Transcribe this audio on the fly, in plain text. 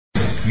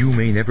You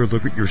may never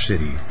look at your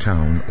city,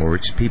 town, or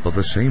its people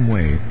the same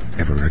way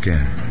ever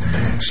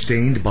again.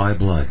 Stained by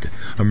Blood,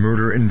 a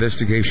murder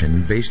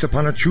investigation based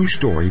upon a true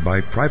story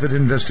by private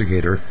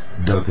investigator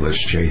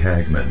Douglas J.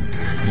 Hagman.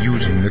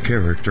 Using the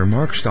character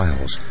Mark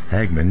Stiles,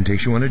 Hagman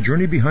takes you on a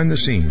journey behind the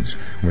scenes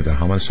where the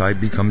homicide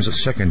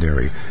becomes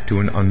secondary to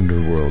an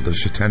underworld of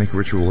satanic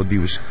ritual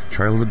abuse,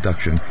 child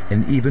abduction,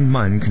 and even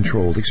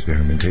mind-controlled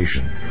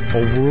experimentation.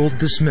 A world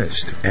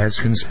dismissed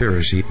as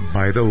conspiracy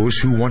by those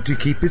who want to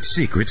keep its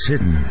secrets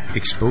hidden,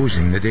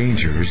 exposing the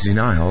dangers,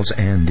 denials,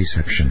 and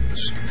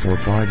deceptions. For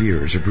 5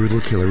 years, a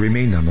brutal killer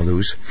remained on the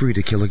loose, free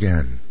to kill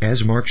again.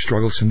 As Mark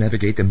struggles to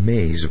navigate the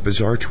maze of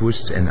bizarre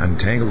twists and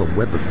untangle a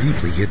web of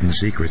deeply hidden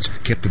secrets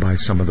kept by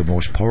some of the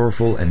most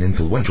powerful and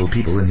influential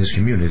people in his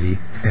community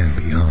and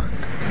beyond.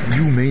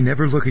 You may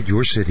never look at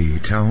your city,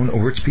 town,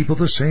 or its people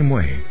the same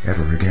way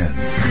ever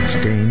again.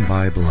 Stained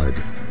by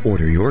Blood.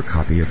 Order your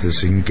copy of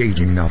this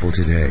engaging novel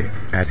today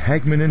at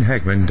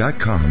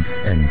HagmanandHagman.com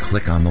and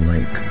click on the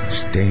link.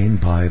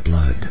 Stained by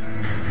Blood.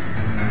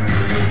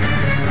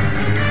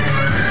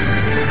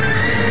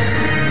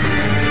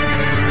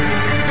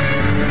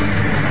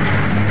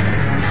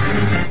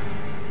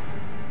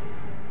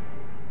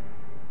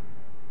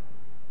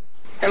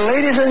 And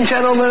ladies and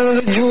gentlemen of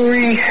the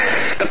jury,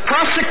 the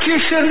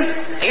prosecution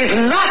is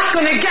not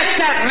going to get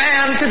that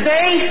man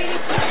today.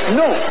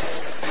 No,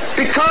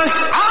 because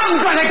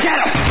I'm going to get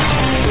him.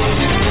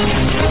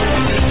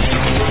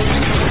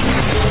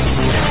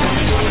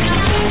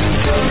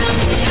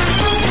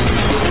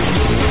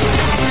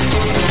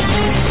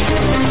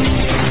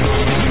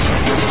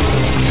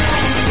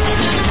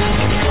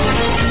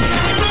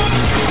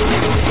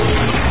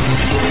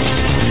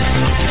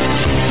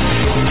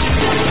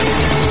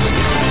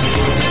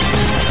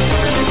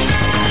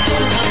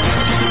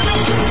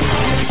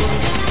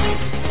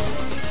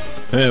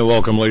 And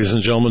welcome, ladies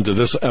and gentlemen, to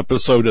this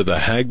episode of the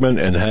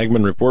Hagman and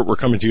Hagman Report. We're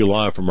coming to you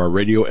live from our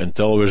radio and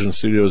television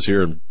studios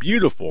here in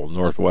beautiful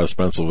Northwest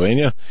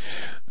Pennsylvania.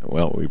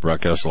 Well, we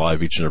broadcast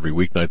live each and every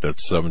weeknight.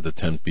 That's 7 to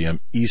 10 p.m.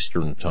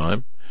 Eastern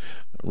Time,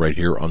 right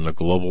here on the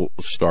Global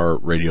Star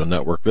Radio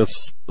Network.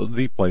 That's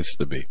the place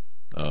to be.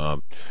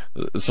 So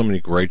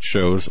many great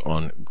shows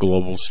on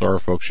Global Star,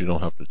 folks. You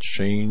don't have to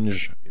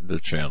change the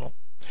channel.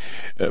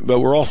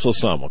 But we're also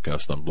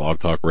simulcast on Blog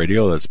Talk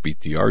Radio. That's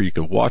BTR. You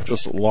can watch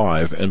us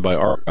live and by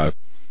archive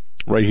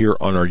right here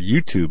on our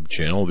YouTube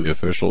channel, the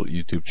official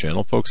YouTube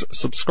channel. Folks,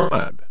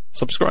 subscribe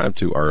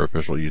to our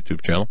official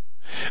YouTube channel.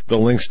 The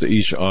links to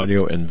each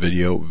audio and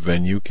video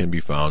venue can be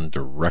found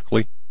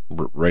directly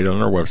right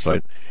on our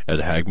website at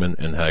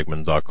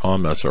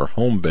HagmanandHagman.com. That's our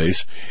home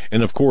base.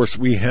 And of course,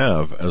 we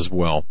have as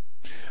well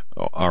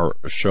our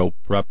show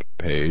prep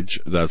page.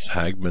 That's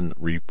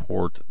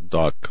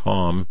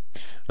HagmanReport.com.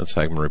 That's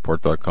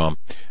HagmanReport.com.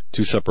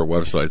 Two separate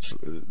websites.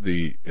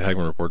 The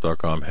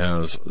HagmanReport.com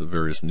has the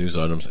various news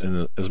items.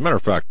 And as a matter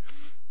of fact,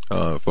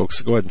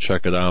 folks, go ahead and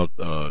check it out.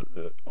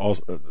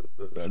 Also,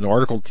 an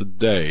article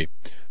today,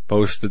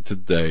 posted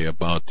today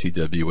about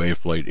TWA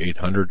Flight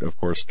 800. Of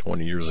course,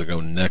 20 years ago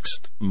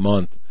next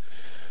month,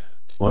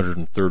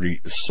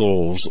 230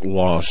 souls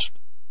lost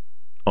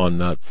on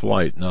that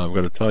flight. Now, I've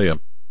got to tell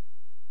you,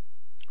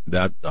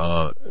 that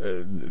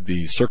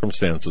the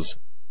circumstances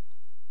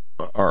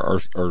are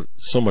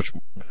so much,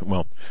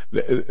 well,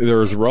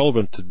 they're as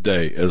relevant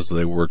today as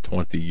they were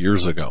 20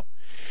 years ago.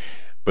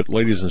 But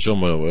ladies and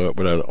gentlemen,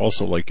 what I'd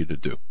also like you to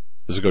do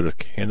is go to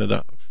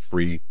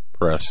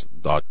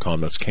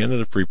CanadaFreePress.com. That's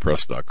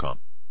CanadaFreePress.com.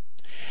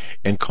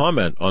 And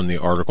comment on the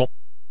article.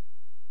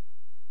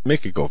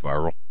 Make it go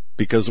viral,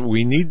 because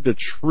we need the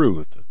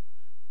truth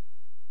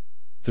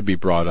to be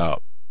brought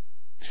out.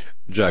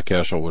 Jack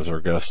Cashel was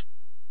our guest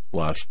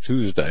last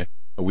Tuesday,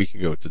 a week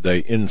ago today,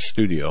 in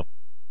studio,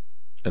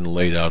 and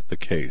laid out the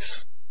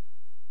case,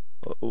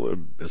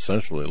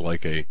 essentially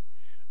like a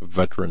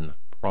veteran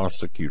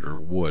prosecutor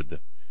would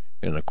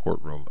in a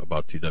courtroom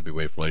about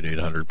TWA Flight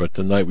 800. But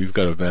tonight we've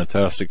got a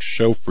fantastic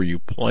show for you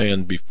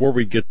planned. Before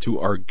we get to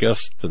our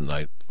guest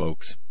tonight,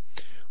 folks,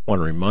 I want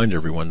to remind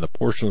everyone the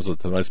portions of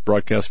tonight's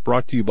broadcast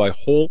brought to you by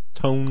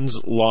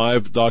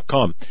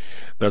WholeTonesLive.com.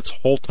 That's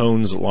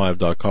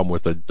WholeTonesLive.com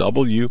with a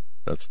W.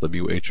 That's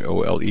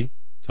WHOLE.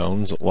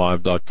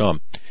 TonesLive.com.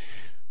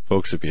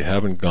 Folks, if you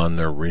haven't gone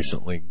there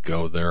recently,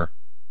 go there.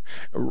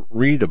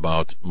 Read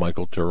about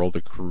Michael Turrell, the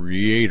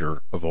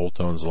creator of Whole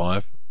Tones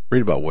Live.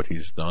 Read about what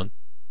he's done,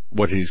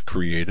 what he's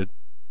created.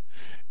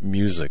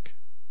 Music.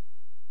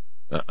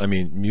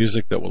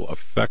 Music that will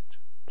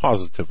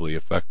positively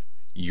affect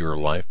your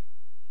life.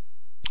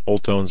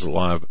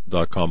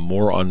 WholeTonesLive.com.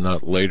 More on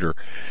that later.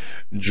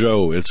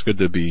 Joe, it's good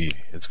to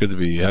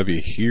have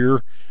you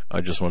here. I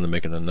just want to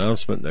make an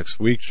announcement. Next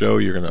week, Joe,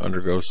 you're going to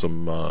undergo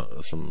some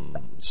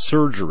surgery.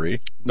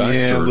 Surgery.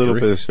 A little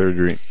bit of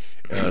surgery.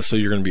 So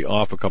you're going to be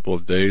off a couple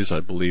of days,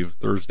 I believe,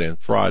 Thursday and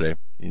Friday.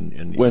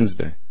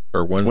 Wednesday.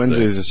 Or Wednesday.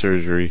 Wednesday's the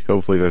surgery.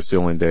 Hopefully that's the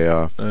only day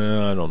off.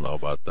 I don't know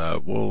about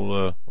that.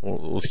 We'll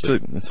see.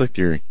 It's like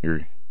your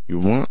You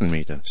want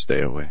me to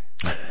stay away?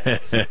 I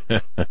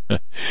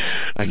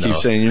keep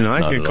saying,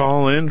 I can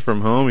call in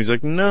from home. He's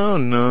like,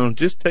 no,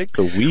 just take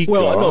the week off.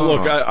 Well, no,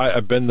 look,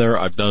 I've been there.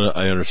 I've done it.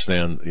 I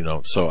understand,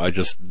 so I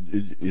just,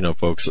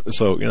 folks,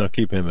 so,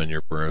 keep him in your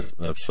prayers.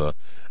 That's,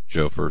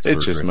 Joe for surgery.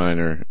 It's just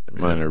minor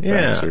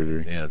back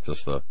surgery. Yeah,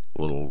 just a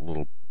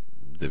little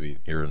divvy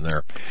here and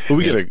there. Well,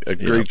 we get a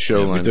great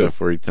show lined up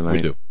for you tonight.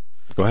 We do.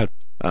 Go ahead.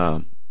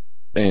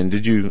 And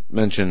did you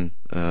mention,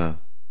 our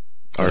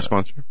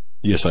sponsor?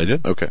 Yes, I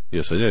did. Okay.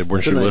 Yes, I did.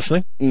 Weren't you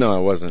listening? No, I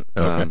wasn't.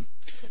 Okay.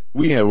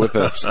 We have with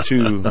us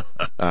two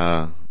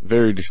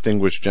very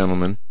distinguished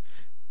gentlemen,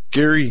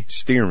 Gary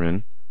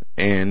Stearman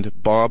and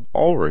Bob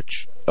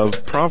Ulrich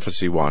of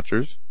Prophecy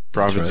Watchers.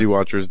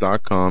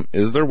 ProphecyWatchers.com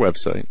is their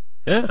website.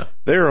 Yeah.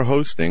 They are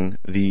hosting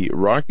the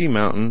Rocky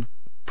Mountain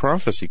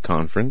Prophecy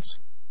Conference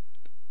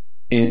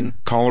in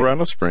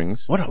Colorado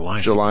Springs. What a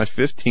line. July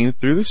 15th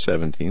through the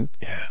 17th.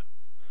 Yeah.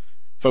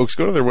 Folks,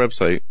 go to their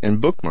website and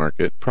bookmark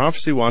it,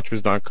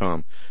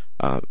 ProphecyWatchers.com.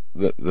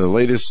 The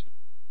latest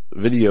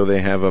video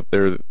they have up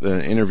there,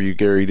 the interview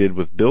Gary did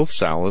with Bill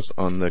Salas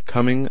on the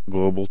coming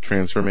global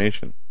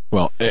transformation.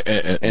 Well,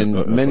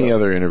 and many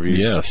other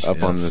interviews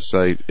on the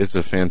site. It's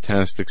a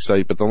fantastic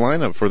site. But the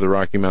lineup for the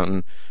Rocky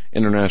Mountain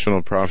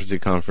International Prophecy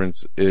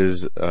Conference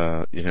is,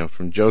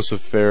 from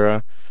Joseph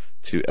Farah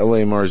to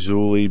L.A.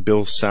 Marzulli,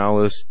 Bill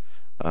Salas,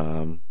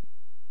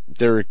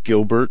 Derek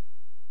Gilbert,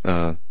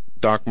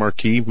 Doc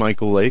Marquis,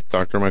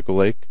 Dr. Michael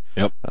Lake.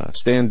 Yep.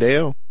 Stan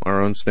Deo,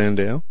 our own Stan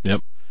Deo.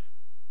 Yep.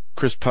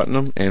 Chris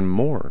Putnam, and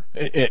more.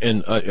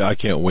 And I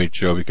can't wait,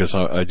 Joe, because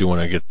I do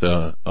want to get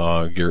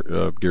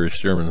Gary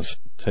Stearman's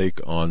take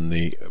on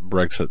the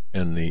Brexit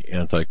and the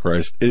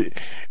Antichrist.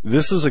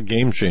 This is a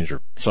game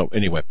changer. So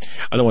anyway,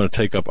 I don't want to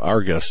take up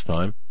our guest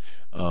time.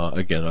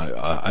 Again,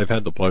 I've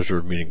had the pleasure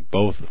of meeting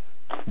both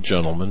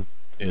gentlemen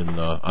in,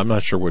 I'm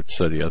not sure what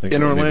city. I think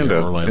in Orlando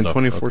in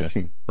 2014.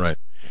 Okay. Right.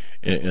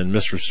 And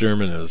Mr.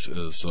 Stearman is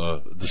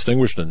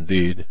distinguished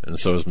indeed, and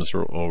so is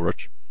Mr.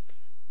 Ulrich,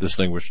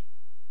 distinguished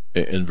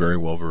and very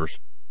well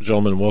versed.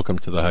 Gentlemen, welcome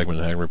to the Hagman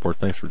and Hagman Report.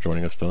 Thanks for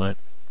joining us tonight.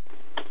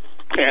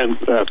 And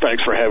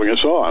thanks for having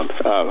us on.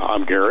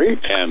 I'm Gary,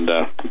 and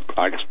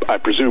I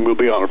presume we'll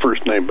be on a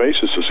first name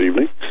basis this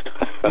evening.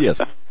 Yes,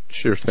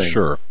 sure thing.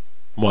 Sure.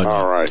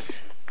 All right.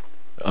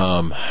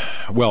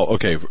 Well,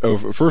 okay.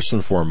 First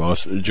and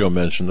foremost, Joe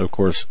mentioned, of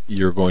course,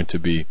 you're going to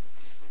be.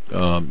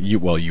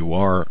 You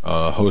are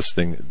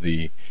hosting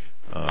the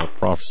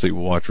Prophecy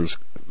Watchers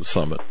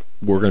Summit.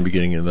 We're going to be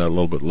getting into that a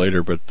little bit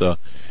later, but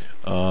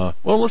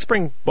let's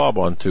bring Bob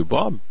on too.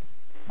 Bob,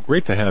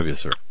 great to have you,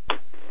 sir.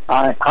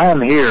 I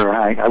am here.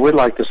 I would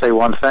like to say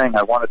one thing.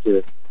 I wanted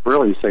to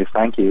really say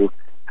thank you.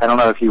 I don't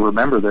know if you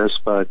remember this,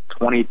 but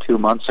 22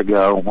 months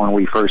ago when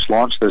we first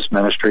launched this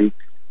ministry,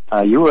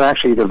 you were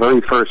actually the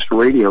very first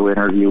radio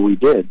interview we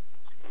did.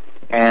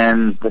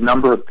 And the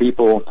number of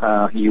people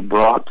you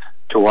brought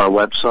to our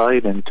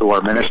website and to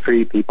our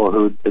ministry, people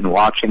who'd been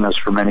watching us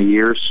for many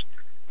years,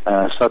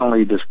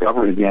 suddenly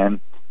discovered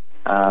again.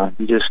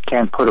 You just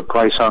can't put a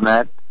price on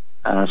that.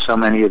 So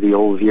many of the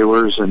old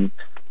viewers and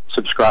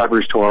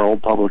subscribers to our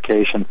old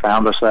publication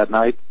found us that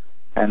night,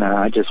 and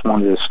I just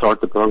wanted to start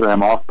the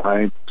program off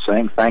by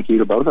saying thank you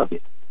to both of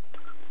you.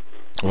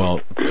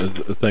 Well,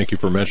 thank you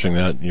for mentioning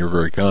that. You're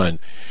very kind.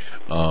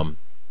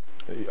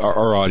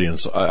 Our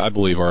audience, I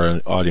believe our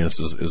audience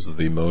is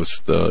the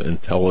most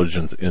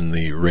intelligent in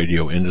the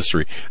radio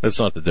industry. That's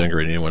not to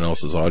denigrate anyone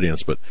else's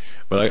audience, but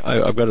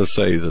I've got to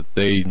say that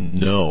they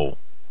know,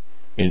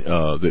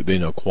 they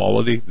know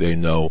quality, they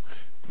know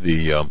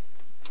the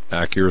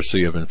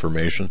accuracy of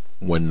information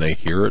when they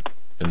hear it,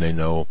 and they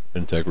know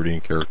integrity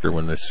and character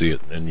when they see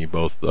it. And you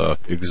both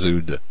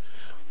exude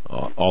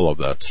all of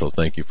that. So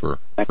thank you for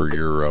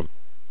your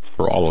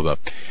for all of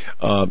that,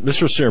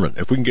 Mr. Stearman.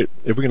 If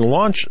we can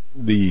launch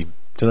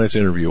tonight's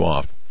interview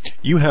off,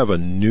 you have a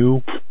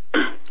new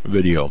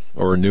video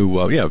or a new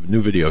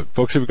video,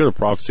 folks. If you go to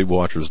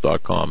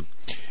prophecywatchers.com,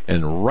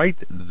 and right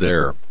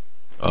there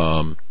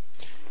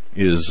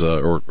is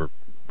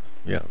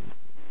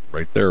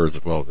right there is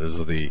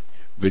the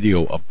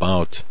video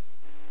about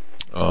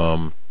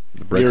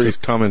Gary's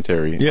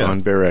commentary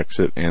on Bear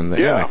Exit and the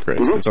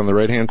Antichrist. Mm-hmm. It's on the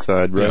right-hand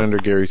side, right under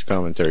Gary's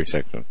commentary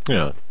section.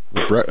 Yeah,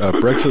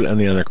 Brexit and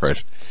the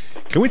Antichrist.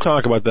 Can we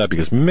talk about that?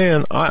 Because,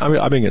 man,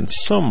 I've been getting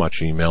so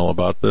much email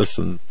about this,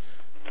 and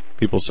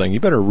people saying, you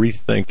better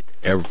rethink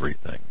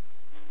everything.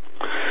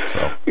 So.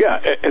 Yeah,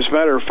 as a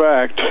matter of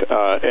fact,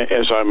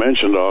 as I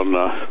mentioned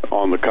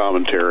on the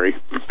commentary,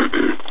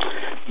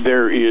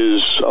 there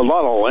is a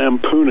lot of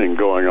lampooning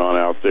going on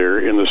out there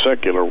in the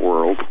secular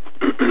world.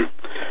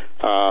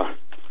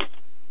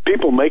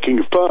 People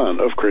making fun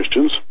of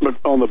Christians, but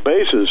on the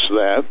basis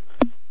that,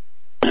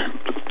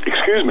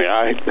 excuse me,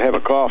 I have a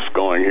cough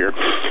going here.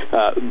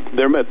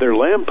 They're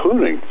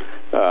lampooning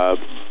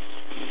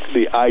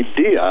the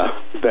idea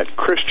that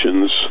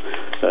Christians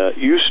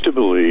used to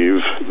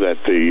believe that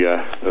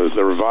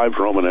the revived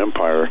Roman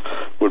Empire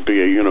would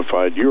be a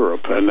unified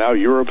Europe, and now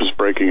Europe is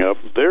breaking up.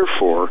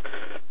 Therefore,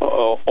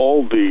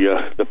 all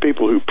the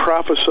people who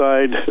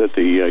prophesied that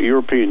the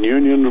European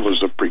Union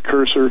was a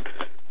precursor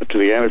to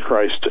the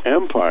Antichrist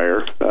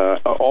empire,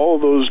 all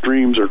of those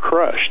dreams are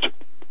crushed.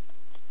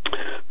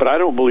 But I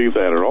don't believe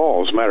that at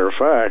all. As a matter of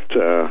fact,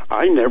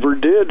 I never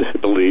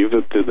did believe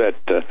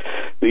that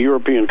the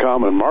European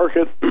Common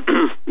Market,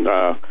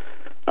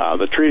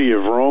 the Treaty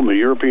of Rome, the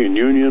European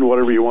Union,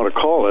 whatever you want to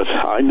call it,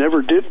 I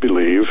never did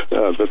believe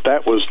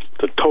that was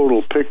the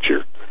total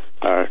picture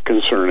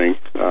concerning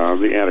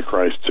the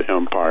Antichrist's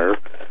empire.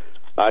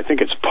 I think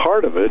it's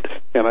part of it,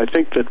 and I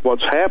think that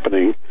what's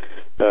happening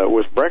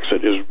with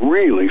Brexit is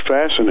really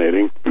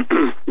fascinating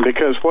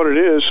because what it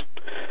is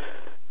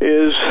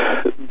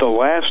the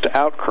last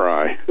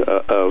outcry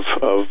of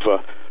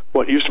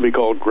what used to be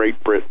called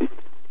Great Britain,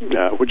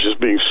 which is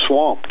being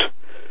swamped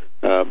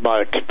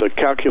by the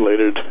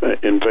calculated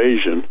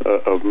invasion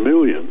of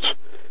millions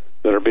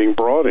that are being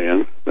brought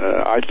in,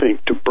 I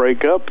think, to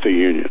break up the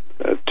Union,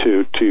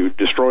 to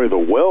destroy the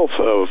wealth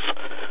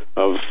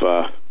of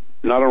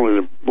not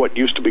only what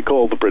used to be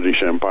called the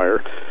British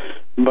Empire,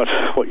 but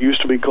what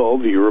used to be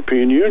called the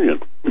European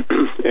Union.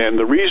 And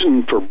the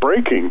reason for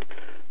breaking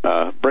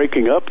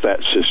up that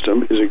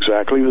system is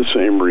exactly the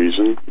same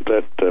reason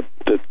that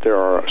there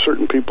are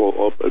certain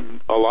people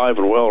alive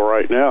and well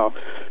right now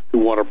who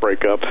want to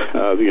break up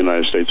the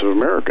United States of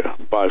America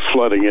by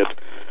flooding it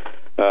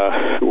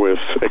with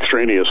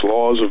extraneous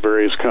laws of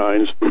various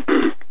kinds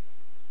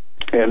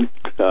and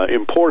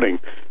importing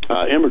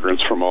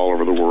immigrants from all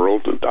over the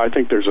world. I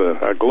think there's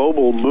a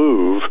global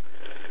move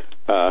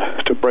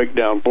to break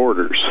down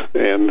borders,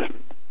 and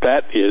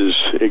that is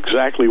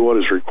exactly what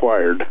is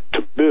required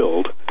to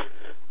build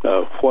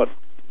what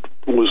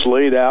was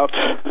laid out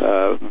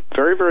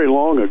very, very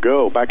long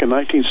ago, back in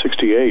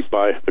 1968,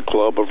 by the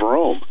Club of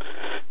Rome,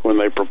 when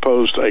they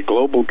proposed a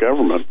global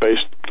government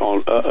based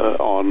on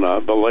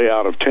the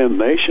layout of 10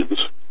 nations.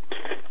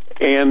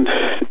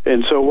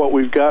 And so what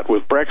we've got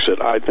with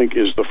Brexit, I think,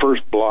 is the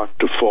first block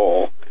to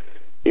fall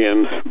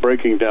in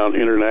breaking down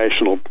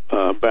international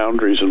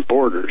boundaries and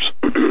borders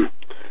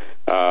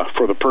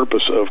for the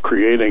purpose of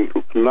creating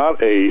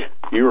not a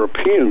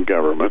European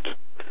government,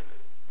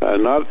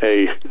 not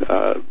a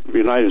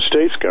United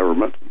States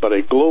government, but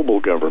a global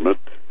government.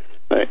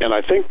 And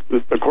I think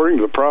that according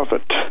to the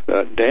prophet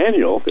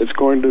Daniel, it's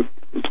going to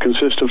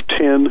consist of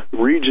 10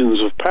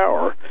 regions of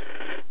power.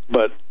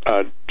 But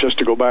just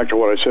to go back to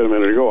what I said a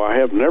minute ago, I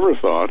have never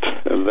thought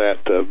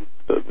that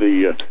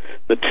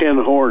the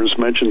 10 horns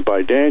mentioned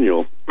by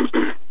Daniel,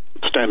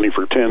 standing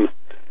for 10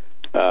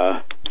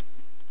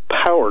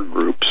 power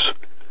groups,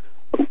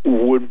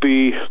 would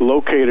be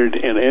located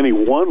in any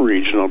one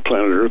region on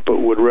planet Earth, but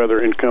would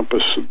rather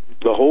encompass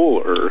the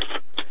whole Earth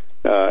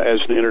as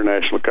an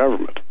international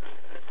government.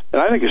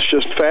 And I think it's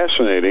just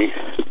fascinating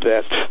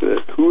that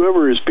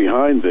whoever is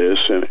behind this,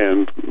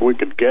 and we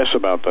could guess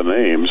about the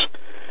names,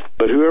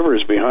 but whoever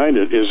is behind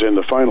it is in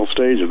the final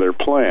stage of their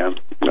plan,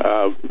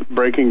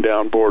 breaking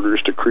down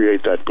borders to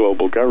create that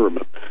global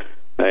government.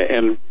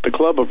 And the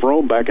Club of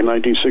Rome back in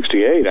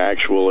 1968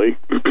 actually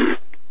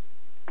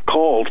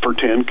called for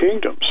 10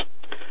 kingdoms.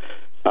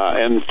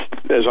 And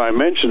as I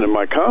mentioned in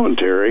my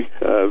commentary,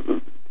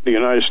 the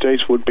United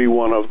States would be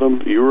one of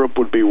them, Europe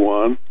would be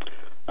one,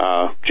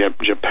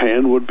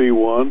 Japan would be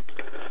one.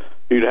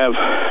 You'd have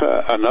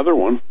another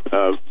one.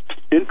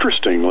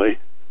 Interestingly,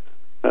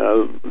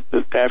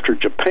 after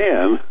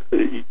Japan,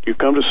 you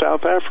come to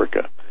South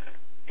Africa,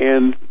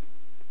 and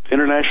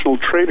international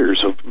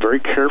traders have very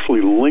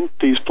carefully linked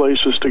these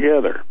places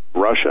together.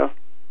 Russia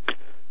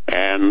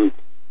and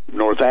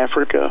North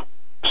Africa,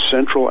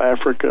 Central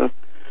Africa,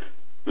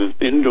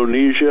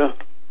 Indonesia,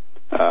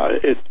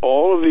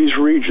 all of these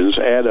regions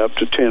add up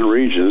to 10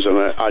 regions, and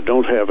I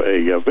don't have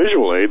a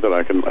visual aid that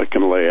I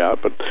can lay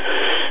out, but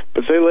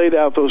they laid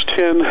out those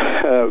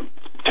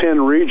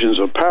 10 regions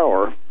of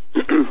power,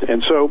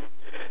 and so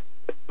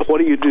what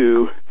do you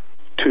do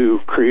to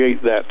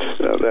create that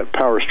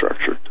power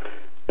structure?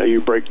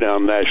 You break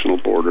down national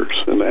borders,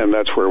 and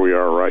that's where we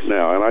are right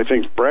now. And I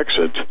think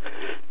Brexit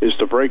is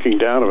the breaking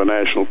down of a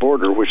national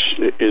border, which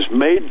is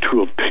made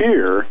to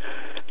appear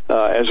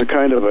as a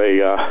kind of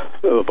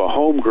a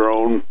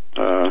homegrown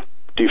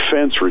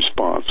defense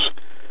response.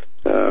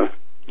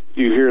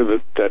 You hear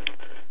that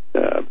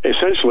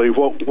essentially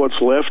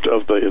what's left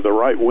of the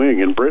right wing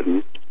in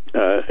Britain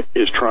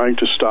is trying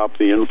to stop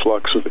the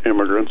influx of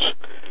immigrants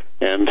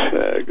and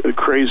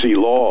crazy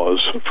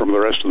laws from the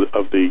rest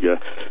of the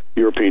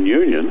European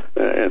Union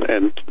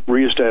and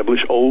reestablish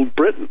old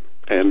Britain.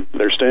 And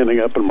they're standing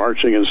up and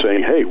marching and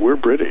saying, "Hey, we're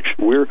British.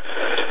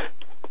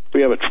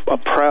 We have a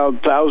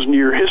proud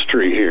 1,000-year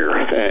history here,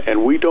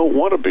 and we don't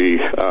want to be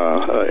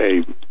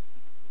a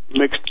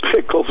mixed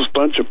pickles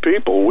bunch of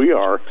people. We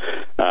are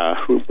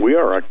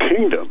a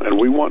kingdom, and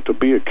we want to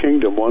be a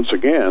kingdom once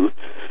again."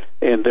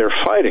 And they're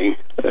fighting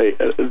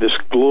this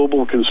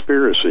global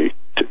conspiracy,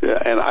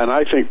 and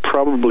I think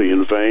probably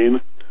in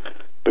vain,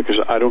 because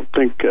I don't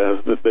think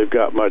that they've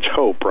got much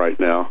hope right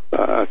now.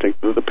 I think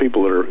that the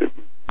people that are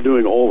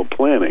doing all the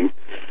planning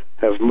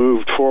have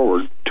moved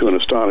forward to an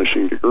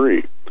astonishing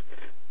degree.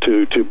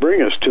 to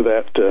bring us to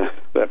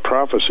that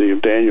prophecy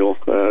of Daniel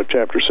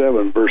chapter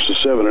 7, verses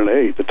 7 and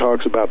 8, that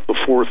talks about the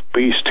fourth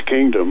beast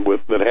kingdom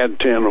that had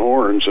 10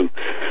 horns,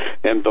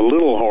 and the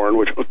little horn,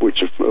 which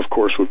of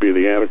course would be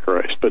the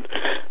Antichrist. But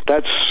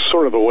that's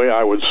sort of the way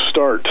I would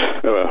start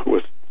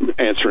with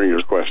answering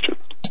your question.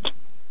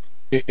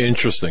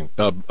 Interesting.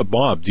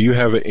 Bob, do you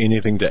have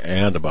anything to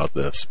add about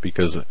this?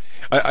 Because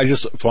I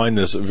just find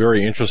this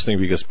very interesting,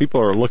 because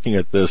people are looking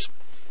at this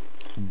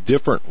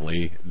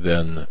differently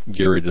than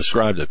Gary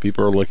described it.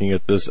 People are looking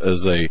at this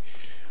as a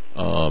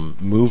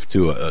move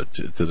to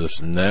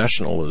this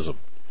nationalism,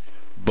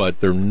 but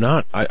they're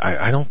not.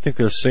 I don't think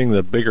they're seeing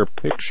the bigger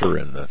picture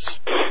in this.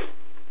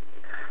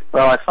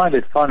 Well, I find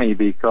it funny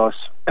because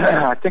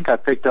I think I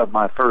picked up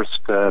my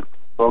first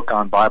book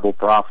on Bible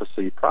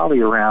prophecy probably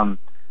around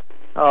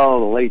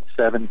the late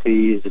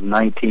 70s and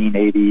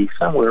 1980,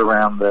 somewhere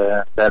around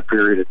that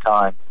period of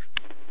time.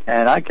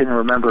 And I can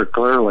remember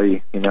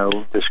clearly,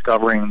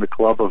 discovering the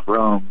Club of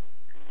Rome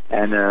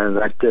and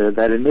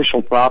that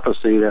initial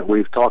prophecy that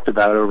we've talked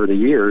about over the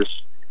years.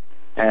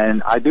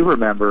 And I do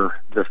remember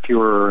the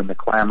furor and the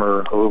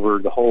clamor over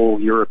the whole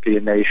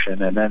European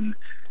nation, and then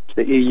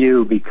the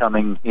EU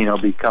becoming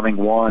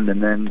one.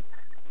 And then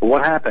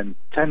what happened?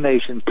 10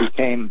 nations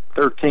became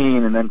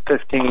 13, and then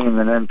 15,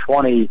 and then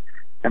 20.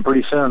 And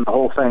pretty soon the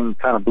whole thing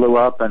kind of blew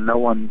up, and no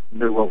one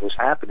knew what was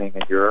happening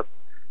in Europe.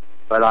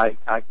 But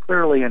I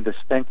clearly and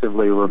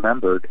distinctively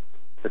remembered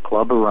the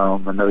Club of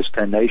Rome and those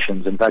 10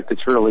 nations. In fact,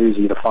 it's real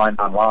easy to find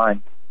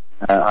online.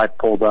 I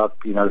pulled up,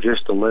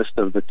 just a list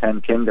of the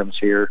 10 kingdoms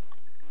here.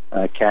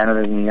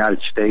 Canada and the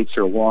United States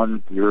are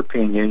 1.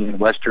 European Union,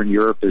 Western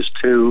Europe is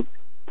 2.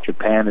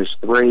 Japan is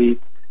 3.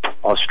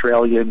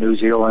 Australia, New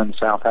Zealand,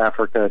 South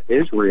Africa,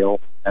 Israel,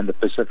 and the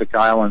Pacific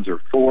Islands are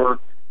 4.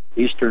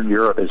 Eastern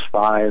Europe is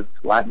 5.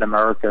 Latin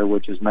America,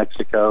 which is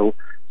Mexico,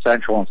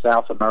 Central and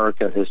South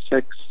America, is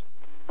 6.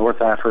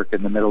 North Africa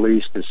and the Middle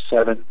East is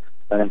 7.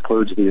 That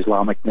includes the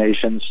Islamic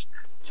nations.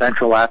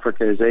 Central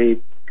Africa is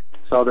 8.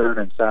 Southern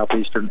and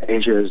Southeastern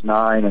Asia is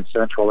 9, and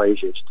Central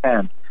Asia is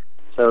 10.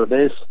 So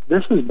this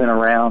has been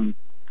around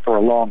for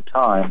a long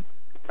time.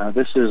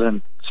 This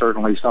isn't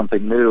certainly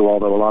something new,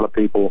 although a lot of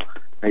people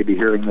may be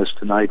hearing this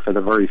tonight for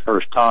the very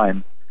first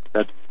time,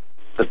 that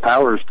the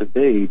powers to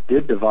be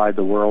did divide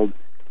the world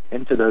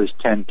into those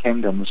 10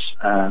 kingdoms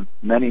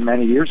many,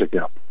 many years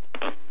ago.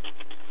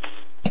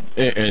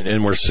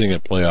 And we're seeing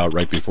it play out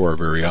right before our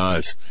very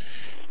eyes.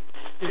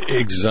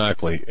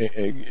 Exactly.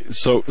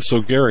 So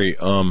Gary,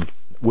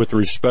 with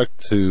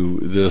respect to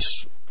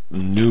this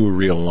new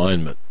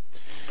realignment,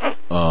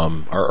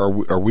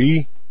 are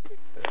we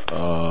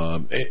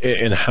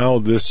and how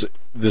this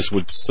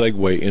would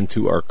segue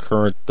into our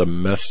current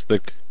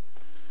domestic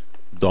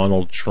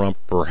Donald Trump,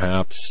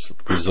 perhaps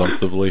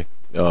presumptively,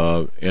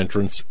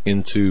 entrance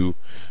into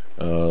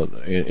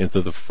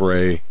the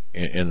fray,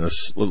 and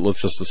this,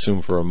 let's just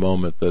assume for a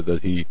moment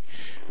that he,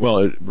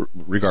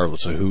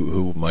 regardless of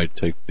who might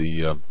take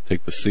the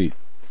seat,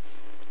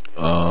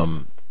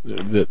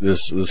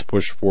 this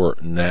push for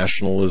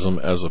nationalism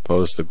as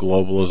opposed to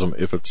globalism,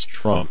 if it's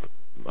Trump,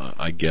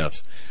 I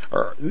guess.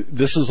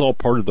 This is all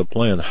part of the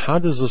plan. How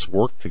does this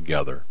work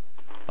together?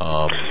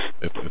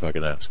 If I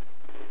could ask.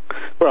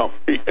 Well,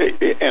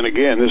 and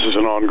again, this is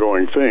an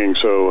ongoing thing,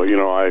 so,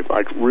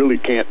 I really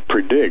can't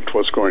predict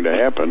what's going to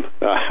happen.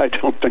 I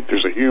don't think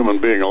there's a human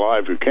being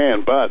alive who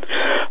can, but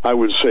I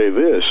would say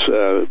this,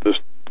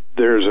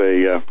 there's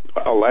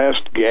a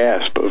last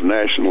gasp of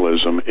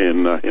nationalism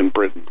in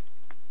Britain,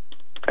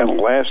 and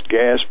a last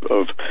gasp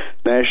of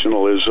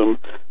nationalism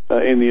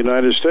in the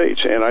United States,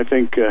 and I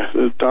think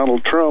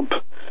Donald Trump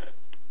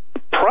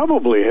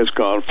probably has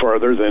gone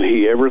farther than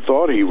he ever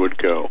thought he would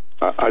go.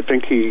 I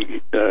think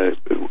he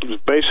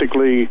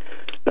basically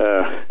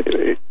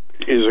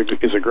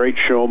is a great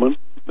showman.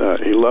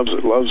 He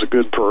loves a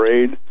good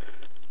parade,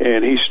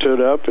 and he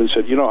stood up and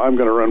said, I'm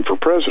going to run for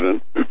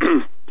president.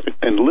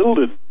 And little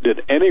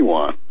did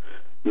anyone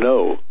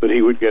know that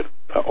he would get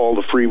all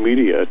the free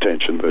media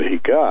attention that he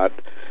got,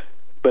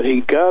 but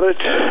he got it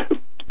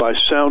by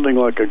sounding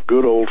like a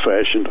good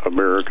old-fashioned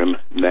American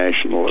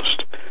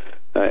nationalist.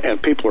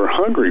 And people are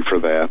hungry for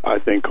that, I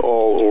think,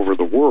 all over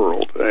the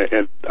world.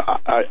 And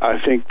I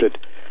think that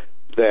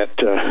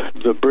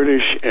the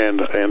British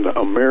and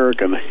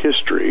American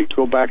history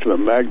go back to the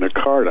Magna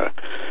Carta,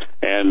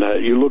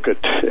 and you look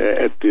at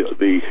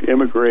the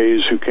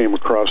immigrants who came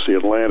across the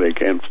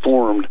Atlantic and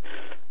formed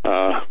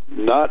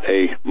not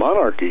a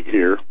monarchy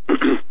here,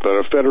 but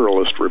a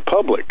federalist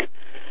republic.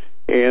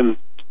 And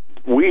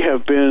we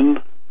have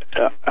been,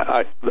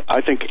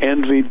 I think,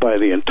 envied by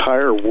the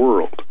entire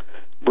world.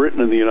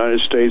 Britain and the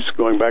United States,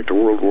 going back to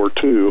World War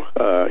II,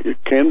 it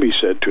can be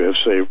said to have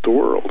saved the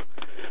world.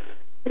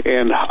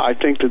 And I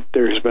think that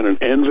there has been an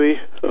envy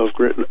of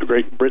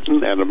Great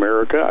Britain and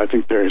America. I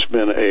think there has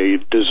been a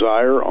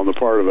desire on the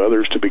part of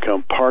others to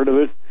become part of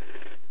it.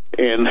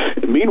 And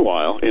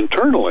meanwhile,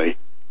 internally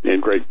in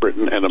Great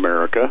Britain and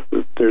America,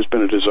 there's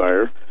been a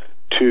desire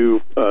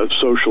to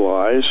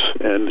socialize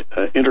and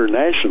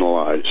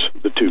internationalize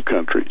the two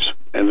countries.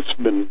 And it's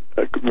been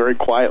very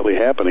quiet quietly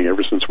happening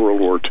ever since World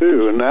War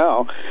II. And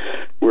now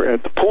we're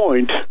at the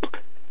point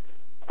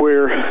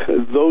where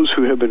those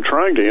who have been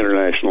trying to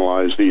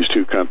internationalize these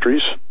two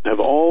countries have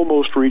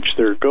almost reached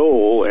their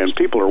goal, and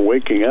people are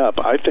waking up,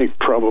 I think,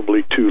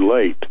 probably too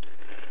late.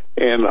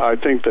 And I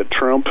think that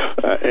Trump,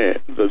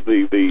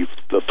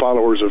 the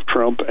followers of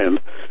Trump and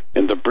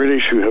the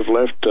British who have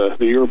left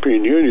the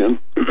European Union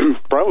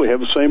probably have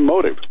the same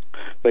motive.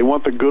 They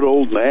want the good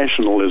old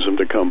nationalism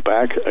to come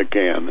back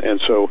again.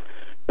 And so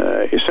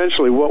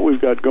essentially what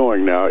we've got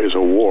going now is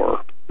a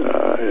war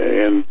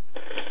and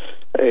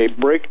a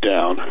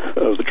breakdown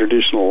of the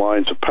traditional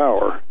lines of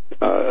power.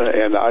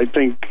 And I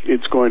think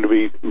it's going to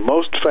be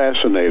most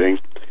fascinating.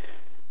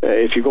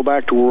 If you go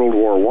back to World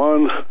War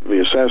I,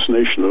 the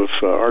assassination of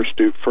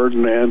Archduke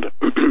Ferdinand,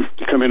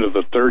 come into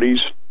the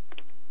 30s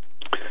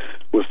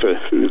with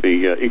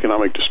the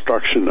economic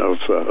destruction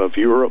of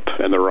Europe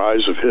and the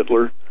rise of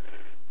Hitler,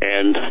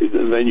 and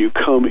then you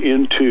come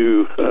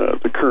into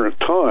the current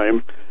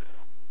time,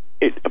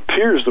 it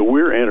appears that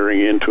we're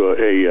entering into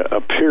a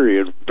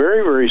period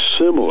very, very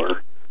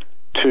similar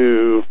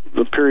to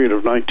the period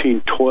of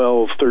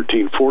 1912,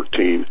 13,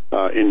 14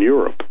 in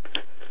Europe.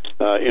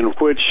 In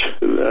which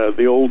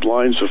the old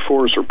lines of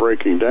force are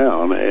breaking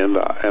down, and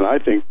I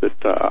think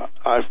that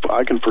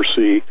I can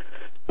foresee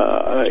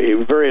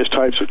various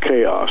types of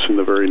chaos in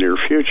the very near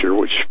future,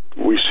 which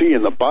we see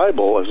in the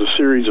Bible as a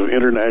series of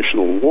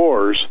international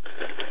wars,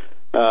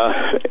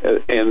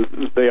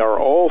 and they are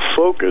all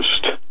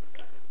focused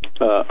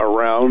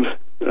around,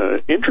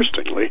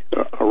 interestingly,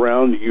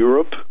 around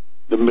Europe,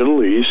 the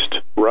Middle East,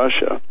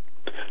 Russia,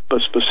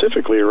 but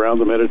specifically around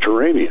the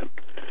Mediterranean,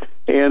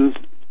 and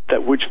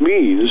that which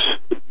means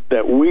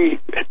that we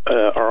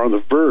are on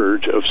the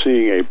verge of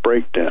seeing a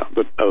breakdown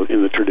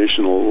in the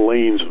traditional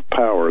lanes of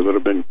power that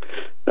have been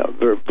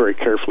very, very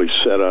carefully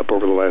set up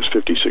over the last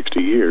 50,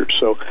 60 years.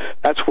 So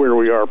that's where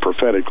we are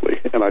prophetically.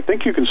 And I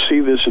think you can see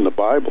this in the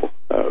Bible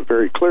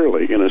very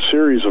clearly in a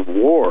series of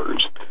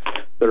wars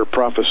that are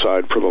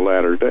prophesied for the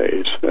latter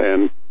days,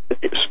 and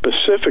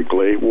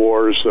specifically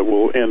wars that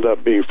will end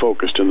up being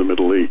focused in the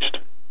Middle East.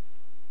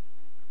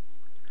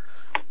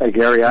 Hey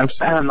Gary,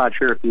 I'm not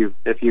sure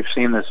if you've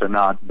seen this or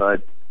not,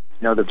 but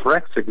the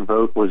Brexit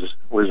vote was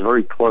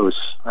very close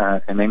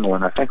in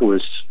England. I think it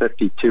was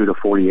 52 to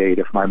 48,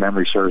 if my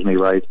memory serves me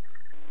right.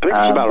 I think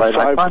it's about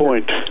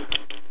a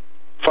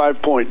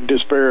 5 point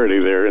disparity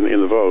there in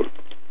the vote.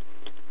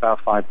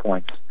 About 5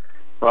 points.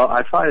 Well,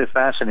 I find it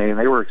fascinating.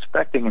 They were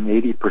expecting an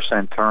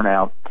 80%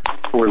 turnout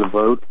for the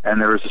vote,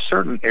 and there was a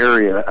certain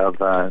area of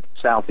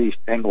southeast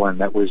England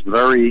that was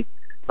very,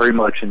 very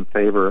much in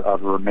favor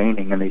of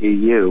remaining in the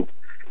EU.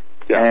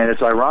 Yeah. And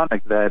it's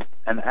ironic that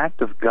an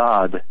act of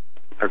God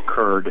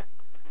occurred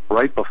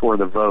right before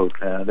the vote.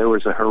 There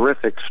was a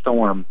horrific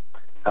storm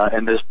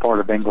in this part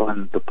of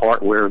England, the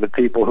part where the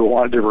people who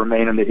wanted to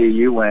remain in the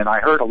EU went. I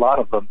heard a lot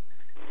of them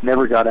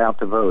never got out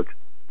to vote.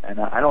 And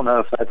I don't know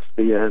if that's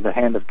the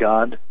hand of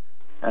God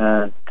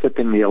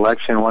tipping the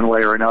election one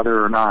way or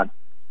another or not.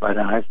 But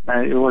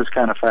it was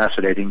kind of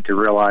fascinating to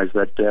realize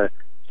that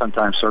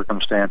sometimes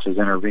circumstances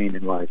intervene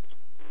in life.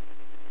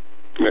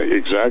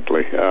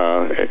 Exactly,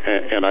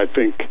 and I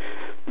think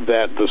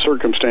that the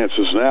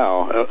circumstances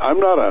now. I'm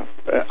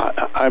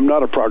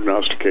not a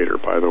prognosticator,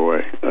 by the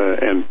way,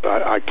 and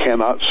I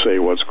cannot say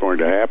what's going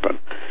to happen.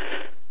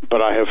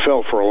 But I have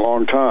felt for a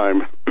long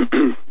time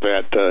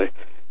that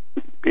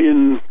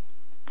in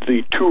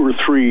the 2 or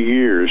 3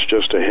 years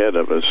just ahead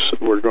of us,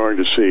 we're going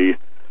to see,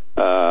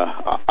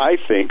 I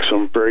think,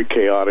 some very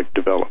chaotic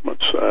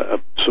developments,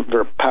 some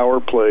very power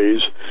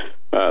plays.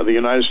 The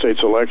United States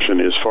election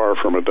is far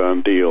from a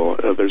done deal.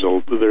 There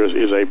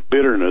is a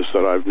bitterness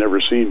that I've never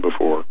seen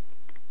before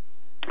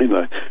in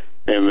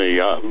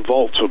the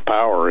vaults of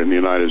power in the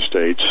United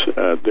States.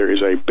 There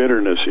is a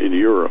bitterness in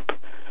Europe.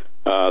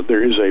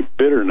 There is a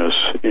bitterness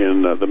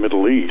in the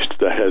Middle East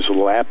that has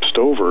lapsed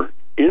over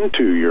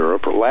into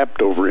Europe, or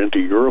lapped over into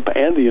Europe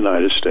and the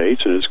United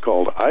States, and it's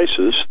called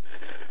ISIS,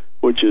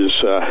 which is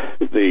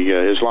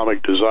the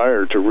Islamic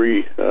desire to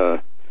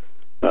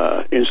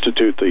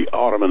institute the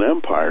Ottoman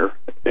Empire.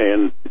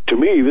 And to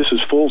me, this is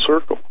full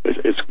circle.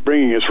 It's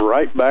bringing us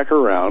right back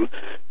around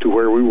to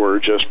where we were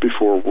just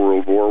before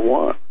World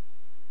War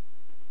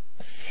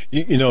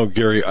I.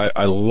 Gary,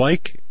 I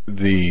like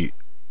the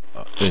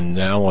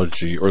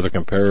analogy or the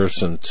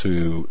comparison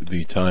to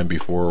the time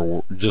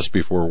just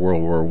before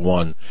World War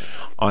I.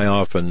 I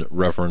often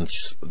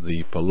reference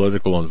the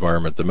political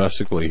environment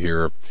domestically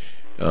here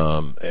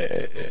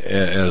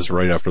as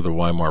right after the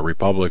Weimar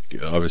Republic,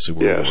 obviously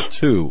World War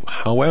II.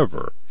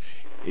 However,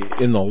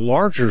 in the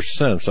larger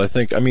sense,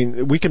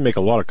 we can make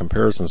a lot of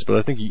comparisons, but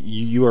I think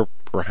you are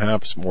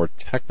perhaps more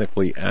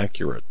technically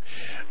accurate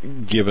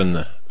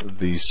given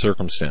the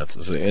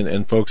circumstances.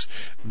 And folks,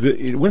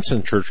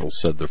 Winston Churchill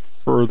said, the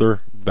further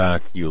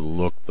back you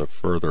look, the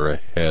further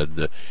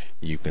ahead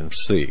you can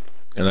see.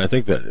 And I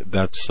think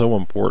that's so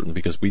important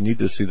because we need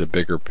to see the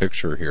bigger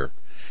picture here.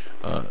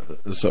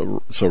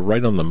 So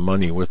right on the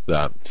money with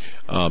that.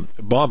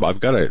 Bob, I've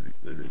got to,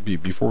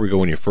 before we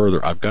go any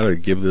further, I've got to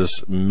give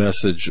this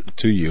message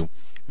to you.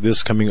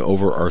 this coming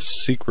over our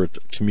secret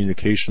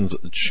communications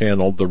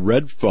channel, the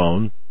Red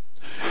Phone.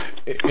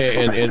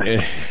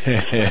 And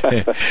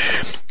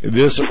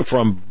this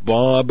from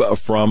Bob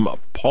from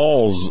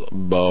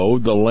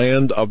Paulsbo, the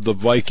land of the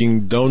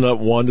Viking donut,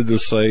 wanted to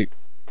say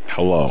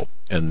hello,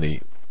 and the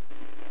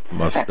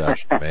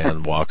mustached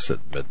man walks at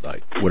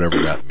midnight,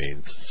 whatever that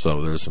means.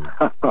 So there's some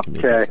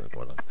communication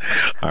going on.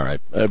 All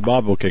right,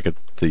 Bob, we'll kick it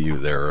to you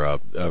there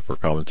for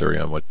commentary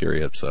on what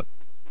Gary had said.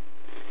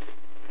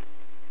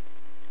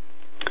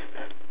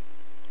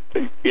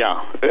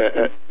 Yeah.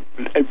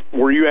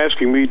 Were you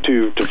asking me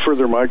to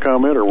further my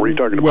comment, or were you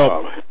talking to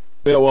Bob?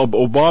 Yeah, well,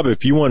 Bob,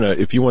 if you want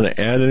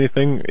to add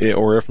anything,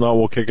 or if not,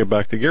 we'll kick it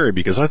back to Gary,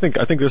 because I think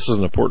this is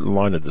an important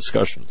line of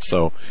discussion.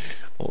 So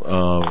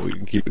we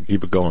can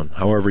keep it going.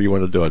 However you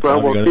want to do it.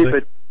 Well,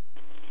 Bob,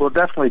 we'll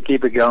definitely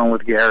keep it going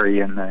with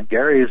Gary, and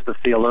Gary is the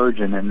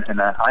theologian,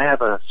 and I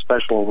have a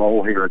special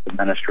role here at the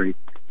ministry.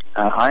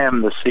 I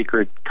am the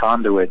secret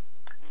conduit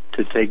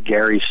to take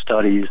Gary's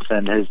studies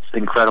and his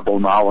incredible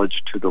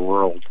knowledge to the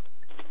world.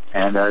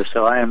 And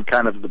so I am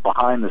kind of the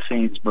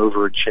behind-the-scenes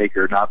mover and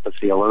shaker, not the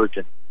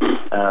theologian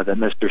that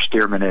Mr.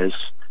 Stearman is.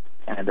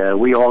 And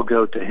we all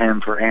go to him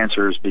for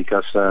answers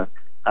because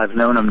I've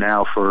known him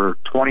now for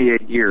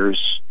 28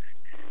 years.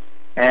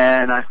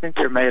 And I think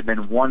there may have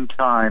been one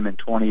time in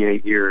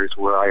 28 years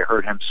where I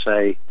heard him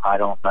say, "I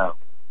don't know."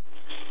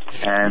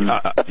 And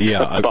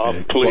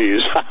Bob,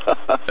 please.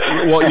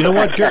 Well, you know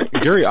what,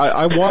 Gary,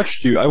 I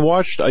watched you. I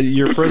watched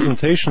your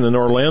presentation in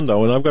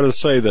Orlando, and I've got to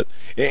say that,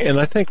 and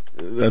I think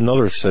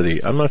another city,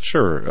 I'm not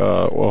sure,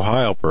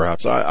 Ohio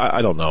perhaps,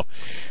 I don't know,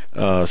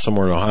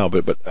 somewhere in Ohio,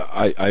 but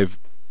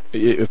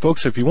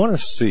folks, if you want to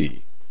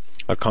see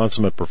a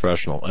consummate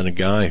professional and a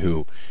guy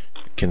who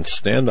can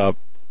stand up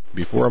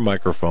before a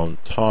microphone,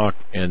 talk,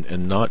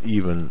 and not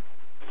even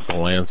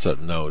glance at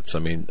notes. I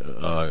mean,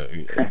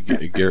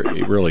 Gary,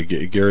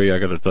 I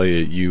got to tell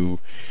you,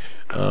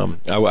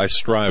 I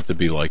strive to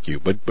be like you.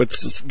 But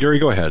Gary,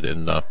 go ahead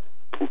and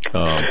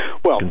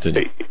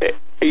continue.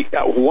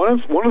 One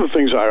of the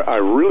things I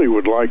really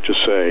would like to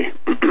say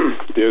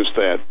is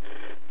that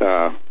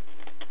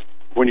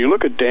when you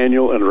look at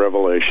Daniel and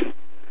Revelation,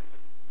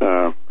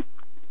 the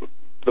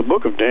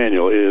book of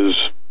Daniel is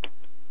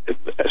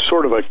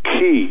sort of a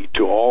key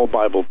to all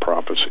Bible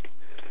prophecy,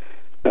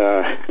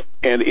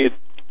 and it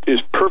is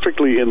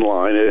perfectly in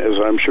line, as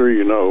I'm sure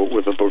you know,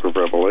 with the book of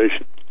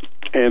Revelation.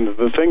 And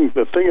the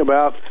thing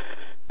about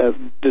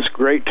this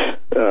great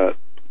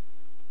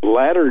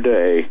latter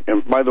day,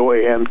 and by the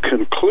way, and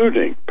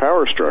concluding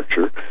power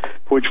structure,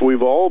 which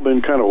we've all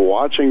been kind of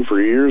watching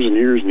for years and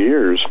years and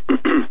years,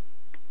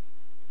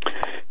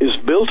 is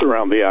built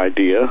around the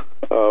idea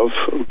of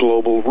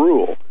global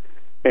rule.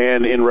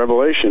 And in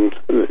Revelation,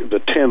 the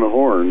 10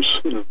 horns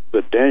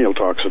that Daniel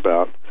talks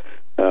about,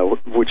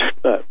 which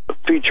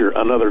feature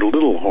another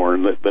little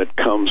horn that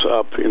comes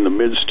up in the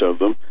midst of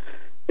them,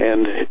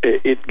 and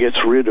it gets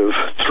rid of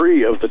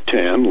 3 of the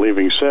 10,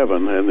 leaving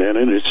 7, and then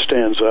it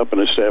stands up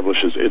and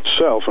establishes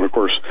itself. And of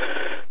course,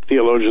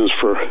 theologians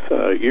for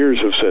years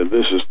have said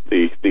this is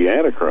the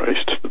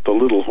Antichrist. The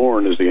little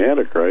horn is the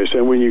Antichrist.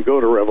 And when you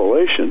go to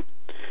Revelation,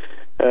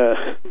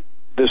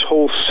 this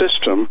whole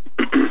system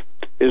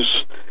is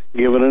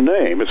given a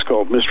name. It's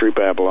called Mystery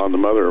Babylon, the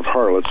mother of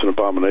harlots and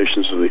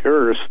abominations of the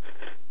earth.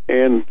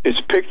 And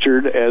it's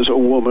pictured as a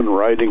woman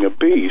riding a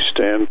beast.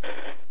 And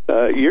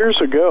years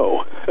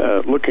ago,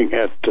 looking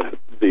at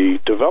the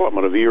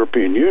development of the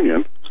European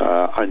Union,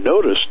 I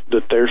noticed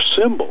that their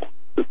symbol,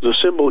 the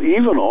symbol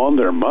even on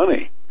their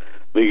money,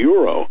 the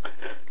euro,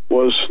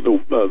 was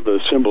the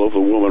symbol of the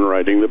woman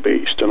riding the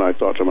beast. And I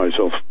thought to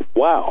myself,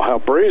 wow, how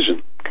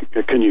brazen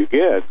can you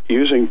get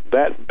using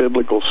that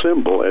biblical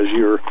symbol as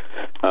your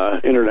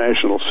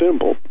international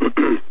symbol?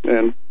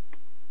 And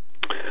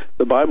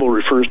the Bible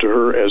refers to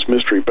her as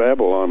Mystery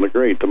Babylon the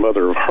Great, the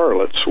mother of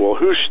harlots. Well,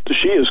 who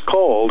she is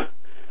called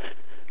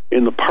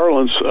in the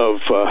parlance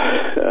of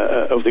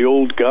the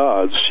old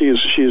gods, she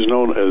is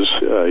known as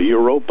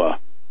Europa,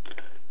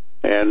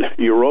 and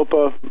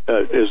Europa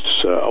is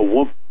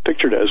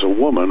pictured as a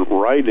woman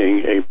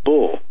riding a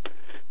bull,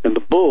 and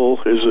the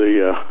bull is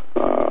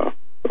a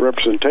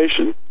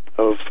representation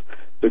of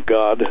the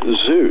god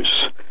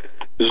Zeus.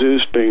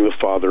 Zeus being the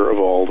father of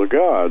all the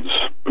gods.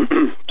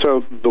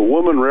 So the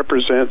woman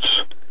represents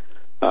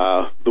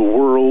the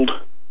world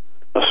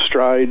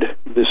astride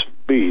this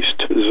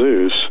beast,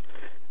 Zeus.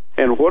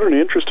 And what an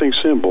interesting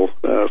symbol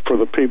for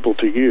the people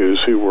to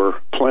use who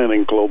were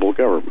planning global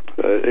government.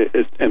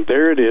 And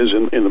there it is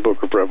in the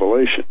book of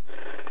Revelation.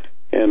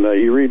 And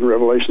you read in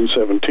Revelation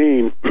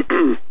 17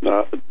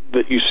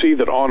 that you see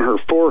that on her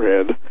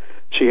forehead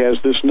she has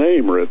this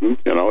name written,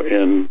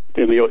 in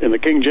the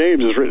King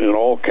James is written in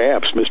all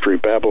caps, Mystery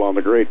Babylon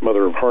the Great,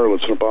 mother of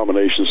harlots and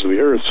abominations of the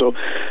earth. So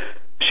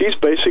she's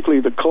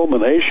basically the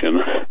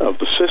culmination of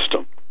the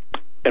system.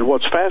 And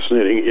what's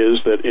fascinating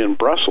is that in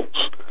Brussels,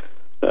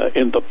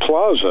 in the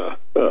plaza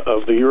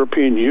of the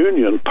European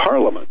Union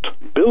Parliament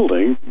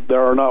building,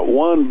 there are not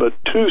one but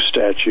 2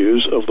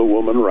 statues of the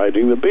woman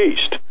riding the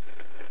beast.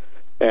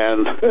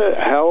 And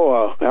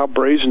how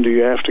brazen do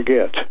you have to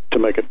get to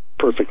make it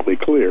perfectly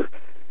clear?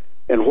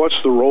 And what's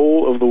the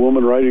role of the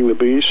woman riding the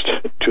beast?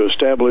 To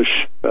establish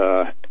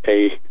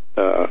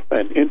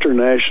an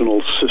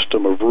international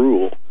system of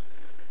rule.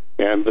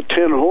 And the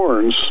 10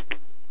 horns,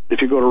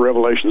 if you go to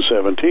Revelation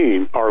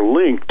 17, are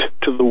linked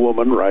to the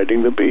woman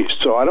riding the beast.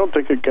 So I don't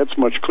think it gets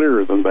much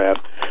clearer than that.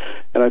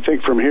 And I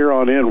think from here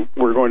on in,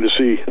 we're going to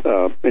see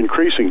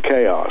increasing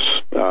chaos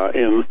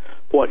in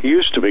what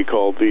used to be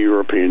called the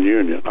European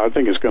Union. I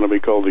think it's going to be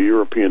called the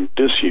European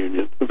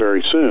Disunion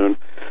very soon.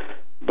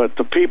 But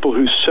the people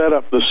who set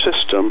up the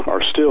system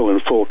are still in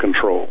full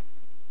control.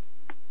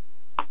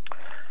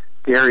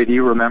 Gary, do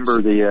you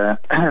remember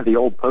the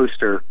old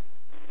poster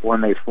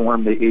when they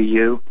formed the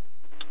EU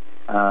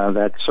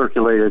that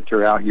circulated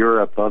throughout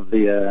Europe of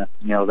the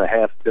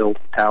half-built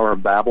Tower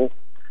of Babel?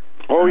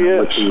 Oh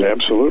yes,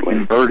 absolutely.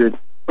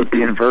 With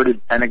the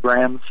inverted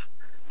pentagrams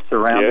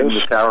surrounding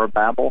the Tower of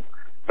Babel.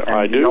 And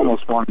I do. You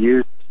almost want to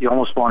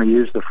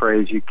use the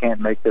phrase, "You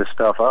can't make this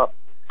stuff up."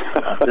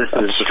 This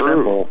is the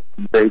symbol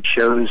they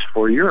chose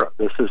for Europe.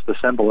 This is the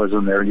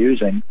symbolism they're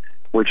using,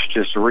 which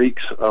just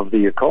reeks of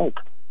the occult.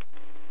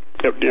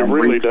 It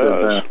really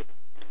does.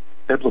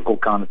 Biblical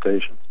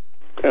connotations.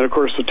 And of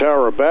course, the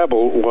Tower of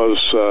Babel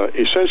was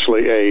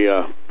essentially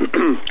a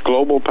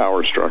global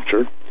power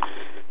structure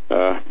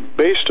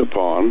based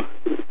upon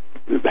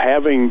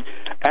having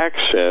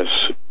access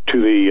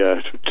to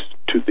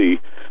the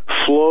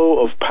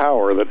flow of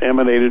power that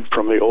emanated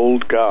from the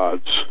old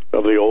gods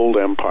of the old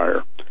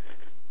empire.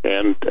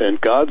 And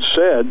God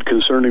said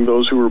concerning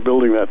those who were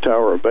building that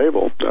Tower of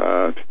Babel,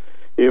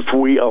 if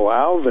we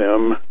allow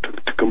them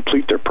to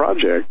complete their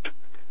project,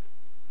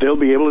 they'll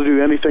be able to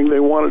do anything they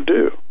want to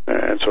do.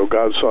 And so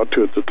God saw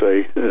to it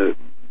that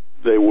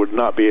they would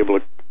not be able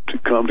to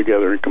come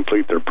together and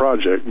complete their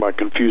project by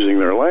confusing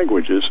their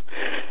languages.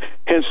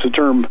 Hence the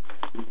term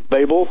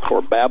Babel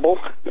or Babel,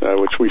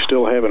 which we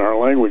still have in our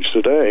language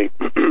today,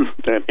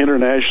 and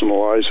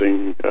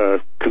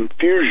internationalizing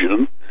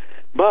confusion.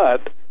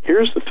 But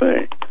here's the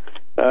thing.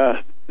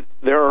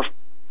 There are,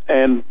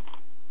 and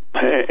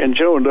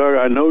Joe and Doug,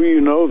 I know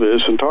you know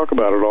this and talk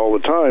about it all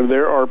the time,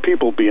 there are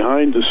people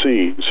behind the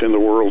scenes in the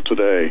world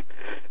today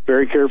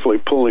very carefully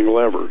pulling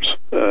levers.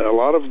 A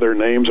lot of their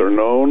names are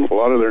known, a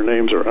lot of their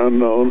names are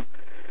unknown,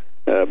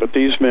 but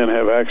these men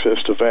have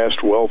access to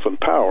vast wealth and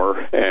power,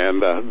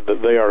 and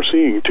they are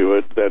seeing to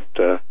it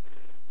that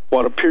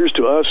what appears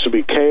to us to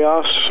be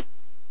chaos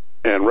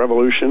and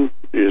revolution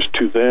is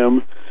to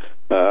them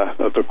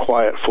the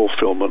quiet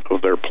fulfillment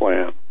of their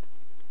plan.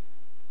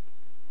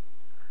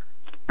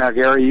 Now,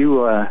 Gary,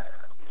 you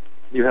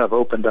have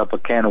opened up a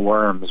can of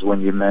worms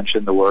when you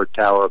mentioned the word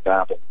Tower of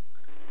Babel.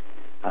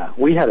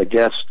 We had a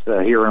guest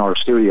here in our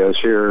studios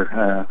here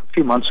a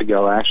few months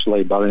ago,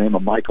 actually, by the name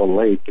of Michael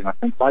Lake, and I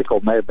think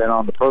Michael may have been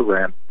on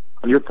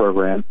your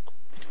program.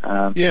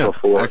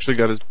 Before. I actually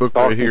got his book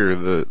right here,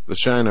 the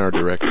Shinar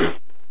Directive.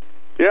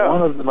 Yeah,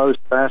 one of the most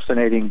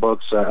fascinating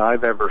books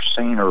I've ever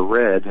seen or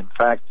read. In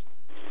fact,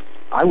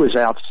 I was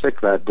out sick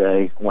that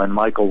day when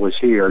Michael was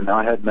here, and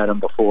I had met him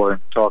before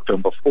and talked to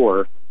him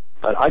before,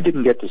 but I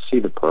didn't get to see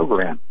the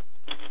program.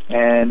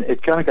 And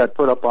it kind of got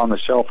put up on the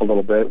shelf a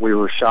little bit. We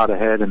were shot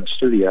ahead in the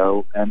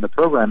studio, and the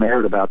program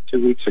aired about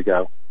 2 weeks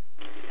ago.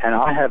 And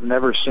I have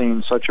never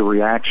seen such a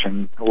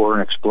reaction or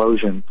an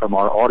explosion from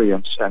our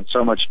audience and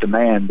so much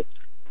demand.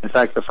 In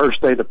fact, the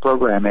first day the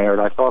program aired,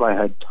 I thought I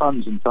had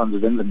tons and tons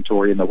of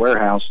inventory in the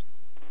warehouse,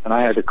 and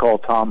I had to call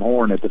Tom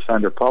Horn at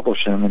Defender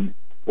Publishing and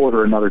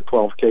order another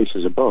 12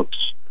 cases of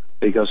books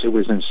because it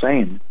was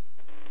insane.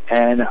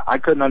 And I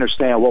couldn't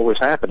understand what was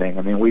happening.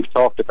 I mean, we've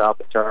talked about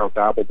the Tower of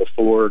Babel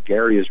before.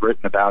 Gary has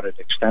written about it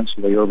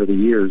extensively over the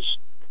years.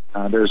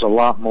 There's a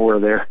lot more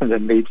there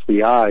than meets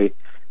the eye.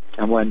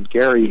 And when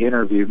Gary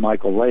interviewed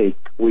Michael Lake,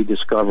 we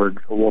discovered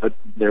what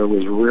there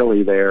was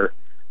really there,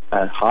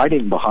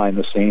 hiding behind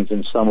the scenes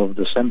in some of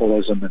the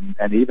symbolism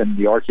and even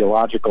the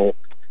archaeological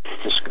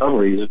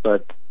discoveries.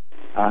 But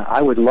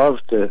I would love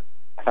to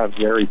have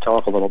Gary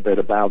talk a little bit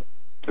about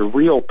the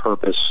real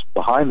purpose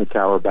behind the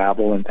Tower of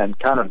Babel and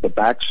kind of the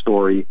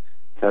backstory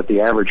that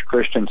the average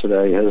Christian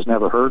today has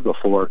never heard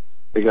before,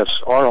 because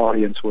our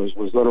audience was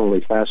literally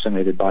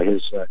fascinated by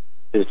his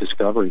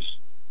discoveries.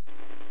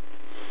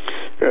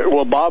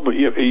 Well, Bob,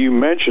 you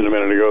mentioned a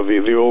minute ago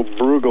the old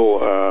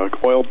Bruegel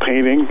oil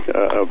painting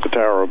of the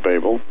Tower of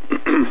Babel,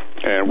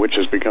 and which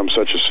has become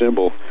such a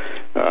symbol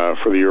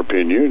for the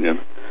European Union.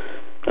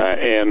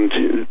 And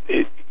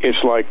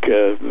it's like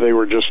they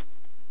were just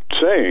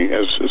saying,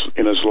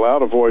 in as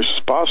loud a voice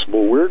as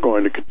possible, we're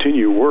going to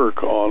continue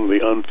work on the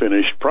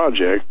unfinished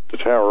project, the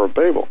Tower of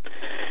Babel.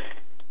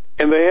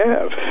 And they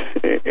have.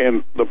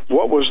 And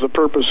what was the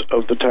purpose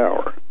of the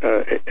tower?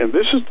 And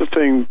this is the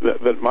thing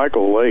that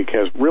Michael Lake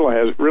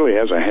really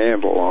has a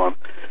handle on.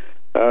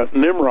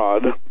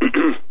 Nimrod,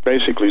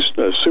 basically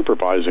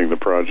supervising the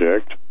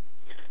project,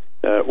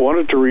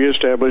 wanted to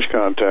reestablish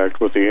contact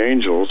with the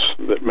angels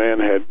that man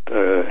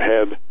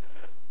had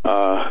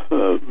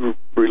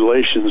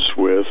relations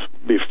with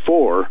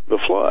before the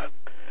flood.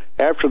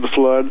 after the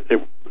flood,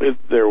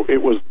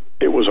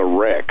 it was a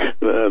wreck.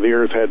 The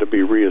earth had to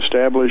be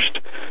reestablished.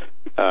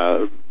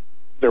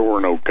 There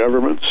were no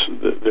governments.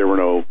 There were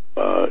no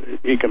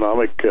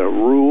economic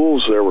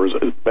rules. There was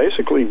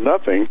basically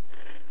nothing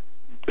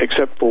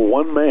except for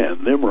one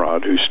man,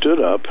 Nimrod, who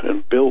stood up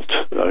and built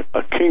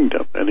a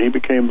kingdom, and he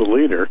became the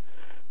leader.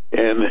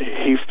 And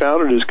he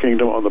founded his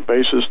kingdom on the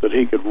basis that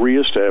he could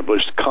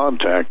reestablish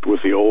contact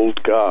with the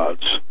old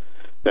gods,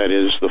 that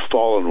is, the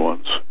fallen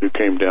ones who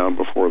came down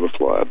before the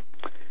flood.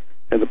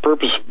 And the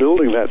purpose of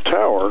building that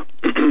tower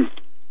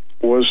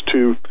was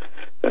to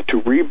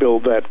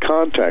rebuild that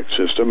contact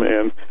system.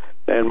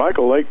 And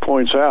Michael Lake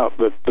points out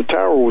that the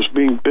tower was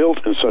being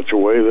built in such a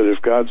way that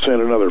if God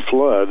sent another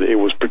flood, it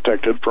was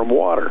protected from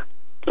water.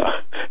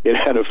 It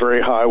had a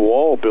very high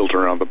wall built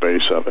around the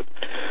base of it.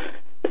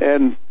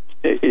 And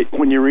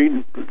when you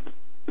read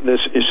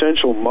this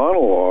essential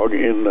monologue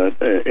in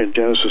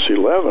Genesis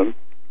 11,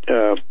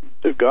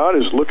 God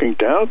is looking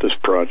down at this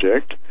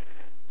project,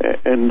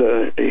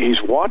 and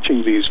he's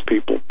watching these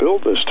people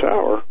build this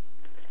tower,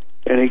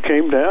 and he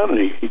came down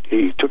and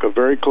he took a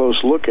very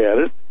close look at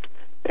it.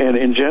 And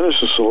in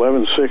Genesis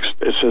 11:6,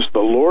 it says, "The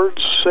Lord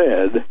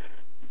said,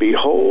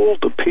 behold,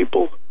 the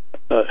people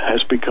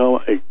has become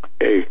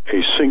a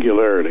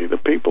singularity. The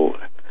people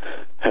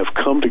have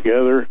come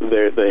together.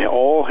 They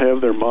all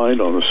have their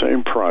mind on the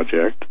same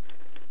project,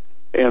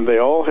 and they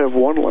all have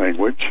one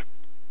language.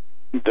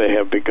 They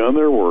have begun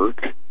their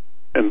work."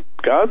 And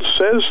God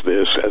says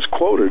this, as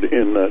quoted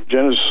in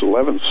Genesis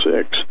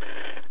 11:6,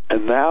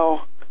 "And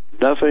now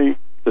nothing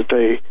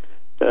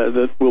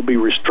that will be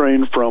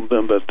restrained from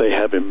them that they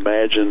have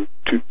imagined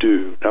to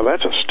do." Now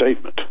that's a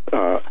statement.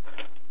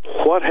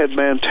 What had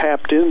man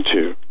tapped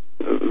into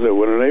that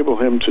would enable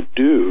him to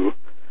do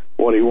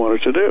what he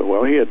wanted to do?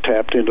 Well, he had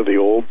tapped into the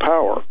old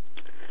power.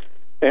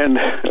 And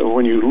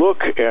when you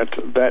look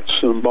at that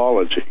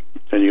symbology,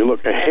 and you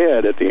look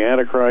ahead at the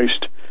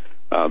Antichrist,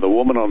 the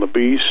woman on the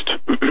beast,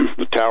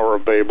 the Tower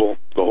of Babel,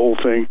 the whole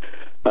thing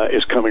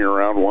is coming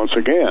around once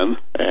again,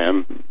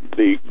 and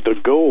the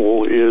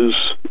goal is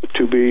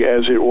to be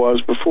as it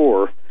was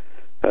before,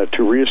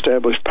 to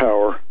reestablish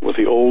power with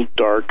the old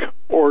dark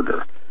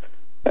order.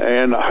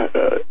 And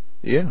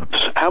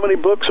how many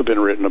books have been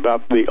written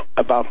about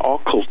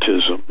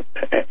occultism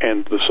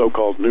and the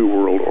so-called New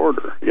World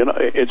Order? You know,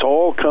 it's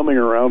all coming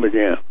around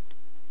again.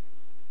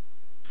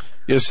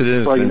 Yes, it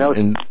is. Well,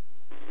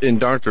 in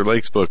Dr.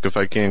 Lake's book, if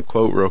I can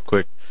quote real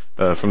quick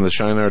from the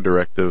Shinar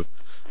Directive,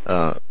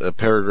 a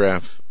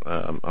paragraph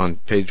on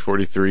page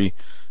 43,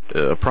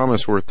 a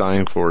promise worth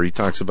dying for. He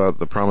talks about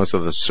the promise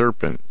of the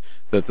serpent,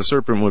 that the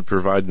serpent would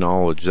provide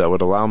knowledge that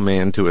would allow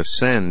man to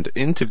ascend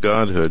into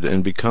godhood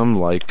and become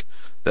like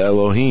the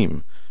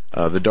Elohim.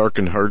 The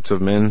darkened hearts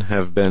of men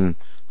have been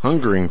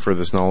hungering for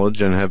this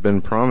knowledge and have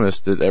been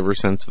promised it ever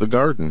since the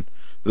garden.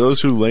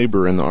 Those who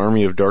labor in the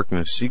army of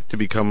darkness seek to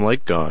become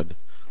like God,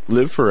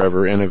 live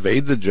forever, and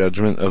evade the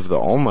judgment of the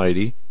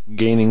Almighty.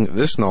 Gaining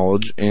this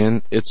knowledge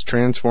and its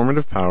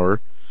transformative power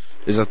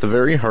is at the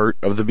very heart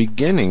of the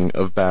beginning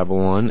of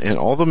Babylon and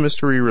all the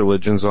mystery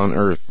religions on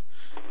earth.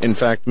 In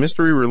fact,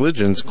 mystery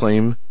religions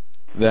claim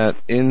that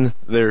in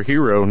their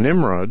hero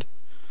Nimrod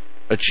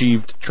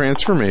achieved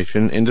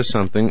transformation into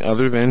something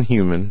other than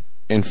human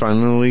and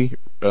finally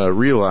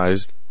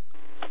realized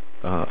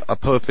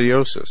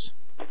apotheosis.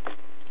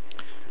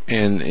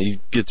 And he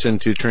gets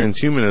into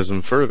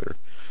transhumanism further,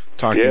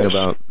 talking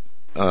about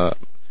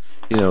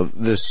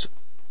this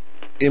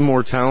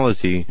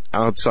immortality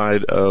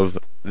outside of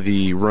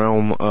the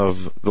realm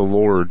of the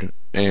Lord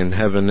and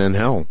heaven and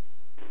hell.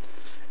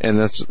 And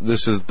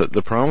this is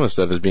the promise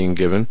that is being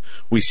given.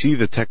 We see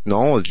the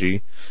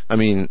technology. I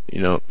mean,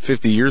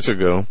 50 years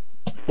ago,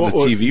 the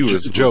TV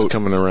was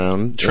coming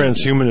around.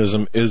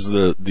 Transhumanism is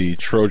the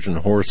Trojan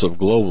horse of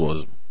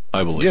globalism,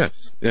 I believe.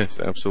 Yes,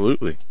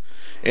 absolutely.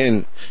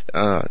 And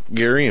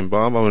Gary and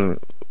Bob, I'm going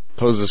to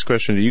pose this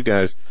question to you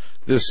guys.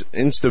 This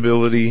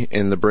instability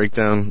and the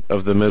breakdown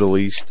of the Middle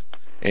East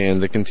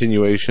and the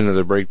continuation of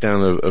the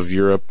breakdown of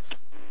Europe,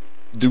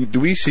 do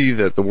we see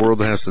that the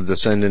world has to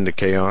descend into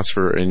chaos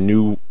for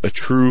a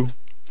true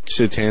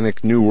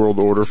satanic new world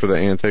order for the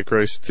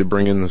Antichrist to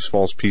bring in this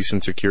false peace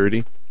and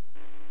security?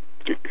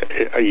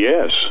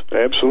 Yes,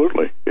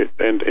 absolutely.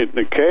 And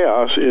the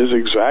chaos is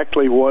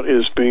exactly what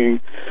is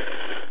being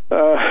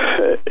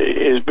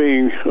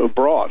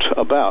brought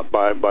about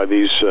by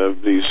these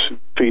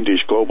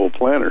fiendish global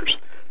planners.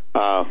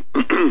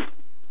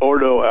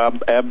 Ordo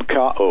ab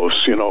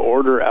chaos,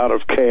 order out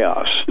of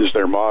chaos is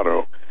their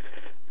motto.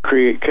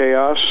 Create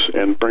chaos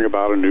and bring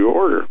about a new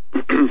order.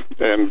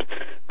 And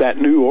that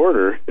new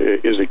order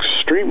is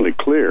extremely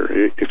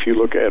clear. If you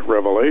look at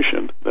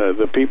Revelation,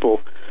 the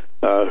people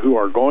who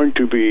are going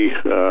to be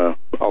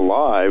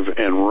alive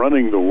and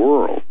running the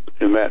world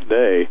in that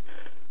day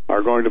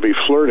are going to be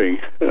flirting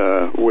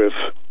with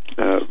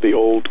the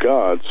old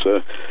gods.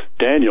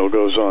 Daniel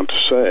goes on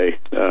to say,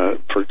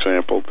 for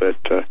example,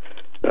 that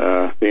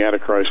the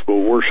Antichrist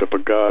will worship a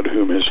god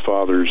whom his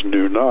fathers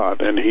knew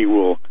not, and he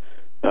will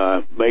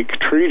make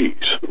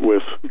treaties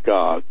with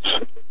gods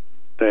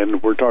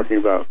and we're talking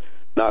about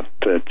not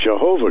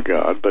Jehovah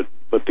God,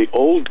 but the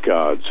old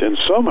gods, and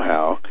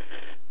somehow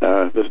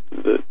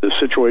the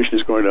situation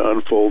is going to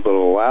unfold that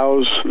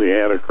allows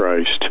the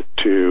Antichrist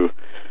to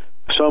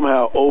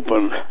somehow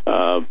open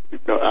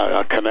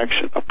a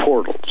connection, a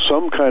portal,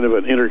 some kind of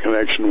an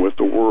interconnection with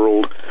the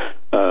world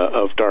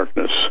of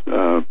darkness,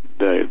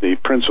 the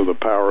prince of the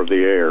power of the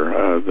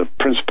air, the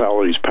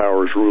principalities,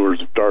 powers,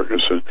 rulers of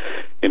darkness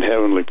in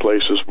heavenly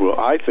places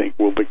I think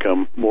will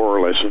become more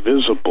or less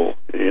visible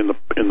in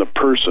the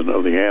person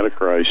of the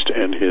Antichrist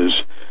and his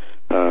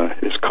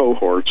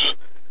cohorts.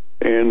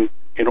 And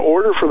in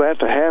order for that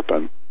to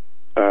happen,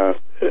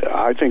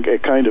 I think a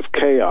kind of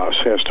chaos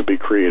has to be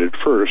created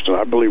first, and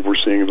I believe we're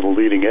seeing the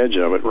leading edge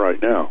of it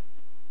right now.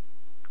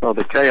 Well,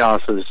 the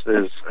chaos is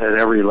at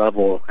every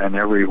level and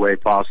every way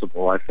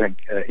possible. I think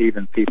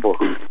even people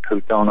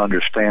who don't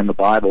understand the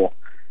Bible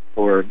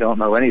or don't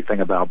know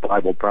anything about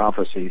Bible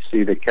prophecy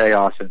see the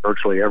chaos in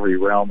virtually every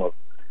realm of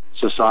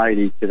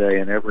society today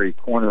in every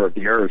corner of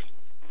the earth.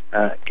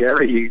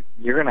 Gary,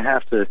 you're going to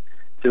have to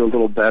do a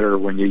little better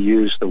when you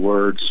use the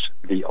words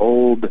the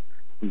old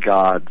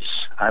gods.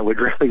 I would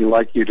really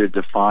like you to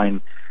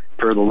define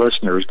for the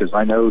listeners, because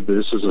I know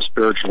this is a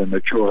spiritually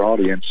mature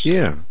audience.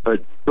 Yeah.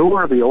 But who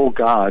are the old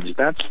gods?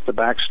 That's the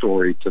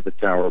backstory to the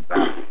Tower of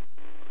Babel.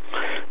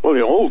 Well,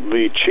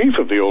 the chief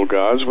of the old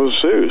gods was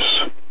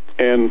Zeus,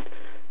 and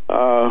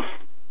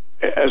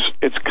as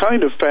it's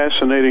kind of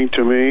fascinating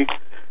to me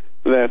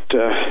that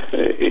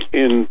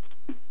in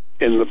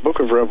the book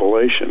of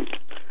Revelation,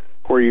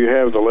 where you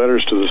have the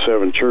letters to the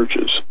seven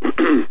churches,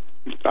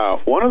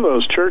 one of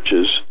those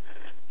churches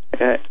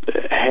had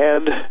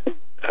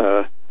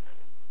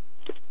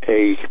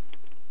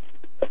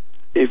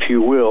if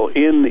you will,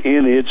 in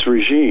its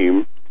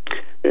regime,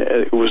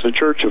 it was the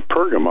church of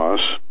Pergamos,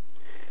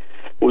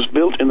 was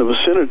built in the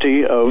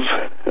vicinity of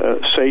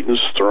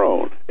Satan's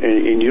throne.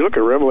 And you look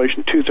at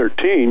Revelation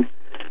 2:13,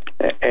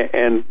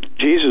 and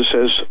Jesus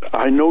says,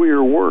 I know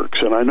your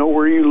works, and I know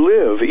where you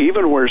live,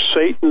 even where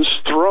Satan's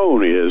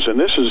throne is. And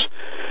this is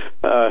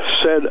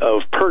said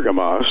of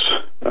Pergamos,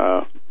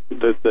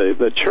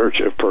 the church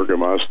of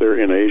Pergamos there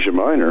in Asia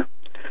Minor.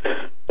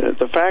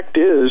 The fact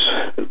is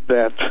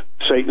that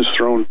Satan's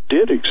throne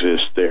did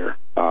exist there,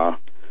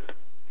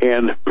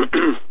 and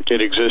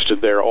it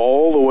existed there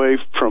all the way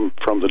from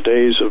the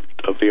days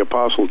of the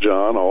Apostle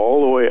John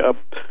all the way up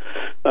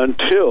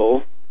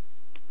until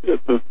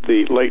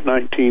the late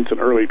 19th and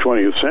early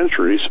 20th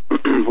centuries,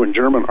 when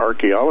German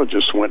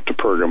archaeologists went to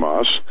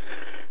Pergamos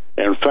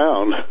and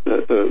found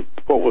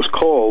what was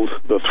called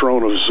the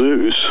throne of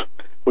Zeus,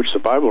 which the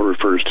Bible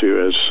refers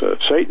to as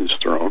Satan's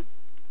throne.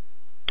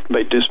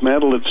 They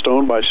dismantled it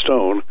stone by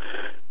stone,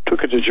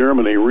 took it to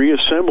Germany,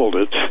 reassembled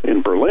it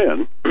in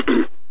Berlin,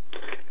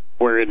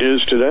 where it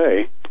is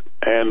today,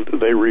 and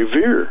they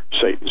revere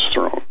Satan's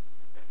throne.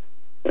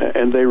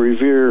 And they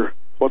revere,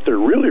 what they're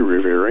really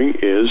revering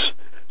is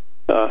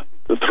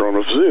the throne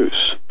of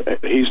Zeus.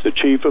 He's the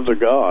chief of the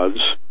gods,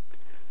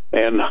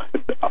 and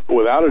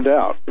without a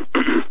doubt,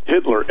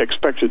 Hitler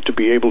expected to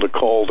be able to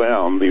call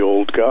down the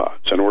old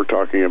gods. And we're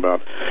talking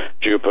about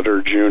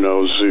Jupiter,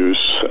 Juno, Zeus.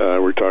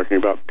 We're talking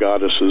about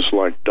goddesses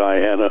like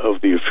Diana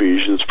of the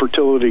Ephesians,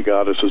 fertility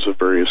goddesses of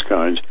various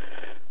kinds.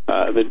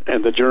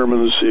 And the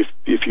Germans,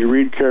 if you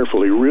read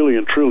carefully, really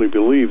and truly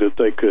believe that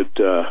they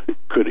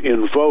could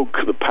invoke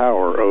the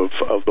power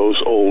of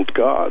those old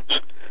gods.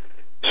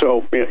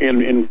 So,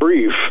 in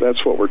brief,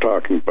 that's what we're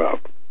talking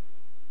about.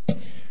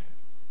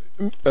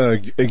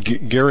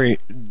 Gary,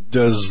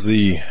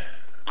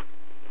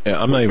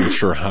 I'm not even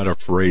sure how to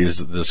phrase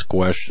this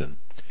question,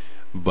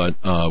 but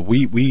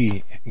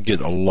we get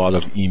a lot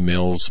of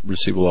emails,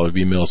 receive a lot of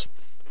emails,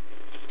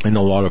 and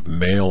a lot of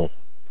mail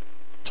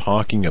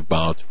talking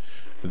about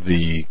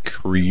the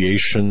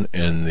creation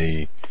and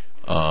the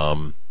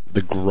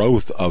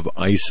growth of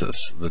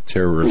ISIS, the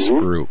terrorist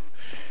group,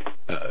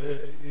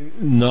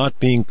 not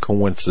being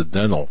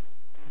coincidental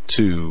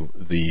to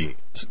the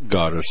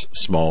goddess,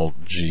 small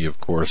g,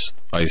 of course,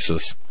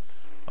 Isis.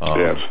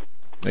 Yes.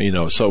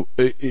 So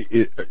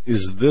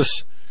is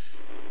this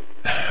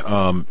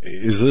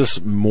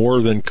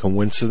more than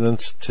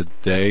coincidence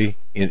today,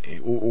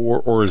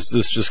 or is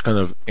this just kind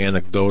of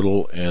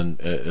anecdotal and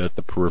at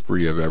the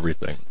periphery of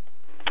everything?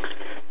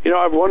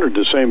 I've wondered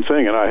the same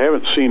thing, and I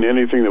haven't seen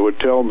anything that would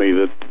tell me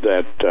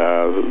that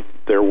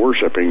they're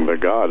worshiping the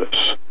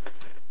goddess.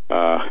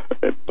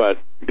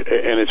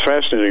 And it's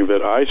fascinating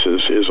that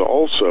ISIS is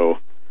also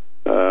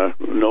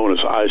known as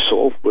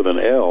ISIL with an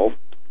L,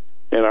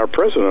 and our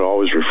president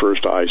always refers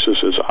to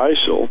ISIS as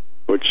ISIL,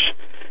 which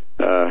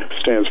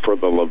stands for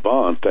the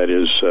Levant, that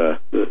is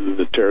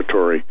the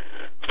territory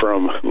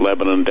from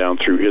Lebanon down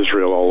through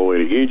Israel all the way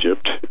to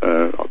Egypt,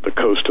 the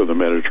coast of the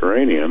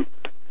Mediterranean.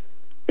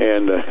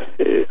 And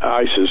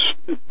ISIS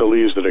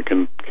believes that it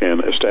can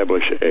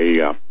establish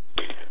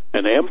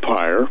an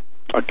empire,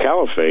 a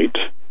caliphate,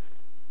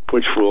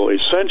 which will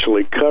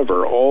essentially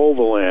cover all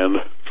the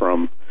land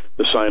from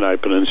the Sinai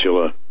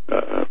Peninsula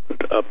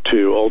up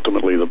to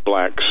ultimately the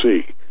Black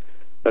Sea.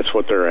 That's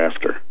what they're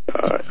after.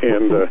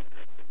 And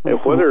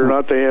Whether or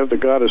not they have the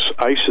goddess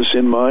Isis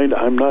in mind,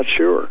 I'm not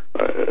sure.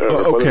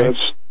 Okay.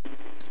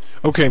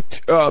 Okay,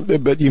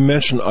 but you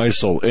mentioned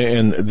ISIL,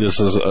 and this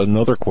is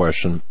another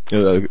question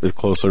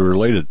closely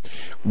related.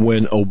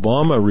 When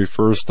Obama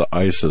refers to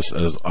ISIS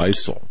as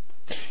ISIL,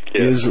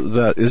 yes,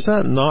 is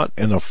that not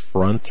an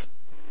affront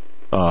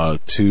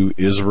to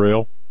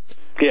Israel?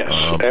 Yes,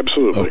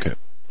 absolutely. Okay,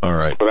 all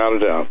right, without a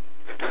doubt.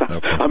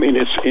 Okay. I mean,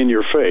 it's in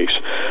your face,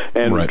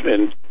 and right.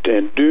 and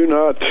do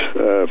not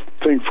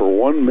think for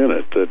 1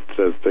 minute that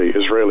the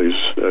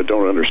Israelis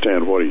don't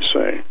understand what he's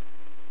saying.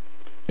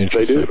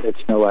 They do.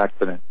 It's no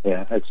accident.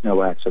 Yeah, it's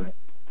no accident.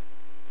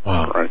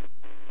 Wow. Right.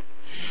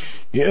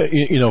 Yeah,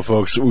 you know,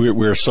 folks,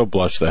 we're so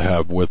blessed to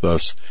have with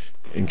us,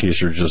 in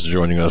case you're just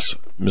joining us,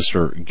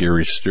 Mr.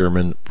 Gary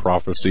Stearman,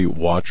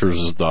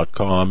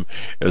 ProphecyWatchers.com,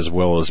 as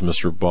well as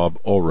Mr. Bob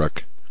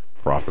Ulrich,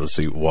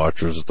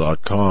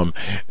 ProphecyWatchers.com.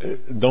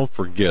 Don't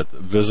forget,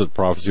 visit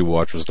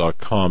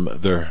ProphecyWatchers.com.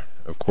 There,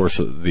 of course,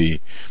 the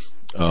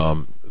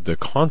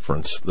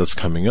conference that's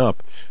coming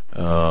up,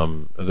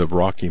 the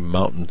Rocky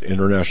Mountain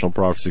International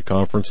Prophecy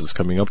Conference is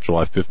coming up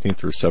July 15th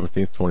through 17th,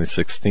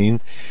 2016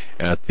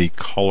 at the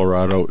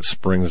Colorado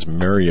Springs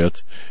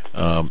Marriott.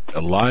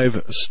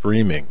 Live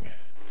streaming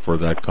for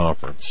that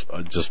conference.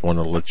 I just want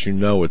to let you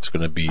know it's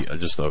going to be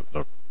just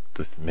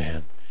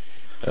man,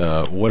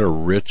 what a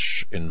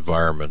rich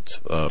environment,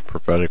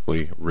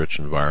 prophetically rich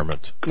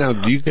environment. Now,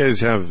 do you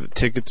guys have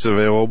tickets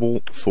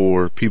available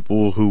for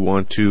people who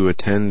want to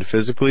attend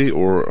physically,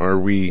 or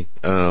are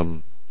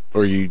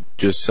you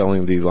just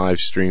selling the live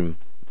stream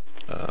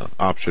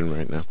option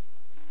right now?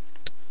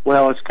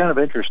 Well, it's kind of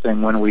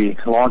interesting. When we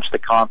launched the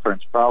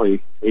conference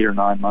probably 8 or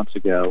 9 months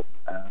ago,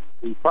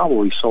 we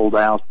probably sold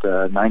out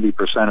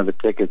 90% of the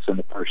tickets in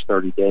the first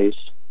 30 days.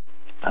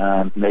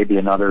 Maybe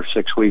another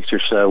 6 weeks or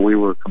so, we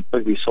were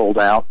completely sold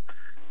out.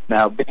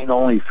 Now, being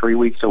only 3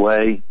 weeks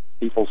away,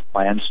 people's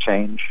plans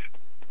change.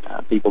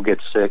 People get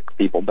sick,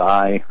 people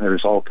die.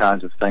 There's all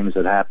kinds of things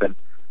that happen.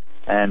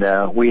 And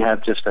we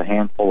have just a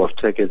handful of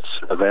tickets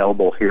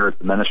available here at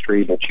the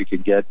ministry that you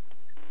could get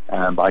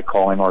by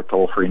calling our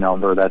toll-free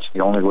number. That's the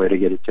only way to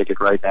get a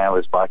ticket right now,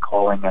 is by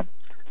calling and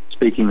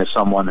speaking to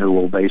someone who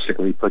will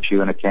basically put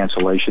you in a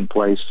cancellation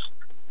place.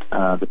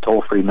 The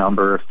toll-free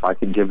number, if I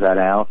can give that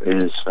out,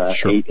 is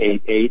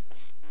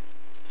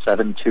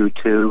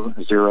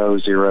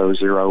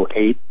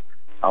 888-722-0008.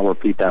 I'll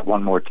repeat that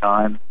one more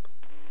time,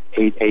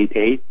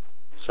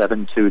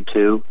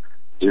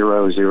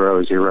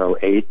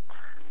 888-722-0008.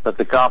 But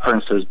the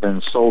conference has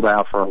been sold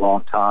out for a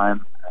long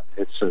time.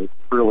 It's a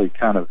really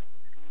kind of,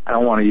 I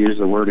don't want to use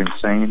the word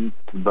insane,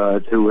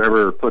 but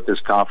whoever put this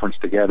conference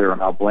together,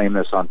 and I'll blame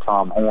this on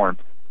Tom Horn,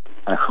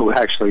 who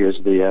actually is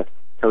the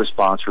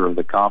co-sponsor of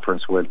the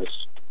conference with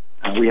us.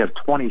 We have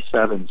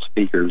 27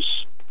 speakers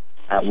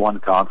at one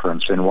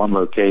conference in one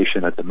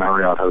location at the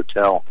Marriott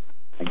Hotel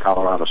in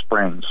Colorado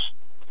Springs.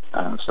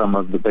 Some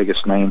of the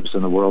biggest names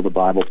in the world of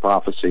Bible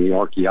prophecy,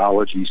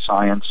 archaeology,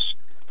 science,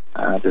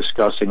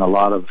 discussing a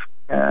lot of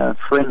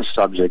fringe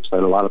subjects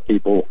that a lot of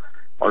people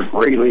are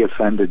greatly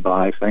offended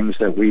by, things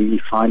that we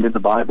find in the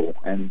Bible,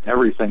 and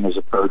everything is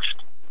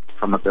approached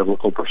from a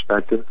biblical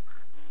perspective.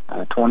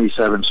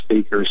 27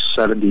 speakers,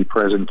 70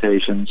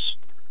 presentations.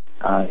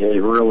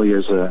 It really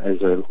is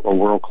a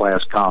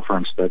world-class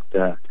conference that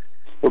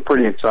we're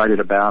pretty excited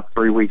about.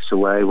 3 weeks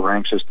away. We're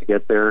anxious to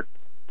get there.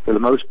 For the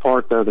most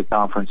part, though, the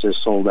conference is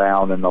sold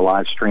out, and the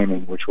live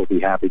streaming, which we'll be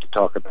happy to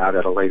talk about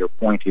at a later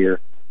point here,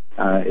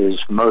 is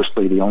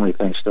mostly the only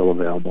thing still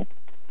available.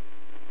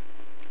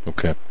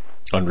 Okay.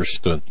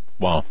 Understood.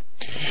 Wow.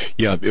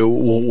 Yeah,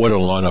 what a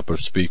lineup of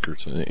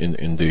speakers,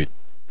 indeed.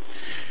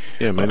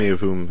 Yeah, many of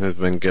whom have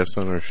been guests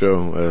on our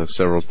show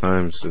several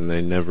times, and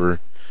they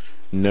never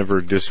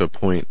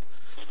disappoint.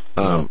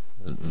 No,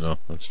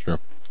 that's true.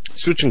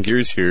 Switching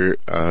gears here,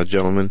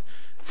 gentlemen,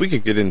 if we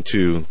could get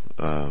into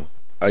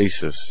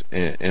ISIS,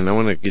 and I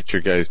want to get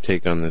your guys'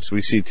 take on this.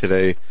 We see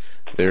today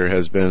there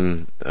has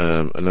been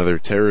another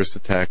terrorist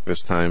attack,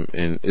 this time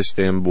in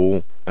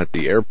Istanbul at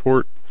the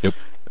airport. Yep.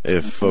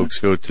 If folks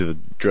go to the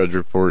Drudge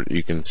Report,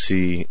 you can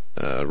see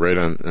right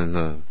in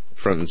the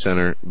front and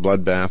center,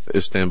 bloodbath,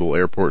 Istanbul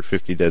airport,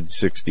 50 dead,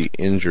 60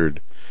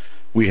 injured.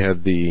 We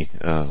had the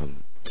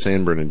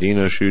San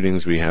Bernardino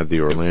shootings. We have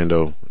the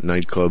Orlando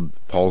nightclub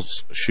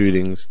Pulse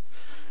shootings.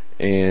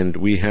 And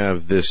we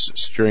have this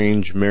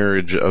strange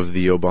marriage of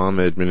the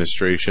Obama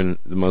administration,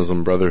 the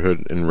Muslim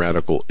Brotherhood, and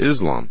radical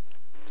Islam.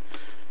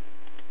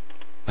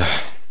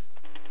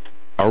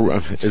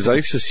 Is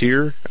ISIS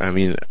here? I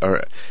mean,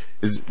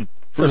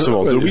 first of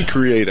all, did we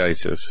create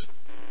ISIS?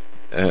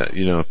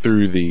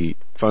 Through the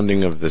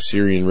funding of the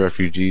Syrian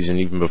refugees, and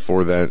even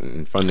before that,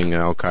 and funding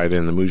Al-Qaeda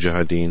and the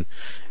Mujahideen.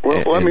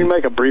 Well, let me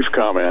make a brief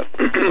comment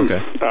okay.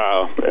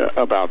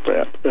 About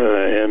that,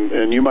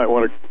 and you might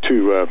want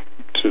to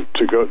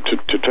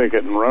take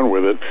it and run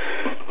with it.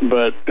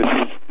 But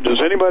does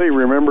anybody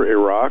remember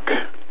Iraq?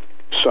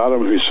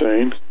 Saddam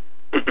Hussein,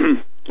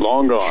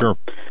 long gone. Sure.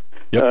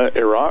 Yep.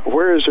 Iraq.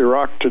 Where is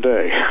Iraq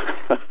today?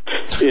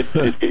 It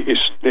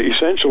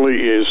essentially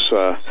is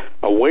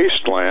a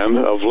wasteland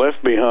of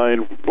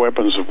left-behind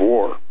weapons of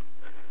war.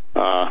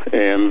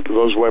 And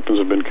those weapons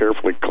have been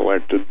carefully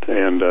collected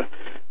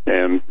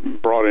and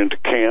brought into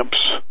camps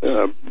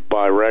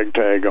by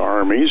ragtag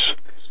armies.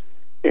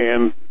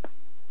 And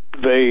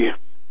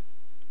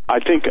I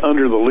think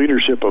under the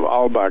leadership of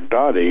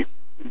al-Baghdadi,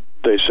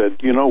 they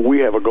said, we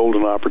have a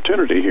golden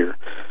opportunity here.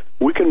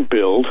 We can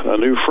build a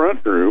new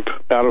front group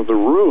out of the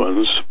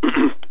ruins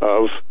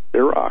of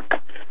Iraq.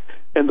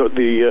 And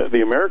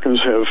the Americans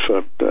have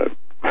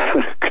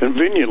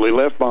conveniently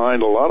left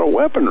behind a lot of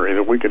weaponry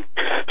that we could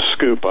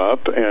scoop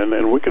up,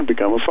 and we could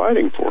become a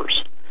fighting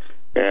force.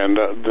 And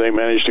they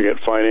managed to get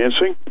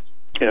financing,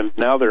 and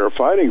now they're a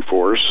fighting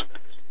force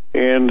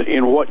and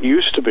in what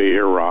used to be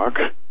Iraq.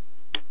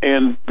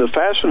 And the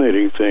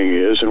fascinating thing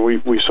is, and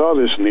we saw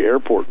this in the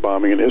airport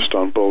bombing in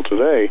Istanbul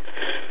today,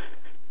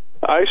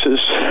 ISIS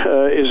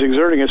is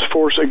exerting its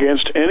force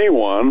against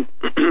anyone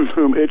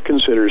whom it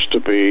considers to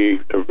be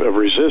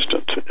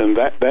resistant, and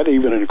that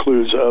even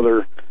includes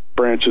other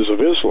branches of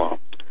Islam,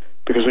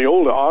 because the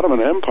old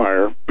Ottoman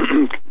Empire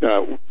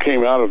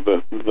came out of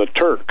the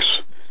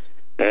Turks,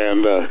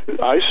 and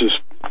ISIS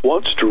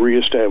wants to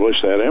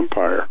reestablish that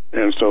empire,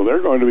 and so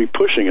they're going to be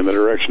pushing in the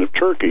direction of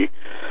Turkey.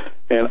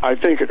 And I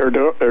think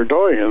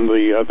Erdogan,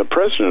 the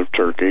president of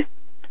Turkey,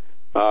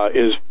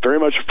 is very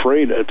much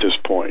afraid at this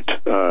point.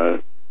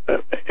 And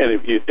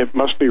it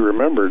must be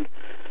remembered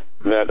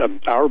that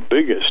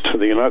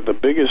the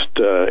biggest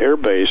air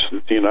base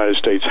that the United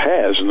States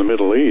has in the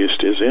Middle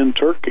East is in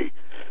Turkey.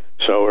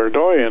 So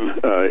Erdogan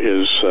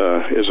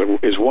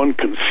is one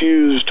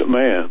confused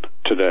man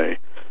today.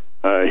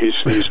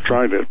 He's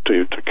trying to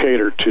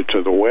cater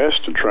to the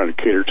West and trying to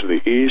cater to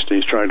the East. And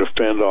he's trying to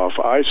fend off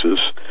ISIS,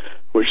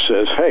 which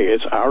says, hey,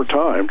 it's our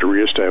time to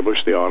reestablish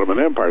the Ottoman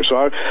Empire.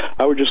 So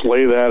I would just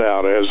lay that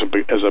out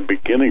as a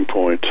beginning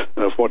point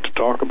of what to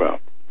talk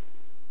about.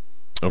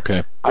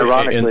 Okay.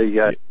 Ironically,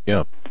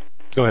 yeah.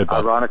 Go ahead,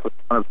 Bob. Ironically,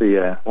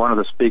 one of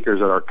the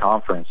speakers at our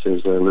conference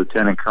is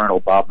Lieutenant Colonel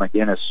Bob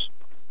McGinnis,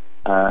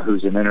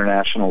 who's an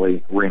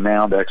internationally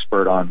renowned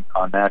expert on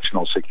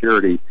national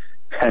security.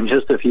 And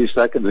just a few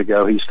seconds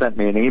ago, he sent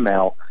me an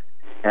email,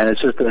 and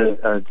it's just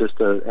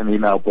an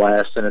email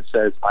blast, and it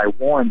says, "I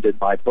warned in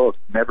my book,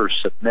 Never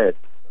Submit,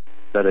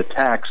 that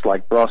attacks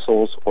like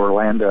Brussels,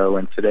 Orlando,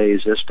 and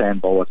today's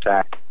Istanbul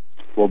attack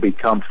will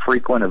become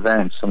frequent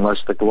events unless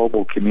the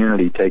global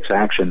community takes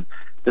action.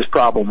 This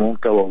problem won't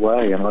go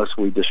away unless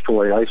we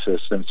destroy ISIS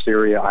in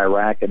Syria,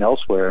 Iraq, and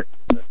elsewhere.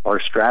 Our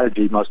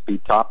strategy must be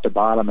top to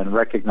bottom and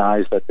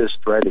recognize that this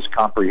threat is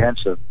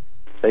comprehensive.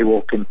 They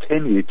will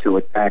continue to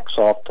attack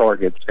soft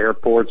targets,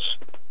 airports,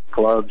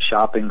 clubs,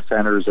 shopping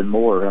centers, and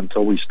more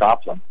until we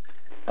stop them.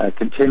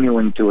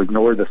 Continuing to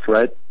ignore the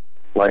threat,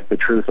 like the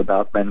truth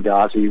about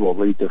Benghazi, will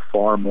lead to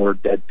far more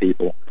dead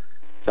people."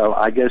 So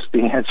I guess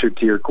the answer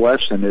to your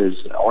question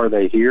is, are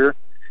they here?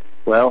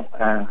 Well,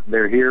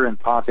 they're here in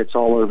pockets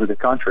all over the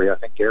country. I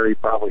think Gary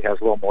probably has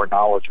a little more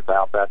knowledge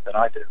about that than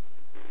I do.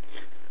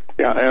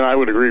 Yeah, and I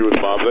would agree with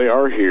Bob. They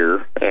are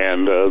here,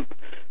 and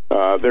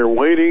they're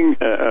waiting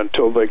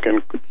until they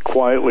can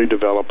quietly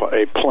develop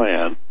a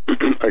plan,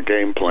 a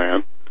game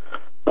plan.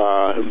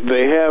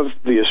 They have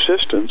the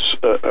assistance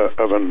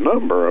of a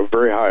number of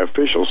very high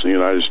officials in the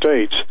United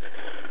States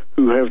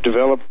who have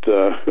developed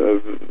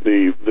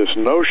this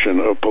notion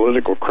of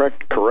political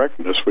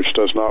correctness, which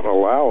does not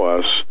allow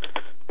us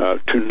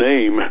to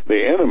name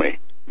the enemy.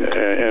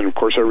 And of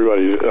course,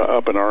 everybody's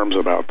up in arms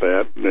about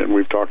that, and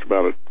we've talked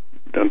about it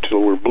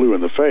until we're blue in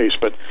the face.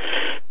 But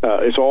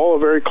it's all a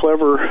very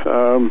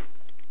clever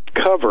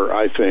cover,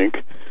 I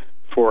think,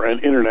 for an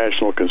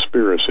international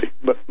conspiracy.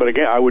 But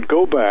again, I would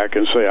go back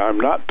and say I'm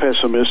not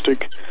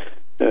pessimistic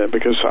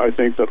because I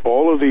think that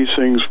all of these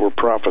things were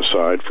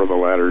prophesied for the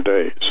latter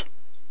days.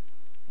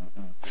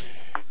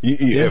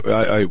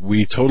 Yeah,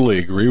 we totally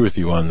agree with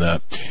you on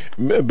that.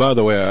 By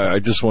the way, I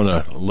just want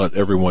to let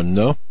everyone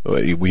know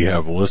we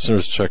have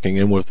listeners checking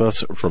in with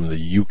us from the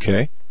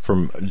UK,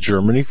 from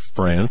Germany,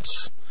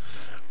 France,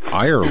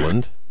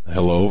 Ireland.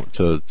 Hello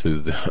to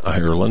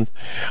Ireland,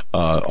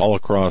 all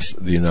across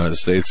the United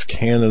States,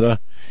 Canada,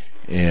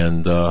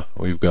 and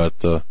we've got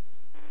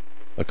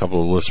a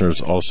couple of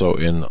listeners also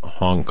in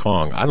Hong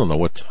Kong. I don't know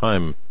what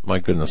time, my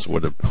goodness,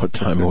 what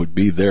time it would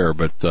be there,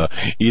 but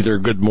either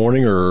good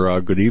morning or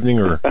good evening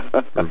or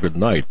good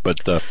night. But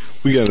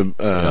we got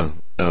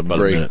a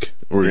break.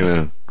 We're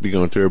going to be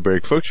going through a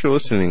break. Folks, you're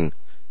listening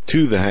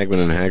to the Hagman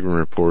and Hagman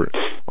Report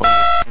on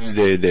the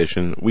Tuesday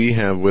edition. We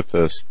have with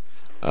us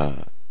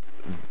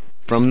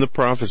from the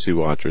Prophecy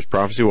Watchers,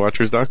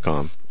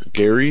 prophecywatchers.com,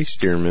 Gary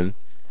Stearman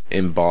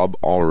and Bob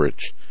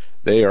Ulrich.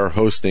 They are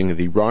hosting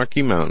the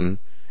Rocky Mountain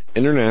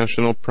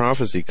International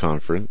Prophecy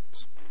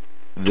Conference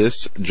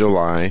this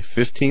July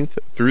 15th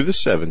through the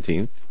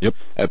 17th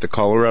at the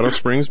Colorado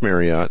Springs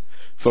Marriott.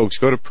 Folks,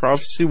 go to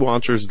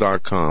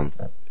prophecywatchers.com.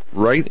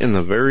 Right in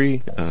the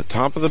very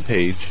top of the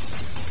page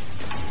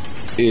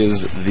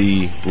is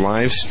the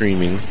live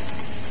streaming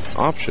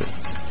option.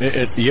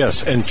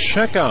 Yes, and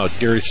check out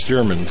Gary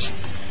Stearman's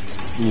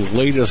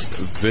latest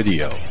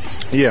video.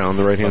 Yeah, on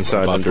the right-hand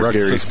side under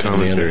Gary's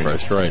commentary.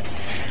 Right.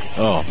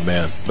 Oh,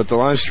 man. But the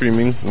live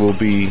streaming will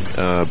be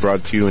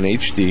brought to you in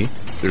HD.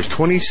 There's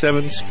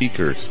 27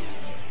 speakers.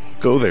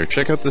 Go there.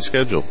 Check out the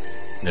schedule.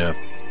 Yeah.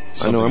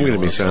 I know I'm going to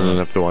be signing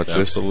up to watch this.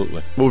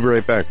 Absolutely. We'll be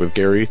right back with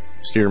Gary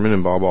Stearman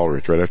and Bob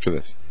Ulrich right after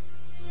this.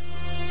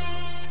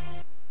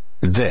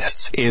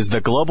 This is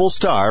the Global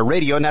Star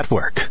Radio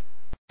Network.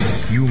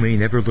 You may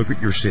never look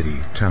at your city,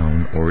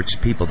 town, or its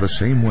people the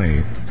same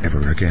way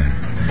ever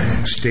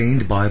again.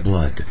 Stained by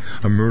Blood,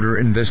 a murder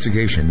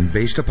investigation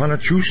based upon a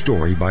true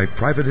story by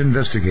private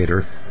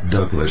investigator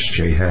Douglas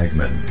J.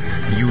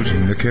 Hagman.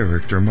 Using the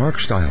character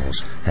Mark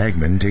Stiles,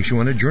 Hagman takes you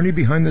on a journey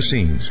behind the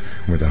scenes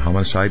where the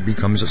homicide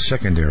becomes a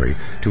secondary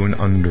to an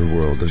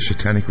underworld of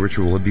satanic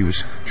ritual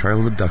abuse,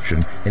 child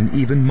abduction, and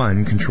even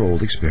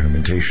mind-controlled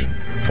experimentation.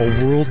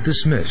 A world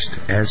dismissed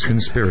as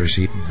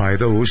conspiracy by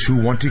those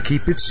who want to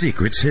keep its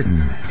secrets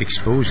hidden,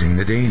 exposing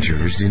the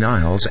dangers,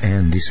 denials,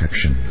 and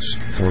deceptions.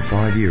 For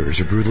 5 years,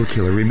 a brutal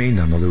killer remained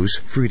on the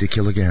loose, free to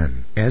kill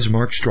again. As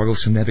Mark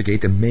struggles to navigate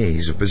the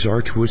maze of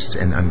bizarre twists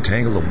and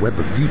untangle a web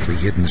of deeply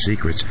hidden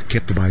secrets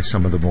kept by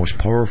some of the most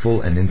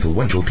powerful and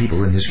influential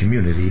people in his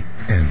community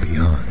and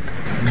beyond.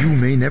 You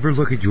may never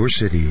look at your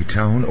city,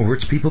 town, or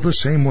its people the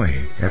same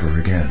way ever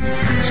again.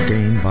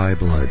 Stained by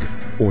Blood.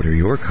 Order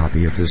your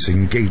copy of this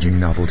engaging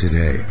novel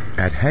today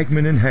at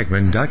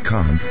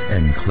HagmanandHagman.com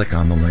and click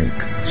on the link.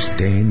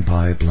 Stained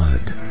by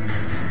Blood.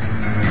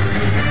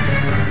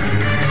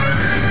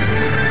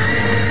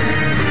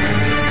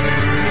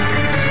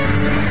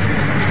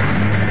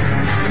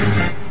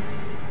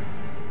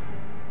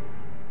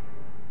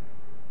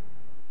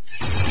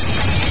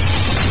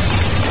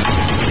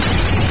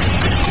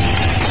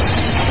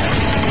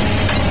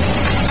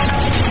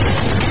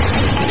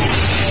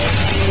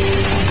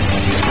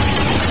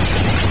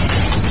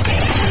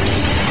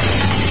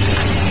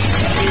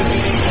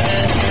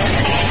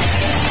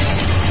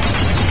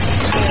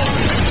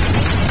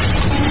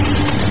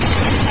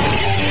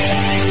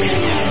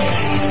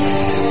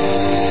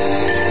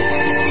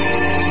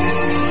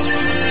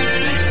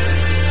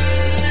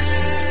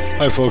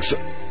 Hi, folks.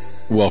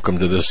 Welcome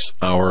to this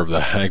hour of the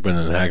Hagman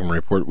and Hagman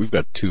Report. We've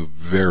got two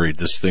very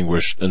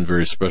distinguished and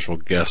very special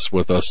guests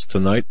with us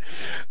tonight,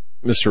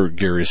 Mr.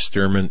 Gary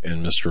Stearman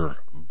and Mr.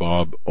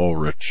 Bob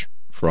Ulrich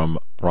from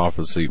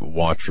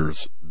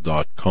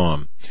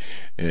ProphecyWatchers.com.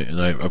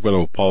 And I've got to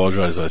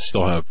apologize. I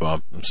still have,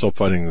 I'm still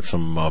fighting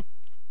some mouth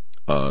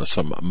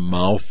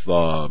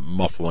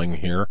muffling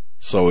here.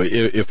 So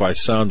if I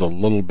sound a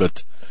little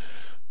bit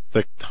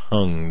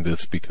thick-tongued,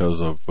 it's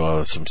because of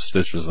some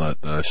stitches that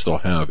I still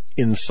have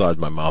inside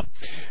my mouth.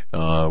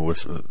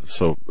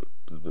 So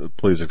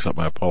please accept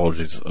my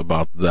apologies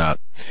about that.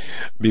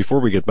 Before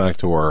we get back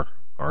to our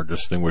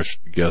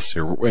distinguished guests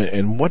here,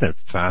 and what a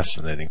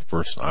fascinating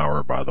first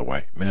hour, by the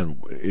way.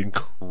 Man,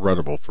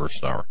 incredible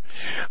first hour.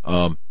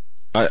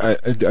 I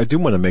do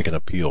want to make an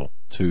appeal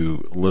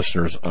to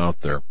listeners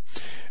out there.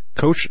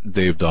 Coach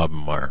Dave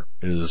Dobbenmeyer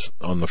is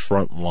on the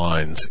front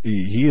lines.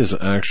 He is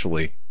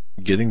actually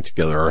getting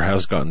together, or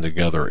has gotten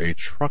together, a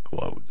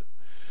truckload,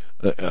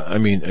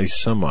 a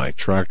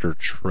semi-tractor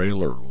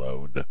trailer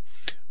load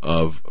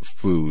of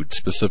food,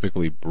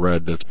 specifically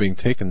bread, that's being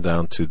taken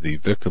down to the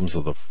victims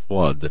of the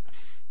flood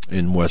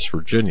in West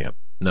Virginia.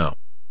 Now,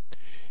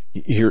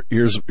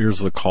 here's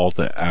the call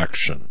to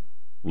action,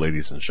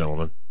 ladies and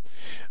gentlemen,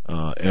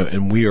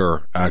 and we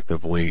are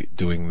actively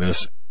doing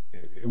this.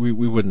 We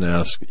wouldn't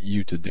ask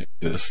you to do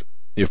this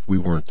if we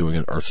weren't doing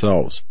it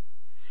ourselves.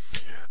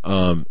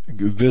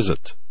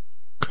 Visit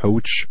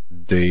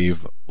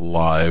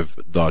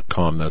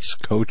CoachDaveLive.com. That's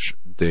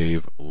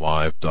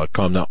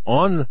CoachDaveLive.com. Now,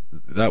 on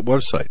that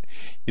website,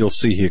 you'll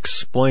see he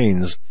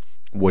explains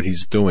what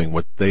he's doing,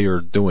 what they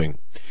are doing,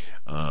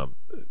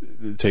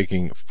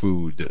 taking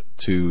food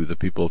to the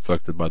people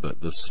affected by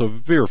the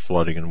severe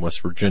flooding in West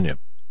Virginia.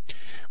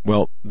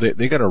 Well,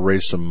 they got to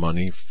raise some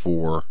money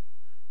for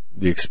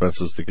the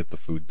expenses to get the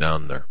food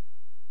down there.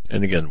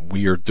 And again,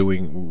 we are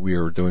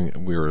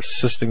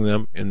assisting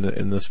them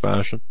in this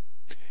fashion.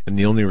 And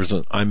the only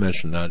reason I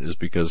mention that is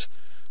because,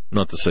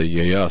 not to say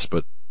yay us,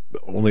 but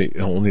only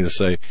to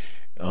say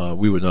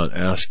we would not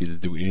ask you to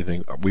do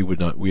anything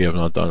we have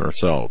not done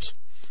ourselves.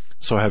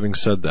 So having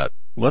said that,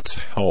 let's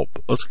help.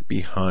 Let's get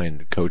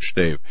behind Coach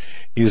Dave.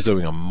 He's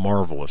doing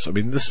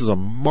this is a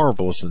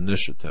marvelous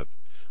initiative,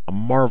 a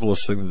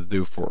marvelous thing to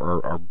do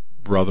for our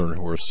brethren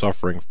who are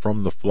suffering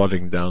from the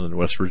flooding down in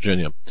West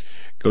Virginia.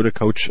 Go to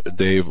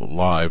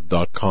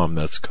CoachDaveLive.com.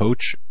 That's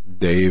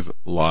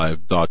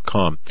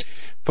CoachDaveLive.com.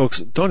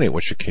 Folks, donate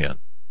what you can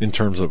in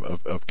terms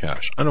of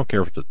cash. I don't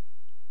care if it's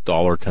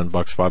 $1, $10,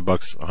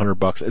 $5,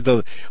 $100. It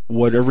doesn't.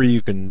 Whatever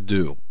you can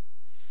do.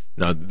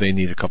 Now they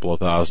need a couple of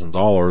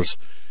 $1,000s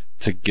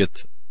to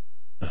get.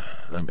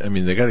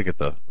 They got to get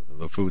the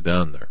food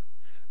down there.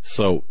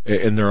 So,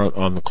 and they're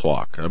on the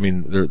clock.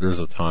 There's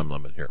a time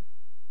limit here.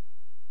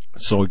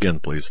 So again,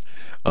 please,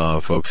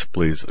 folks,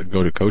 please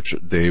go to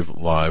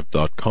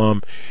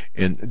CoachDaveLive.com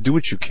and do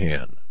what you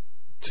can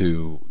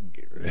to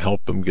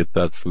help them get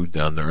that food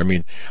down there. I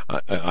mean,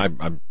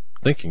 I'm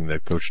thinking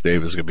that Coach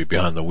Dave is going to be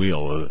behind the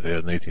wheel,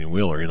 an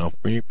 18-wheeler,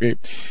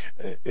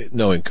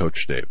 knowing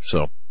Coach Dave.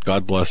 So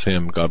God bless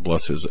him. God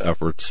bless his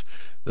efforts.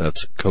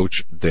 That's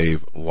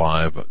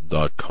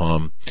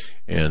CoachDaveLive.com.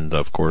 And,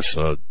 of course,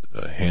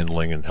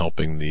 handling and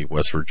helping the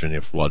West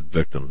Virginia flood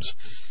victims.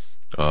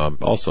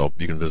 Also,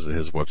 you can visit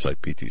his website,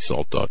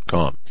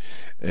 ptsalt.com.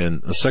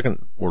 And the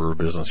second order of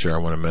business here I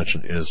want to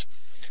mention is,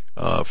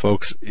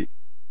 folks,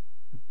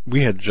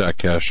 we had Jack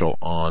Cashel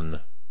on,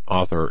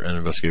 author and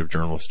investigative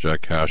journalist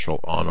Jack Cashel,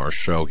 on our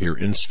show here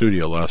in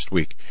studio last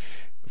week.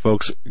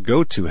 Folks,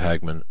 go to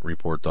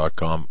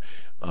HagmannReport.com.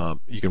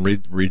 You can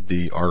read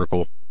the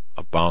article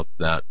about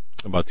that,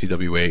 about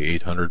TWA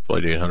 800,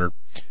 Flight 800,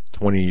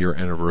 20-year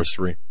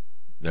anniversary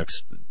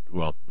next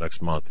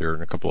month here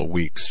in a couple of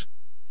weeks.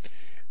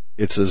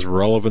 It's as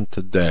relevant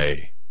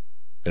today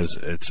as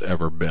it's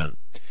ever been.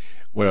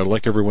 What I'd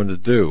like everyone to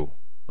do,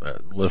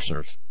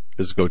 listeners,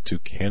 is go to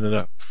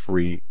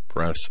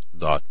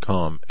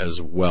CanadaFreePress.com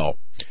as well.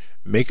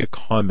 Make a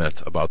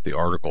comment about the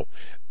article.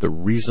 The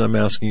reason I'm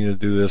asking you to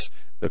do this,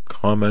 the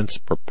comments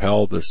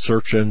propel the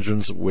search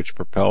engines, which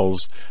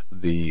propels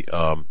the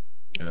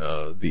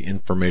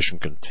information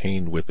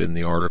contained within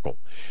the article.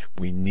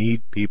 We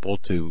need people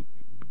to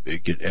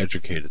get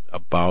educated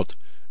about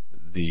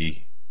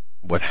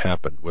what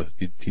happened with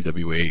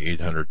TWA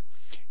 800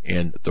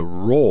 and the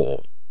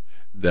role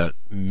that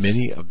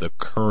many of the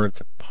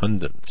current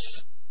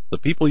pundits, the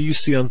people you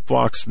see on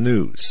Fox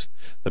News,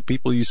 the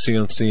people you see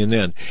on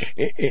CNN,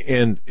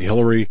 and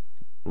Hillary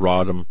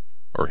Diane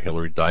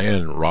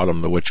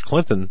Rodham, the witch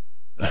Clinton,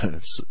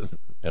 had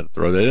to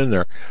throw that in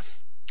there,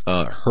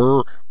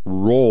 her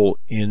role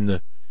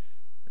in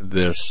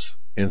this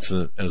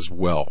incident as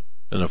well.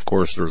 And of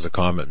course, there was a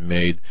comment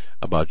made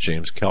about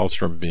James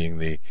Kallstrom being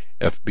the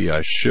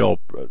FBI shill.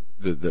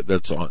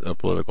 That's a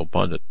political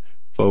pundit.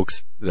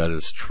 Folks, that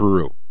is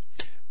true.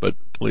 But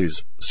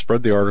please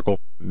spread the article,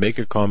 make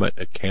a comment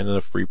at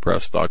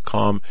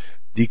CanadaFreePress.com,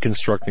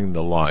 deconstructing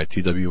the lie,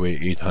 TWA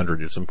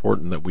 800. It's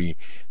important that we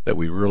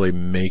really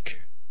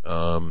make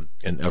an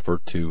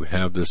effort to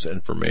have this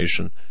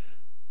information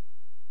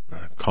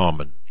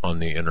common on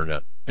the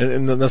internet.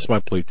 And that's my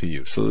plea to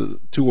you. So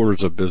 2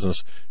 orders of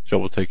business. Joe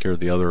will take care of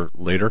the other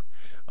later.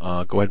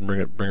 Go ahead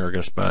and bring our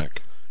guest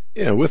back.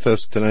 Yeah, with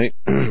us tonight,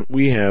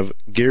 we have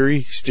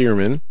Gary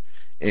Stearman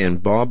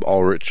and Bob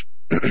Ulrich.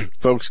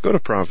 Folks, go to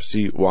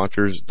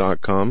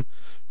prophecywatchers.com,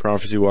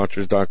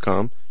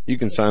 prophecywatchers.com. You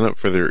can sign up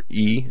for their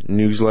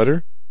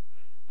e-newsletter,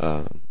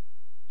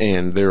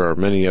 and there are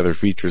many other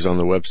features on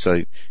the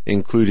website,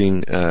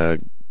 including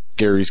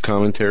Gary's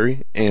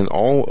commentary and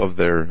all of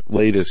their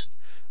latest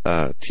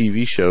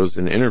TV shows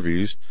and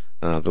interviews,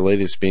 the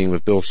latest being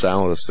with Bill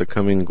Salas, The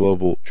Coming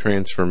Global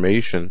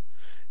Transformation,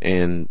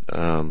 and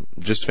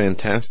just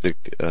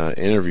fantastic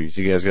interviews.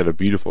 You guys got a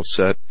beautiful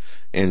set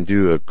and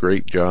do a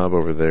great job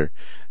over there.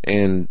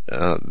 And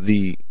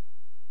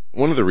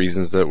one of the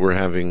reasons that we're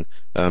having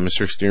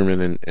Mr.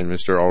 Stearman and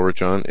Mr.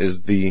 Ulrich on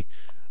is the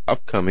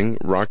upcoming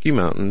Rocky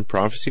Mountain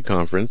Prophecy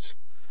Conference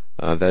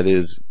that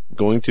is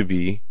going to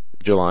be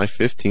July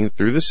 15th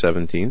through the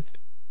 17th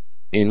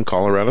in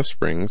Colorado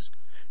Springs.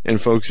 And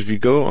folks, if you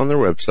go on their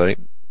website,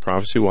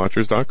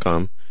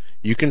 prophecywatchers.com,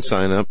 you can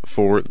sign up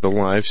for the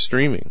live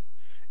streaming.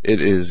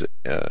 It is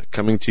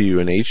coming to you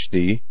in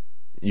HD.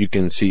 You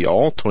can see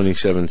all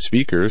 27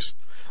 speakers.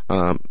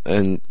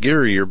 And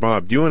Gary or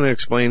Bob, do you want to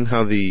explain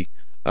how the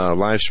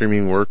live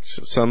streaming works?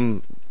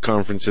 Some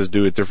conferences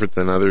do it different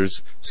than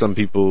others. Some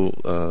people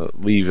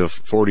leave a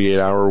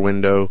 48-hour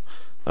window.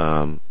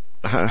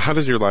 How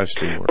does your live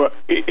stream work? Well,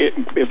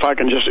 if I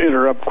can just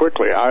interrupt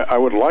quickly, I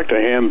would like to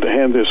hand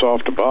this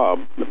off to Bob,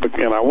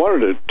 and I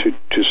wanted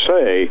to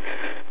say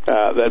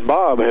that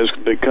Bob has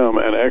become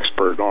an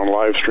expert on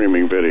live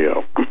streaming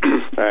video,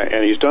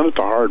 and he's done it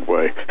the hard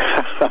way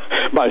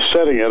by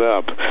setting it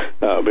up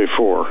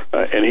before,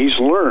 and he's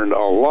learned a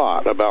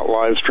lot about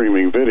live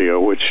streaming video,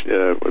 which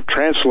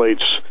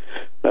translates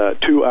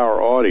to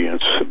our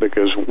audience,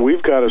 because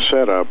we've got a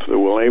setup that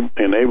will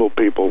enable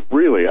people,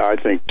 really, I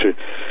think, to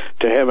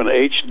have an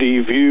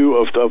HD view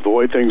of the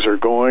way things are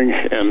going,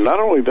 and not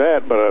only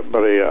that,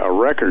 but a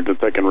record that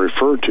they can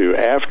refer to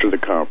after the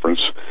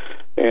conference.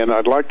 And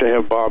I'd like to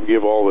have Bob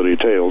give all the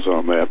details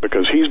on that,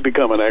 because he's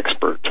become an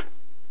expert.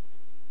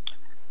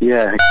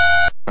 Yeah,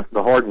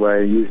 the hard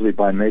way, usually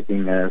by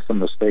making some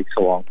mistakes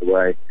along the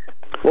way.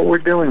 What we're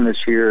doing this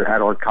year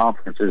at our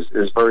conference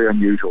is very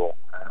unusual.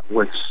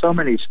 With so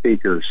many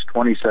speakers,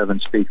 27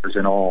 speakers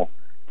in all,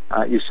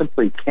 you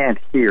simply can't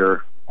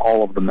hear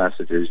all of the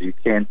messages. You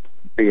can't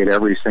be at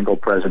every single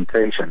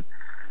presentation.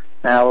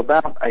 Now,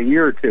 about a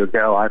year or two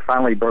ago, I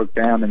finally broke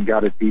down and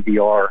got a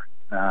DVR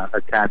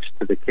attached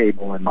to the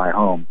cable in my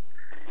home.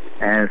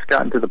 And it's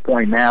gotten to the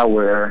point now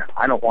where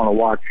I don't want to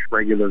watch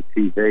regular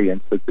TV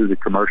and sit through the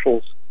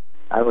commercials.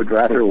 I would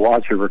rather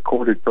watch a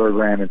recorded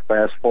program and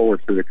fast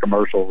forward through the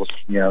commercials,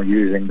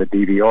 using the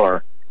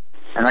DVR.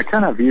 And I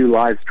kind of view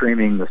live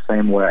streaming the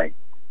same way.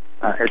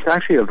 It's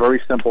actually a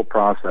very simple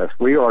process.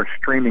 We are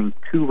streaming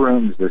 2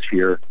 rooms this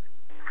year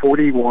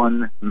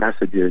 41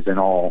 messages in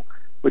all,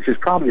 which is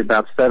probably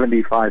about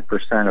 75%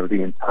 of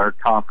the entire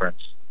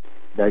conference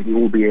that you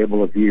will be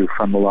able to view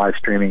from the live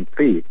streaming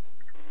feed.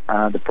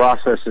 The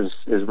process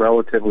is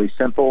relatively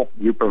simple.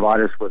 You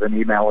provide us with an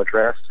email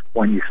address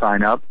when you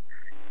sign up,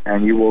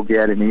 and you will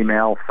get an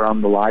email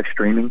from the live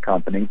streaming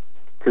company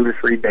 2 to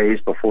 3 days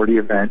before the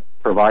event,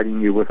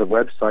 providing you with a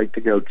website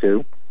to go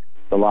to.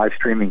 The live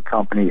streaming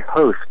company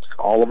hosts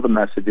all of the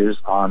messages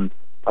on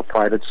a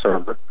private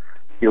server.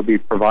 You'll be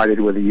provided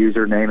with a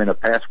username and a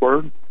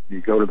password.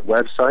 You go to the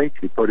website,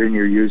 you put in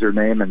your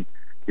username and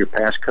your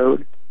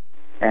passcode,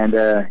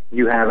 and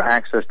you have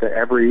access to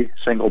every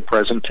single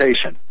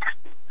presentation.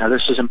 Now,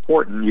 this is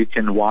important. You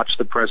can watch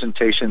the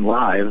presentation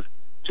live,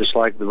 just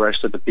like the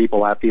rest of the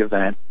people at the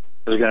event.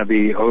 There's going to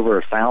be over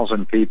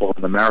 1,000 people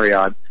in the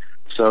Marriott,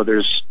 so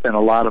there's been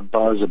a lot of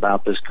buzz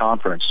about this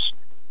conference.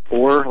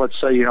 Or let's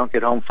say you don't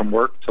get home from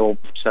work till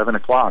 7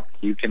 o'clock.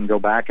 You can go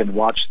back and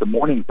watch the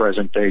morning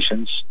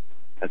presentations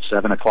at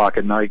 7 o'clock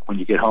at night when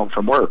you get home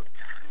from work.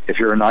 If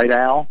you're a night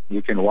owl,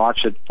 you can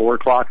watch at 4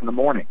 o'clock in the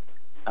morning.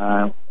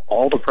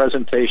 All the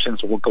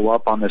presentations will go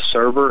up on this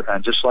server,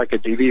 and just like a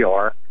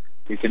DVR,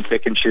 you can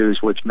pick and choose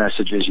which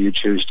messages you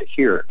choose to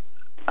hear.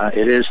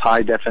 It is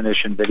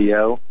high-definition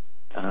video.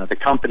 The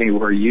company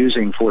we're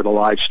using for the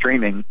live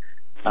streaming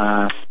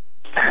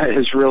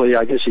is really,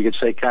 I guess you could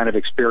say, kind of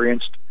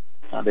experienced.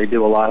 They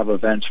do a lot of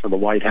events for the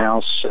White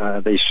House.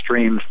 They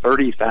stream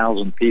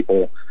 30,000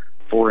 people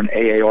for an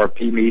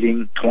AARP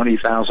meeting,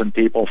 20,000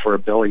 people for a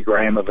Billy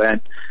Graham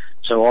event.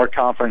 So our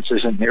conference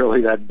isn't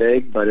nearly that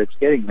big, but it's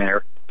getting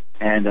there.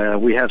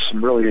 And we have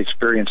some really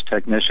experienced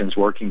technicians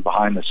working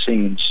behind the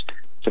scenes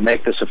to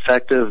make this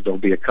effective. There'll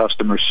be a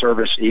customer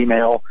service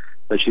email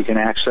that you can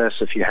access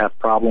if you have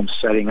problems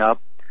setting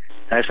up.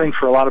 And I think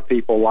for a lot of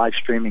people, live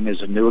streaming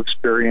is a new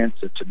experience.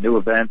 It's a new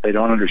event. They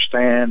don't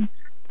understand.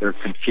 They're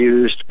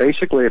confused.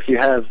 Basically, if you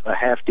have a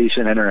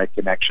half-decent internet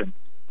connection,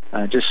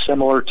 just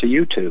similar to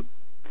YouTube,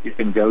 you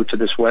can go to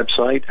this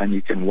website and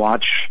you can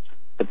watch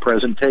the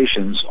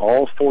presentations,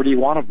 all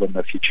 41 of them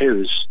if you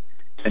choose,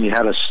 and you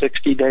have a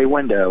 60-day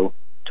window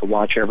to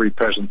watch every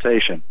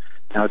presentation.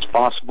 Now, it's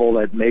possible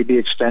that may be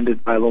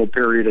extended by a little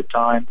period of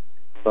time,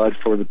 but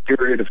for the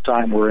period of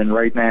time we're in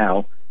right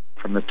now,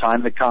 from the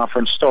time the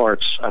conference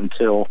starts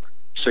until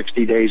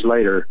 60 days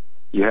later,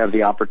 you have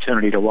the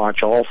opportunity to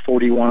watch all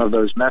 41 of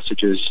those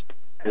messages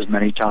as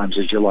many times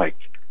as you like.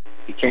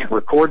 You can't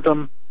record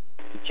them.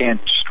 You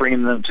can't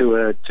stream them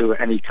to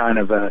any kind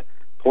of a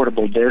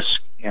portable disk.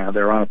 You know,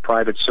 they're on a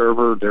private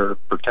server. They're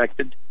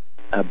protected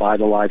by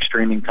the live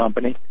streaming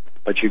company.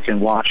 But you can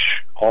watch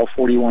all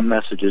 41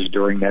 messages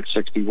during that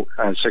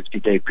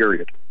 60-day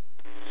period.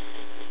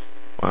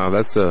 Wow,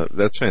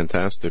 that's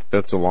fantastic.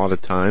 That's a lot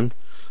of time.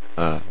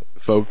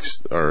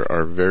 Folks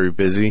are very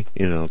busy,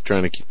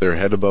 trying to keep their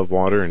head above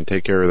water and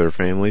take care of their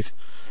families.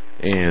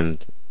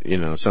 And,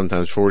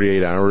 sometimes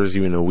 48 hours,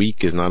 even a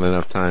week is not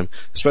enough time,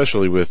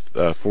 especially with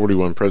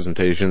 41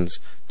 presentations,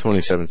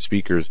 27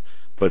 speakers.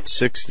 But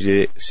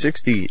 60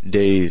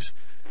 days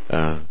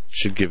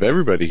should give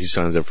everybody who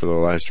signs up for the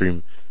live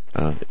stream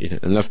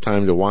enough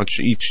time to watch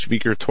each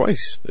speaker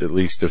twice, at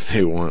least, if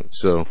they want.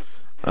 So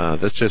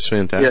that's just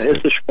fantastic. Yeah,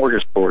 it's a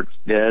smorgasbord.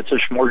 Yeah, it's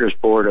a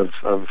smorgasbord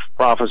of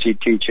prophecy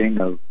teaching,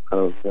 of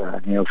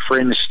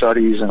fringe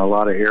studies in a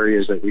lot of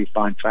areas that we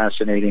find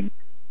fascinating,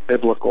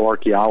 biblical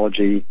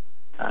archaeology,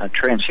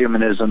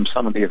 transhumanism,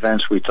 some of the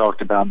events we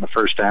talked about in the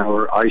first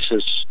hour,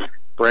 ISIS,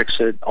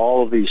 Brexit.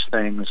 All of these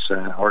things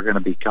are going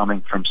to be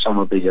coming from some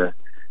of the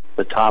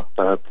top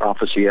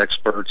prophecy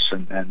experts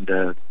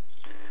and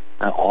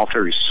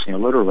authors,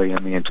 literally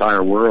in the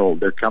entire world.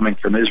 They're coming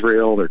from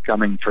Israel. They're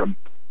coming from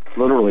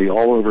literally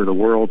all over the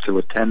world to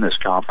attend this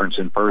conference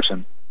in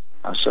person.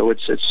 So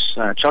it's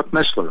Chuck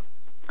Missler.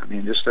 I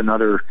mean, just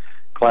another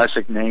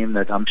classic name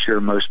that I'm sure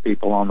most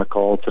people on the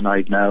call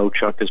tonight know.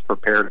 Chuck has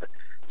prepared a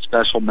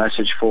special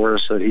message for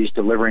us that he's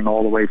delivering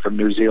all the way from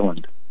New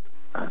Zealand.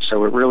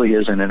 So it really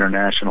is an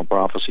international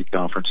prophecy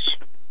conference.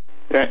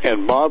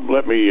 And Bob,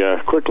 let me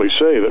quickly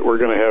say that we're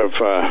going to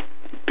have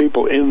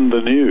people in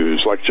the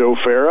news like Joe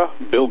Farah,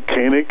 Bill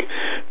Koenig,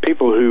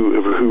 people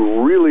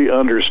who really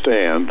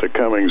understand the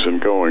comings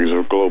and goings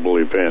of global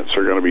events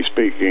are going to be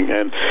speaking,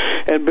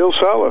 and Bill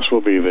Salas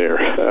will be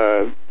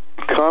there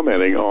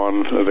commenting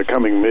on the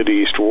coming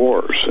Mideast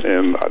wars.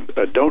 And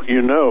don't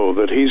you know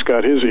that he's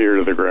got his ear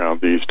to the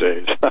ground these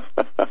days?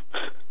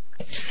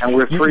 And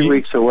we're 3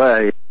 weeks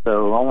away,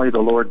 so only the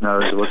Lord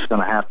knows what's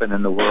going to happen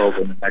in the world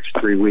in the next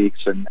 3 weeks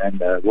and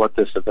what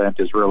this event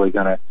is really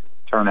going to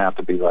turn out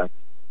to be like.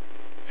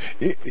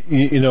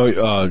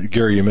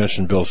 Gary, you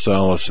mentioned Bill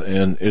Salas,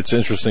 and it's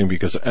interesting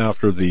because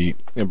after the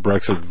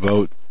Brexit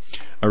vote,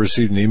 I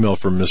received an email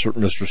from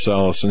Mr.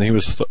 Salas, and he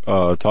was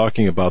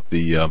talking about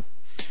the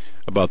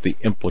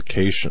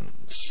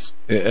implications,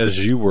 as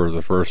you were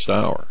the first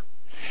hour.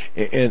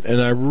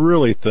 And I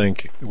really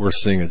think we're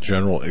seeing a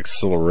general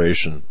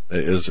acceleration.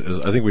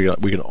 I think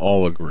we can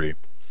all agree.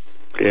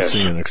 Yes. We're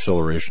seeing an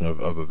acceleration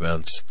of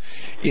events.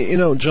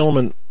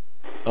 Gentlemen,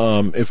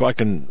 if I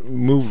can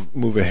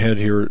move ahead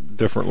here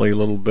differently a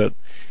little bit,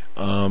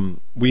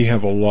 we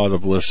have a lot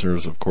of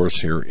listeners, of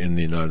course, here in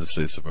the United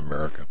States of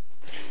America,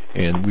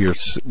 and we are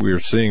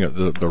seeing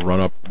the run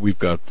up. We've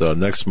got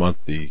next month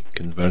the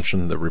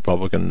convention, the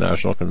Republican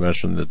National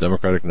Convention, the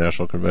Democratic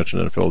National Convention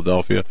in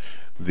Philadelphia,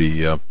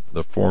 the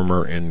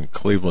former in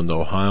Cleveland,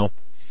 Ohio.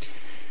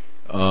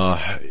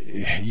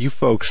 You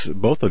folks,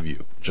 both of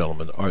you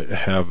gentlemen,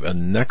 have a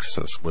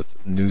nexus with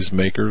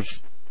newsmakers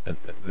and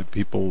the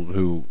people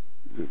who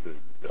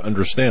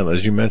understand,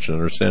 as you mentioned,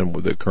 understand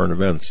the current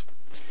events.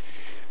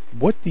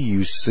 What do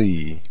you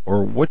see,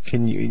 or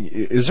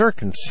is there a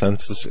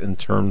consensus in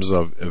terms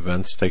of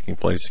events taking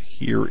place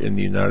here in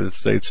the United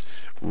States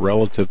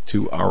relative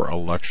to our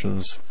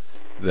elections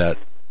that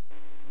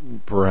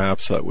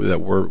perhaps that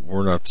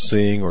we're not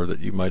seeing, or that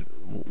you might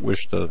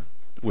wish to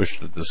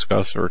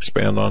discuss or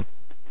expand on?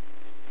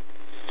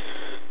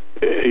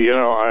 You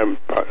know,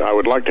 I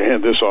would like to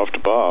hand this off to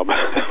Bob,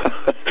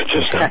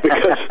 just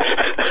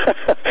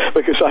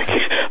because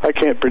I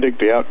can't predict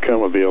the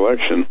outcome of the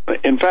election.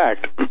 In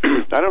fact,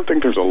 I don't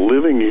think there's a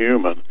living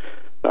human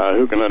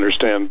who can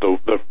understand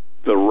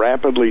the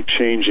rapidly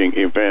changing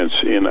events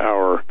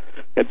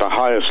at the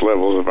highest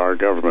levels of our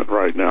government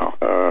right now.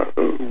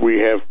 We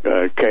have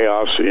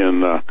chaos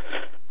in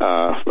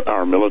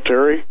our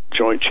military,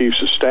 Joint Chiefs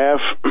of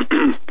Staff.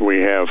 We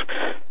have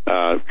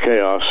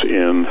chaos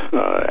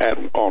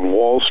on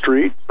Wall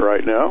Street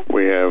right now.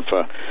 We have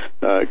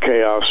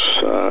chaos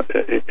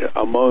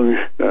among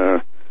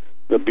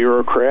the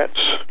bureaucrats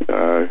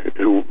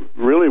who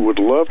really would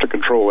love to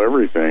control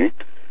everything,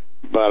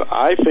 but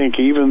I think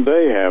even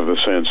they have the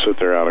sense that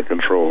they're out of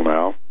control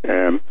now.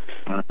 And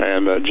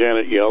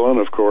Janet Yellen,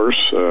 of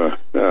course,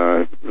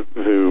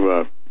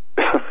 who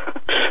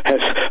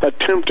has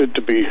attempted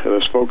to be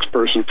the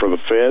spokesperson for the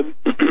Fed,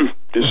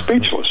 is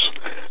speechless.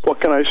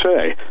 What can I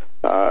say?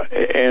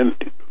 And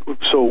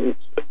so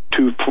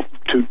to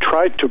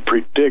try to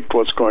predict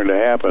what's going to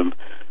happen,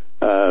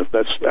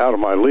 that's out of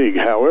my league.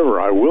 However,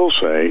 I will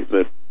say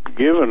that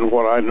given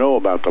what I know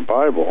about the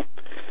Bible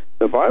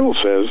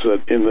says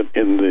that in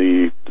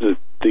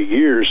the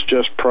years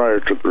just prior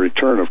to the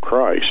return of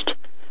Christ,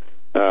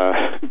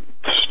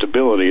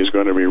 stability is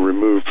going to be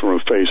removed from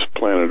the face of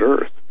planet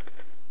Earth,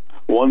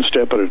 one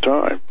step at a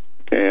time,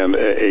 and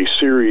a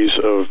series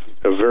of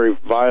very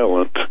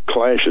violent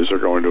clashes are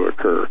going to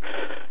occur.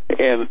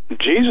 And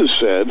Jesus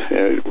said,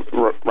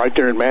 right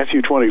there in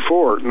Matthew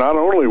 24, not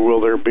only will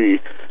there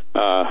be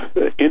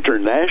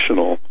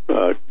international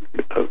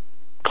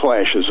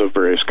clashes of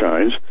various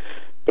kinds,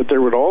 but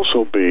there would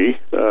also be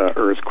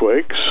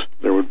earthquakes,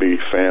 there would be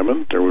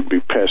famine, there would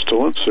be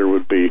pestilence, there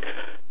would be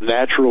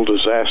natural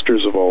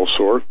disasters of all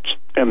sorts.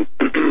 And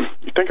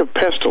think of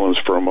pestilence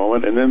for a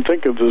moment, and then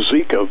think of the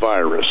Zika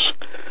virus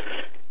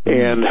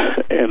and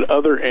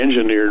other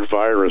engineered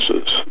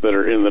viruses that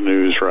are in the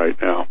news right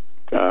now.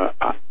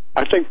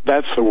 I think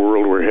that's the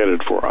world we're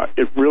headed for.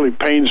 It really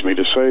pains me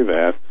to say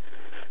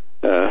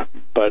that,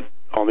 but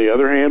on the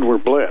other hand, we're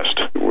blessed.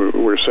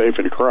 We're safe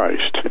in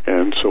Christ,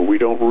 and so we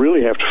don't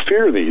really have to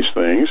fear these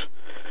things.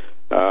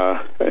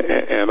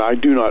 And I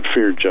do not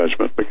fear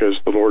judgment, because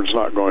the Lord's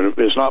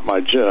is not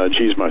my judge;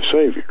 He's my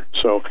Savior.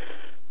 So,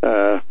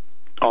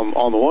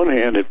 on the one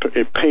hand,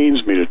 it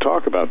pains me to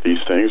talk about these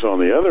things. On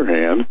the other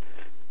hand,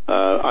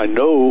 I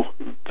know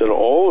that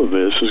all of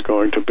this is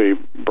going to be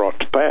brought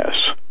to pass.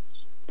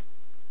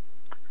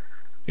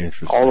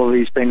 All of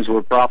these things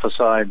were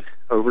prophesied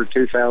over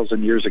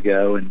 2,000 years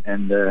ago,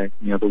 and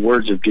the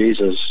words of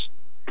Jesus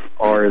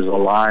are as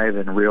alive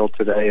and real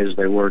today as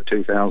they were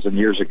 2,000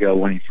 years ago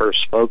when He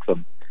first spoke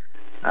them.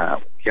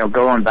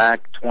 Going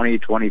back 20,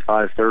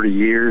 25, 30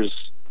 years,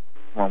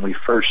 when me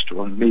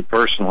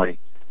personally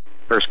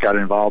first got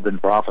involved in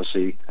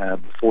prophecy,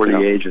 before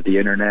the age of the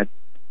internet,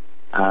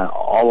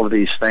 all of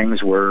these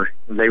things were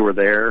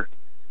there,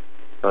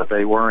 but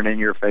they weren't in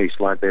your face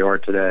like they are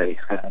today.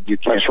 You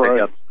can't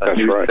pick up a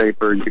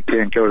newspaper, you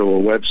can't go to a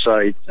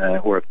website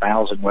or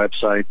 1,000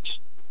 websites,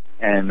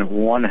 and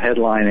one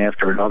headline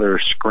after another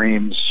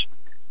screams,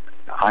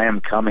 "I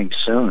am coming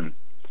soon."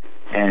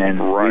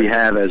 And we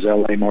have, as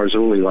L.A.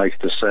 Marzulli likes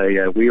to say,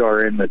 we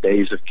are in the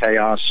days of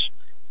chaos.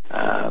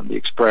 The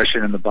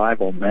expression in the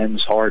Bible,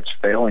 men's hearts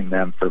failing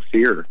them for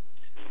fear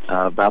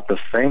about the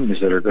things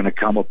that are going to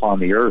come upon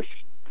the earth.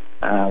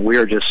 We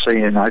are just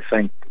seeing, I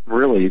think,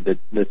 really the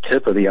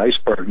tip of the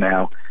iceberg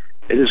now.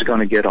 It is going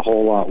to get a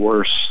whole lot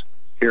worse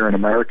here in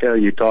America.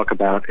 You talk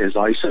about, is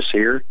ISIS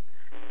here?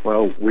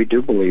 Well, we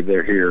do believe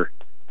they're here.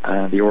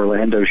 The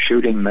Orlando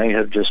shooting may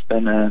have just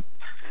been a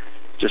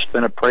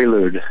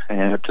prelude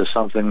to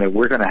something that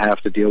we're going to have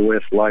to deal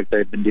with, like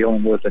they've been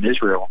dealing with in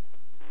Israel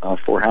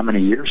for how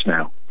many years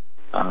now?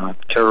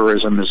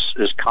 Terrorism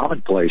is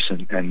commonplace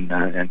in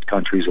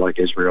countries like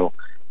Israel,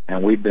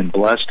 and we've been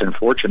blessed and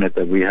fortunate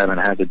that we haven't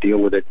had to deal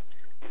with it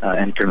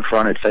and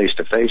confront it face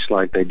to face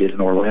like they did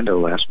in Orlando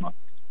last month.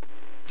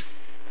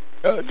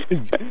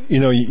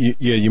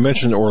 You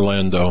mentioned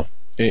Orlando,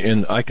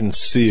 and I can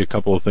see a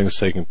couple of things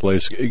taking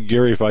place.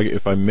 Gary,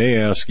 if I may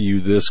ask you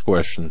this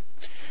question.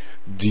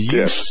 Do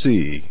you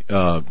see,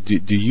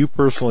 do you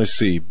personally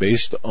see,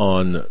 based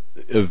on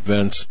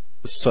events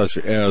such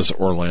as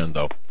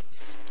Orlando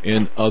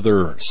and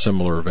other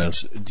similar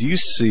events, do you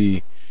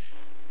see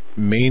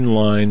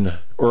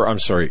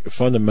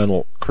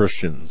fundamental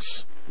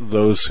Christians,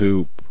 those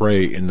who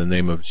pray in the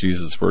name of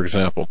Jesus, for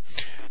example,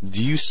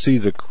 do you see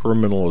the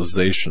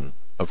criminalization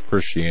of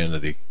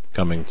Christianity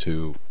coming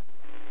to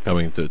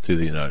the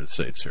United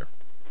States here?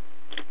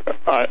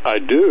 I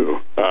do.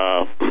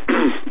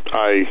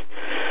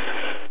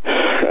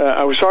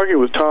 I was talking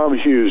with Tom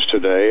Hughes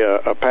today,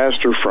 a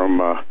pastor from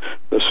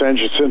the San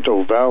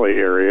Jacinto Valley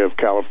area of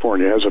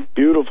California. Has a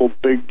beautiful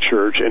big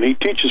church, and he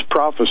teaches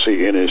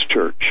prophecy in his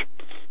church.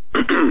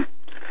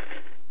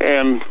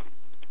 And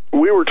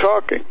we were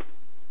talking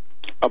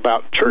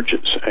about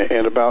churches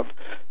and about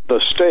the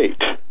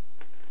state.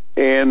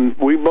 And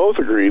we both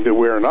agreed that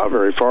we are not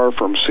very far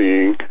from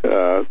seeing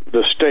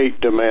the state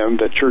demand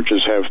that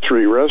churches have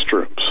 3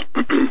 restrooms.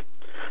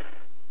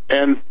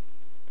 And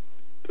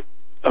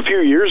a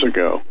few years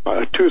ago,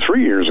 2 or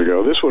 3 years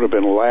ago, this would have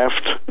been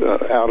laughed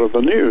out of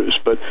the news.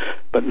 But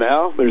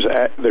now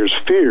there's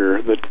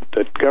fear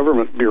that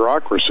government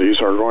bureaucracies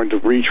are going to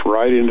reach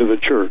right into the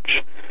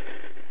church,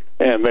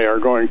 and they are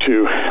going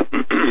to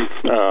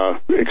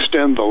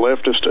extend the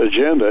leftist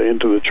agenda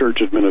into the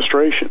church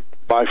administration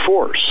by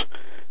force.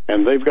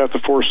 And they've got the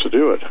force to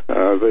do it.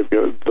 They've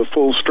got the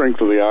full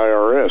strength of the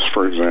IRS,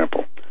 for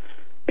example.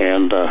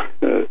 And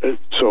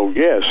so,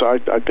 yes,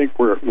 I think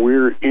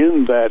we're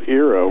in that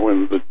era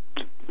when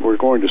we're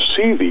going to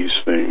see these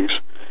things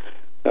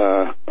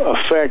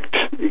affect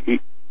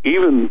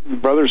even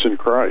brothers in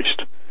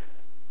Christ.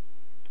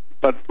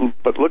 But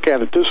look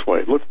at it this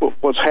way. Look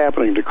what's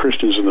happening to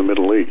Christians in the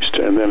Middle East,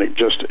 and then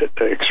just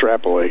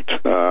extrapolate,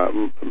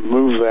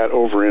 move that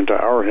over into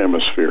our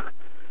hemisphere.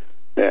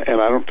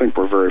 And I don't think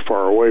we're very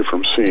far away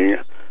from seeing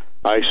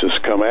ISIS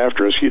come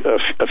after us.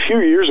 A few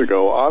years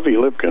ago, Avi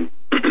Lipkin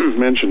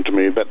mentioned to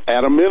me that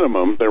at a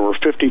minimum there were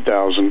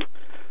 50,000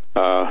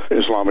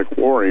 Islamic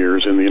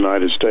warriors in the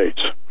United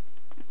States.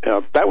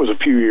 That was a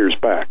few years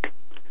back.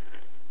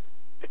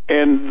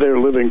 And they're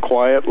living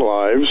quiet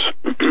lives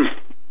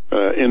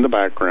in the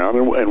background,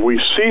 and we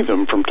see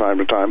them from time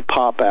to time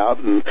pop out,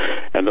 and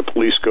the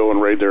police go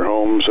and raid their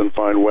homes and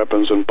find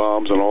weapons and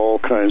bombs and all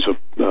kinds of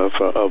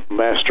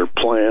master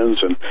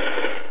plans.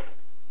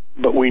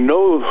 But we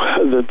know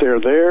that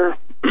they're there.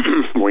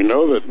 We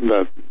know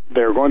that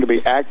they're going to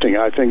be acting,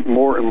 I think,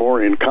 more and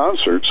more in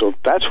concert. So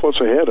that's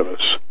what's ahead of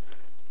us.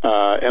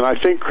 And I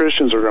think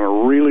Christians are going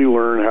to really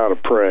learn how to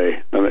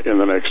pray in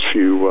the next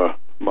few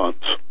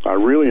months. I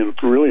really and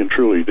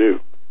truly do.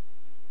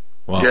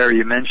 Wow. Jerry,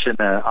 you mentioned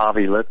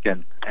Avi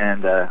Lipkin,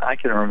 and I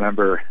can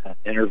remember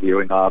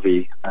interviewing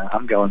Avi.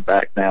 I'm going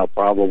back now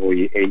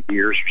probably 8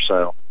 years or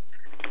so.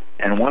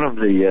 And one of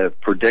the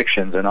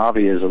predictions, and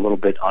Avi is a little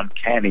bit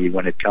uncanny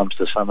when it comes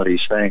to some of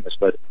these things,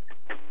 but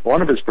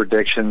one of his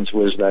predictions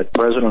was that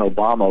President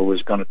Obama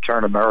was going to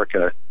turn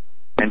America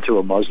into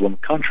a Muslim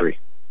country.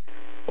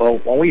 Well,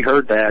 when we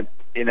heard that,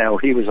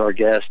 he was our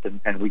guest,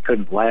 and we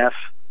couldn't laugh.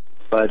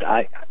 But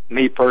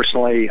me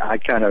personally, I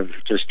kind of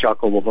just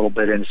chuckled a little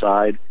bit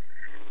inside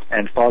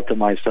and thought to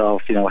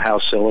myself, how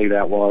silly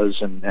that was,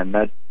 and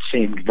that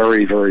seemed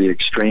very, very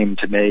extreme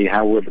to me.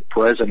 How would the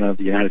President of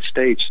the United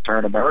States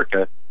turn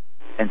America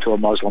into a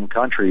Muslim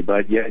country?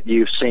 But yet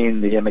you've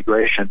seen the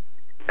immigration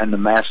and the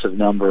massive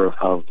number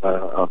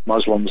of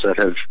Muslims that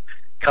have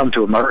come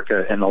to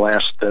America in the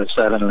last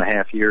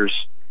 7.5 years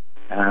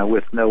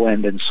with no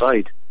end in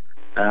sight.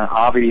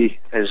 Avi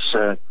is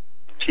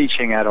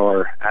teaching at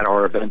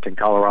our event in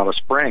Colorado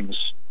Springs,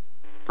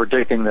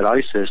 predicting that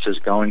ISIS is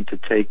going to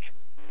take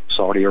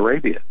Saudi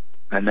Arabia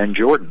and then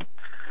Jordan.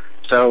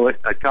 So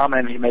a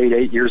comment he made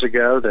 8 years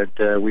ago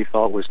that we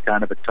thought was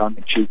kind of a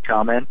tongue-in-cheek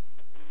comment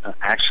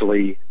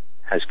actually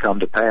has come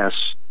to pass.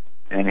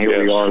 And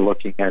here we are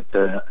looking at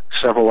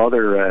several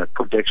other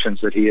predictions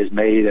that he has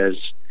made as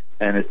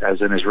an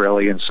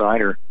Israeli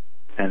insider,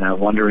 and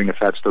wondering if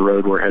that's the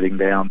road we're heading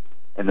down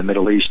in the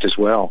Middle East as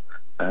well,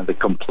 the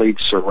complete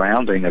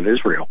surrounding of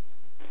Israel.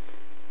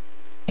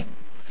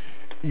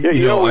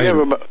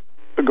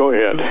 Go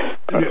ahead.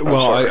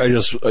 Well, I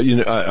just,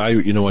 you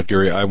know what,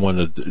 Gary, I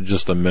wanted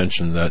just to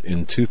mention that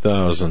in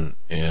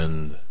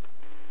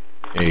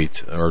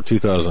 2008 or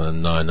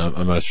 2009,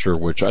 I'm not sure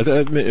which,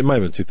 it might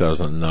have been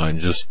 2009,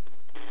 just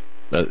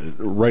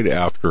right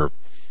after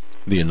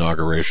the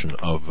inauguration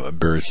of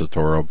Barry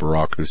Soetoro,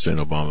 Barack Hussein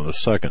Obama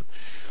II,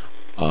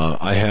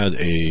 I had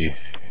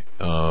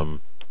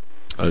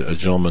a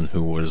gentleman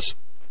who was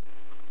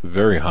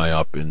very high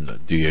up in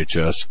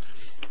DHS,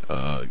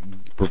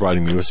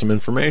 providing me with some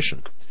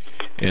information.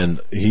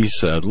 And he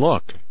said,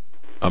 look,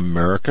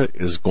 America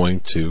is going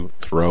to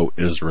throw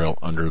Israel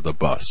under the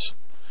bus.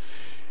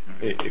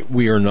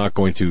 We are not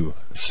going to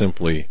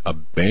simply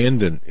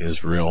abandon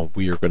Israel.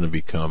 We are going to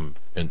become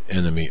an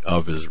enemy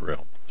of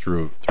Israel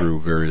through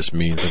various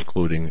means,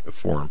 including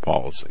foreign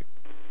policy.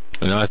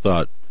 And I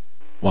thought,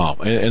 wow.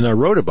 And I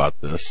wrote about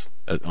this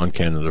on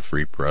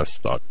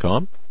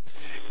CanadaFreePress.com.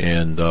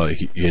 And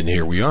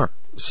here we are.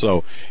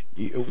 So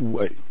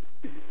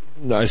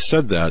I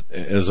said that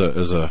as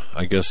a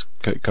I guess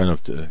kind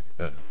of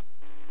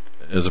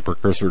as a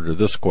precursor to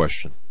this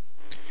question.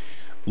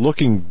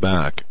 Looking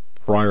back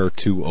prior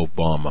to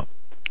Obama,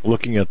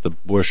 looking at the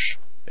Bush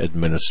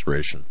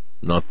administration,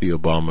 not the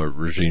Obama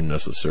regime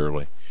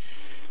necessarily,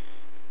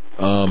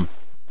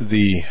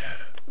 the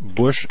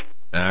Bush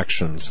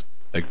actions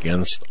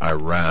against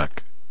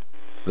Iraq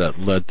that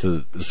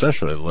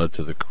essentially led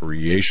to the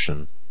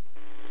creation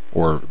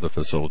or the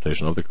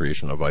facilitation of the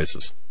creation of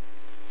ISIS.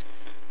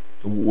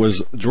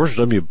 Was George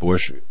W.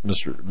 Bush,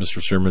 Mr.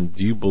 Stearman,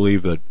 do you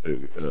believe that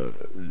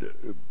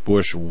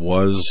Bush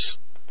was,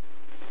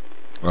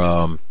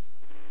 I'm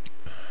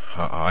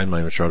not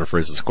even sure how to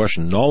phrase this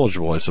question,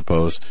 knowledgeable, I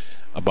suppose,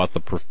 about the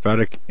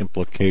prophetic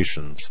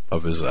implications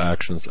of his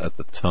actions at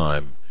the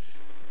time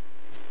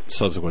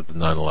subsequent to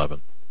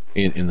 9/11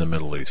 in the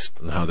Middle East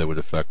and how they would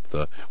affect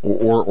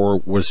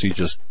or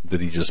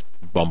did he just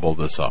bumble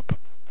this up?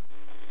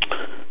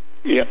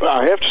 Yeah,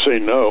 I have to say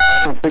no.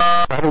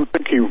 I don't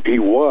think he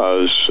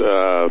was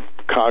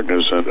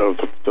cognizant of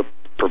the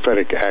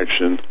prophetic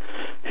action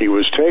he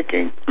was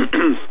taking.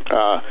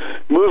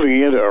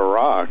 Moving into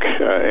Iraq,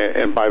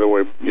 and by the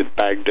way,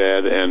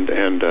 Baghdad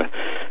and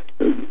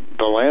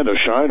the land of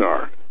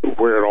Shinar,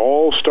 where it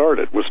all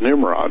started with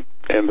Nimrod,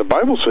 and the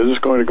Bible says it's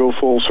going to go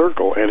full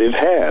circle, and it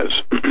has.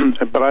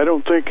 But I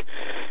don't think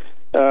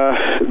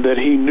that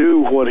he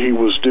knew what he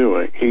was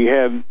doing. He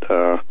had.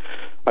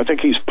 I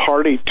think he's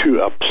party to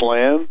a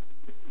plan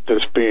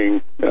that's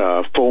being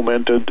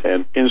fomented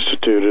and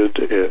instituted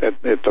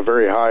at the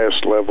very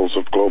highest levels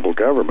of global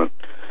government.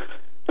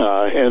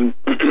 And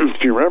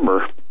if you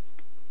remember,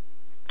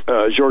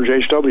 George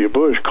H.W.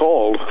 Bush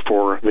called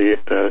for the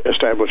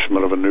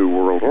establishment of a new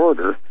world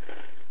order.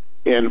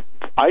 And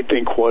I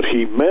think what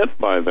he meant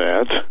by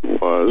that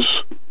was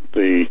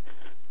the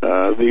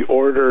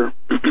order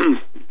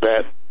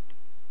that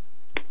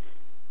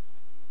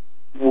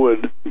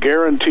would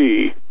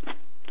guarantee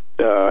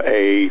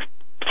a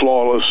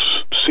flawless,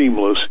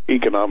 seamless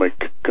economic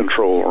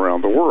control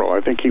around the world.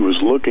 I think he was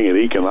looking at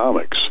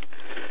economics.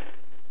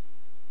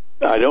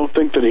 I don't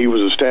think that he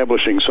was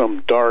establishing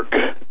some dark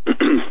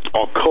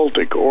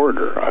occultic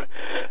order,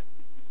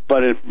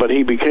 but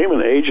he became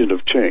an agent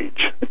of change,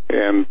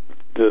 and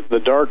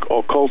the dark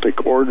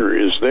occultic order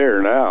is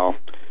there now.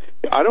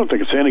 I don't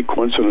think it's any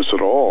coincidence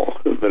at all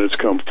that it's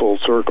come full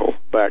circle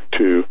back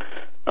to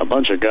a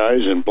bunch of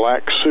guys in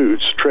black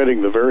suits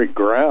treading the very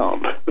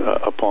ground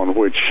upon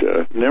which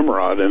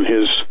Nimrod and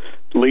his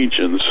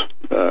legions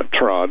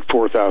trod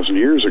 4,000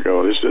 years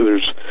ago.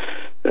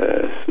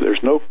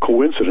 There's no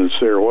coincidence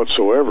there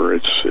whatsoever.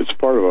 It's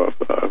part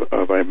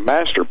of a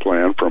master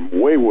plan from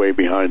way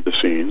behind the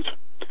scenes.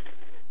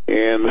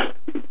 And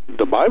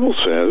the Bible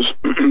says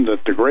that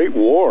the great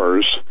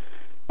wars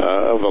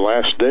of the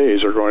last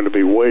days are going to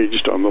be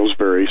waged on those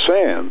very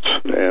sands,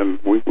 and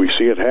we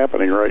see it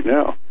happening right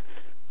now.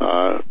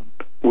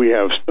 We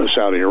have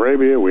Saudi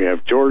Arabia, we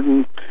have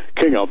Jordan,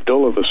 King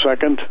Abdullah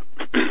II,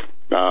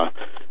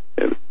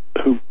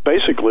 who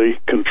basically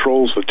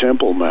controls the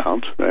Temple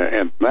Mount,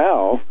 and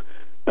now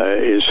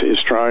is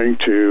trying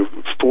to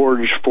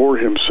forge for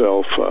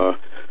himself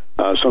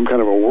some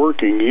kind of a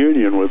working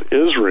union with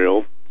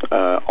Israel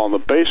on the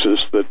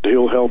basis that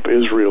he'll help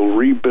Israel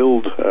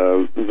rebuild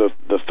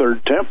the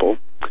third temple.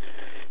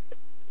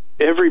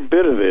 Every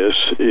bit of this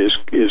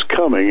is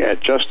coming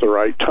at just the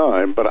right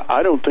time, but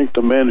I don't think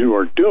the men who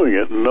are doing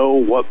it know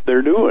what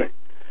they're doing.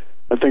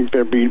 I think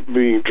they're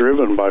being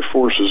driven by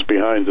forces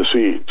behind the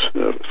scenes,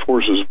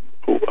 forces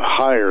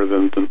higher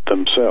than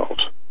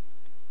themselves.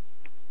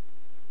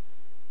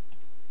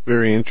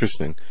 Very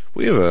interesting.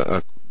 We have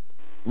a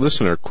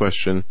listener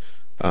question.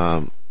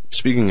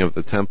 Speaking of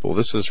the temple,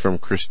 this is from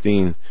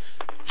Christine.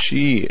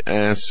 She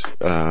asks,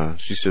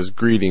 she says,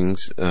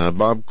 greetings.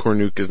 Bob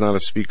Cornuke is not a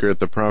speaker at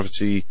the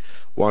Prophecy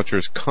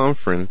Watchers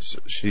Conference.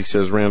 She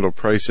says Randall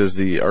Price is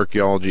the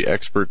archaeology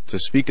expert to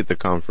speak at the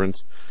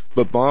conference.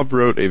 But Bob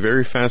wrote a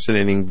very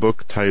fascinating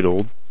book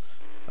titled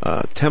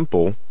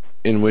Temple,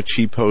 in which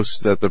he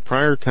posts that the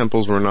prior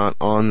temples were not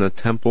on the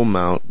Temple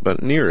Mount,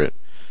 but near it.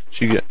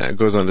 She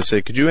goes on to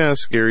say, could you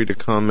ask Gary to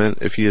comment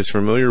if he is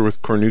familiar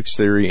with Cornuke's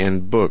theory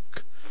and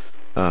book?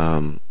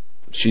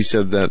 She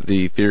said that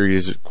the theory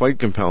is quite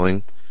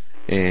compelling,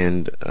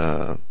 and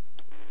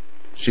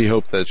she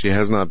hoped that she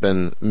has not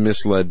been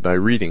misled by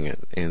reading it.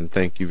 And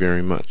thank you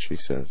very much, she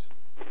says.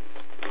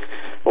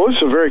 Well,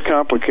 it's a very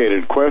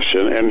complicated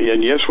question,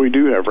 and yes, we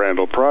do have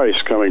Randall Price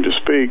coming to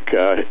speak.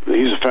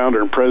 He's the founder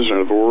and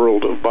president of the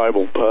World of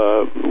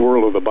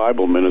the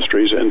Bible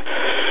Ministries, and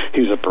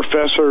he's a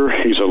professor,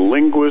 he's a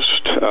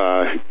linguist,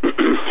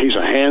 he's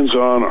a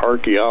hands-on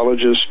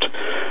archaeologist.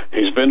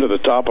 He's been to the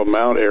top of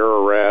Mount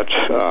Ararat.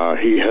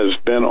 He has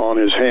been on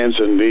his hands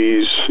and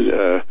knees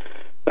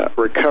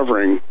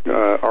recovering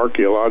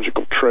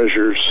archaeological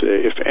treasures.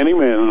 If any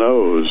man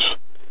knows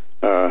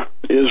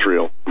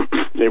Israel,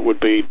 it would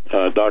be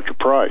Dr.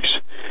 Price.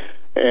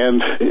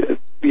 And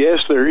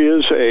yes, there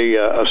is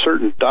a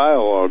certain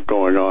dialogue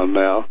going on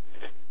now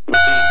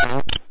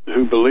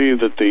who believe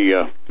that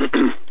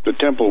the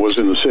temple was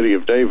in the city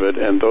of David,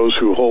 and those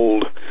who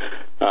hold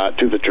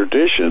to the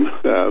tradition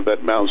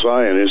that Mount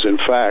Zion is in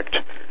fact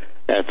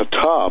at the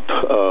top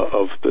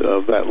of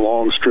that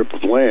long strip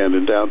of land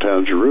in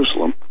downtown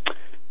Jerusalem,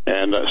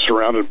 and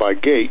surrounded by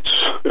gates,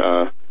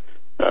 the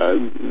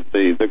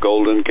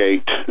Golden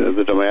Gate,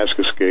 the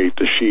Damascus Gate,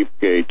 the Sheep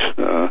Gate,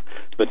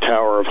 the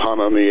Tower of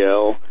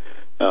Hananiel,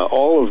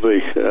 all of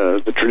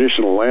the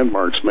traditional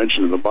landmarks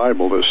mentioned in the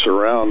Bible that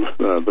surround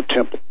the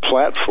temple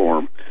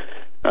platform,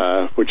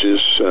 which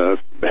is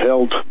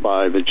held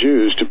by the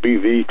Jews to be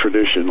the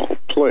traditional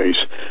place.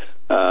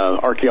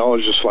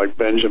 Archaeologists like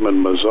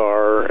Benjamin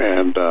Mazar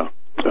and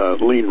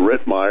Lean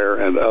Rittmeyer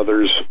and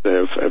others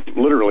have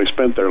literally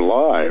spent their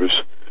lives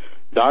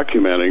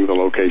documenting the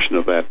location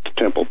of that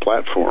temple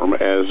platform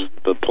as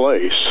the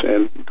place.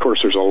 And, of course,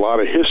 there's a lot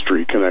of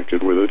history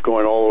connected with it,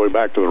 going all the way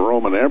back to the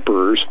Roman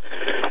emperors.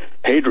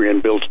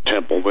 Hadrian built a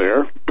temple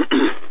there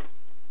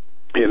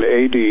in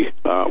A.D.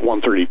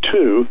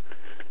 132,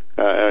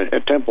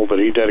 a temple that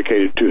he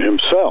dedicated to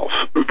himself.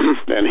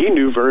 And he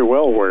knew very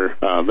well where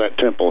that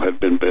temple had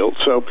been built.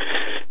 So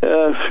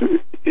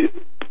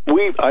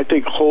we, I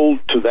think, hold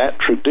to that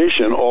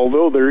tradition,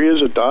 although there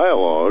is a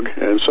dialogue,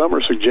 and some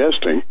are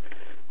suggesting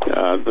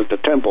that the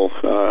temple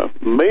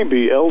may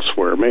be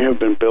elsewhere, may have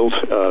been built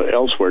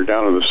elsewhere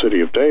down in the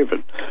city of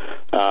David.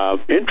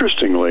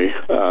 Interestingly,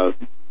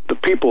 the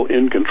people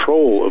in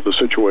control of the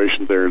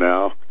situation there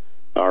now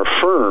are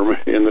firm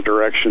in the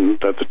direction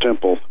that the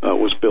temple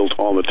was built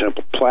on the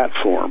temple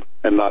platform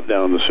and not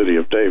down in the city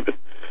of David.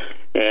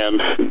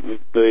 And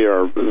they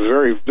are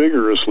very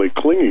vigorously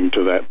clinging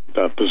to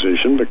that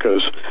position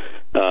because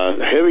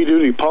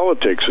heavy-duty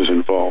politics is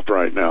involved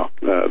right now.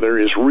 There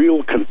is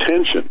real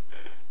contention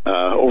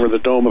over the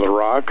Dome of the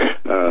Rock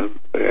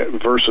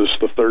versus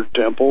the Third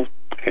Temple,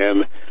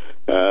 and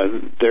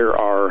there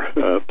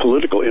are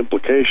political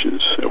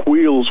implications,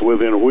 wheels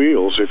within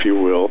wheels, if you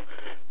will,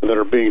 that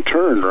are being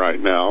turned right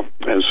now.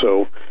 And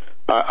so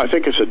I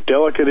think it's a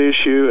delicate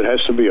issue. It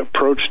has to be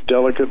approached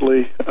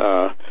delicately,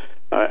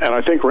 and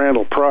I think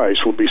Randall Price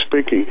will be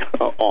speaking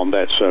on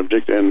that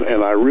subject, and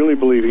I really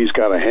believe he's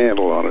got a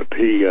handle on it.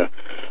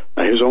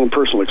 His own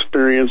personal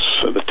experience,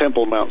 the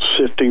Temple Mount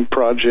Sifting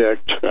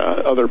project,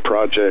 other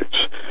projects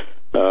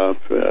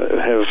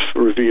have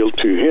revealed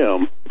to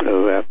him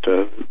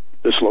that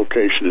this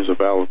location is a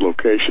valid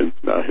location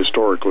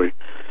historically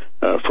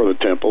for the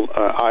temple.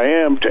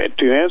 I am,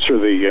 to answer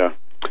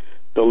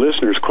the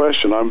listener's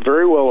question, I'm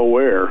very well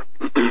aware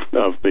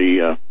of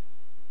the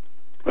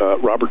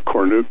Robert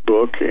Cornuke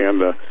book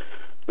and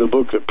the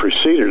book that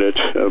preceded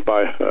it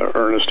by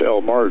Ernest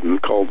L. Martin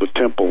called The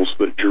Temples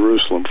That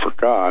Jerusalem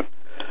Forgot.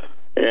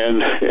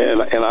 And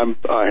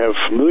I have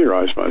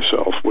familiarized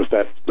myself with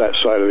that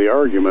side of the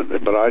argument,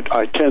 but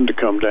I tend to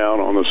come down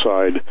on the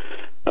side,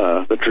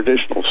 the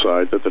traditional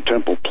side, that the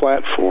temple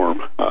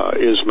platform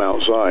is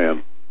Mount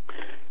Zion.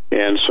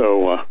 And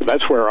so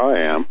that's where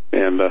I am,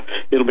 and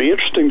it'll be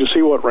interesting to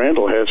see what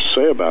Randall has to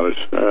say about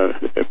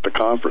it at the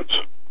conference.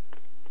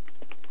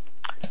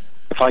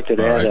 If I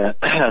could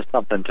add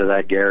something to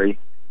that, Gary.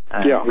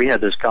 Yeah. We had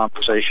this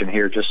conversation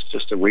here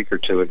just a week or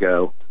two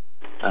ago.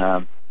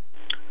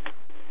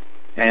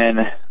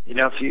 And, you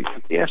know, if you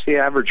ask the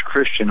average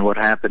Christian what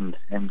happened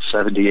in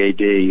 70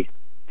 A.D.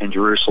 in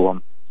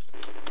Jerusalem,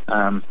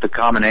 the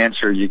common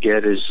answer you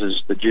get is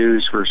the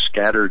Jews were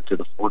scattered to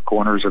the four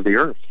corners of the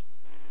earth.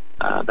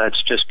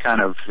 That's just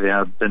kind of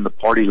been the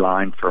party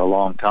line for a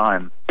long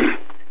time.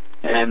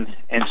 And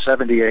in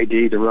 70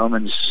 A.D., the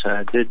Romans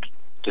did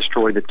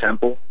destroy the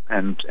temple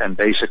and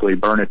basically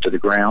burn it to the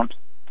ground.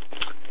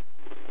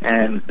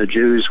 And the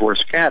Jews were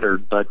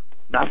scattered, but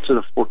not to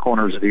the four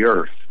corners of the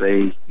earth.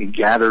 They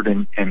gathered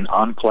in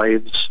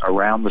enclaves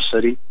around the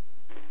city.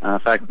 In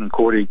fact,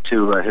 according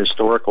to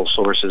historical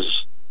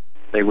sources,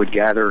 they would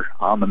gather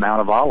on the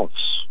Mount of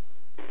Olives,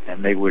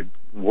 and they would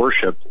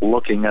worship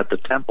looking at the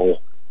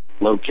temple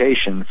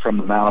location from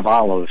the Mount of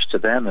Olives. To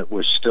them, it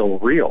was still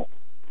real.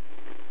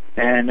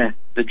 And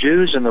the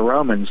Jews and the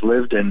Romans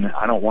lived in,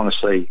 I don't want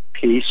to say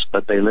peace,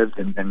 but they lived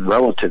in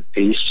relative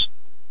peace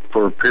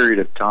for a period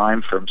of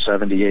time from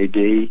 70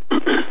 A.D.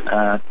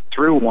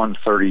 Through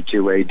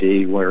 132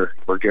 A.D., where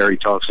Gary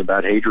talks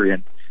about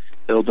Hadrian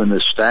building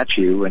this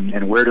statue.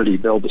 And where did he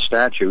build the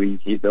statue?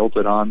 He built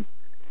it on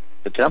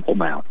the Temple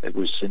Mount. It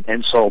was an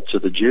insult to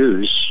the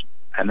Jews,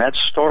 and that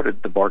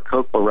started the Bar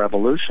Kokhba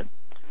Revolution.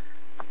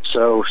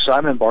 So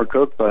Simon Bar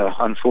Kokhba,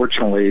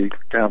 unfortunately,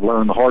 kind of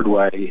learned the hard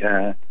way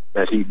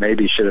that he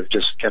maybe should have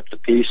just kept the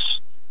peace.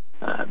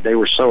 They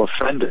were so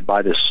offended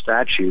by this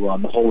statue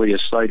on the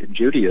holiest site in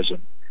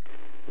Judaism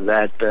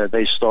that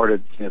they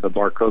started the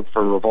Bar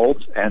Kokhba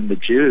revolt, and the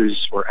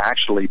Jews were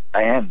actually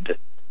banned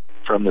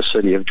from the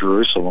city of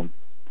Jerusalem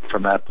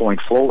from that point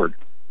forward.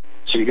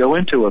 So you go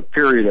into a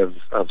period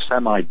of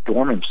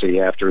semi-dormancy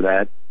after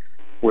that,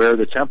 where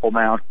the Temple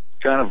Mount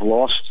kind of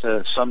lost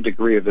some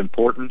degree of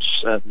importance.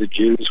 The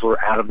Jews were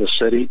out of the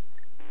city.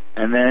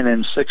 And then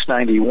in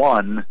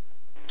 691,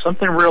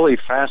 something really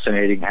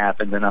fascinating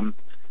happened, and I'm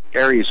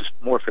Gary's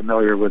more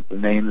familiar with the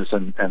names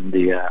and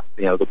the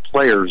the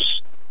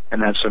players in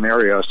that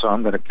scenario, so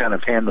I'm going to kind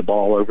of hand the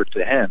ball over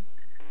to him,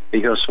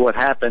 because what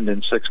happened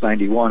in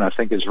 691, I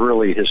think, is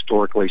really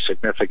historically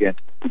significant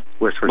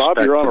with respect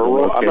Bob, you're on to a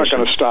roll. location. I'm not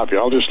going to stop you.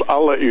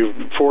 I'll let you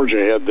forge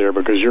ahead there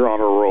because you're on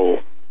a roll.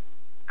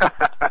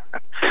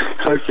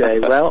 Okay,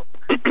 well,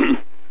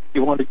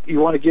 you want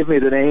to give me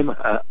the name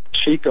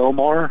Sheikh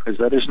Omar? Is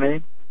that his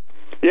name?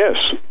 Yes,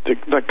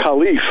 the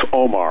Caliph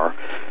Omar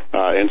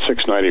in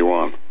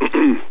 691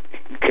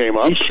 came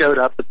up. He showed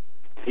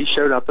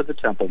up at the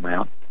Temple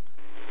Mount,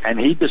 and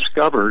he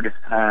discovered,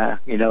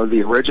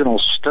 the original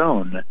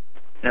stone.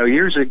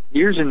 Years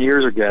and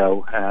years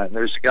ago,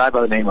 there's a guy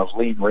by the name of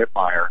Lean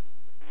Rittmeyer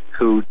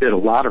who did a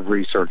lot of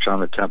research on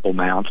the Temple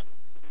Mount.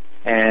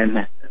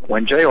 And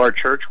when J.R.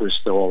 Church was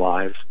still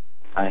alive,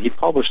 he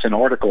published an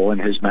article in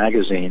his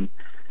magazine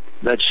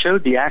that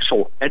showed the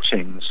actual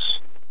etchings,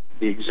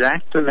 the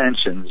exact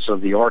dimensions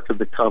of the Ark of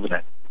the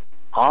Covenant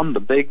on the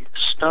big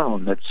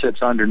stone that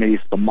sits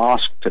underneath the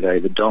mosque today,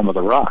 the Dome of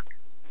the Rock.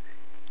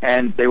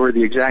 And they were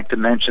the exact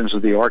dimensions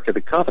of the Ark of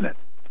the Covenant.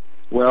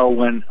 Well,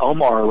 when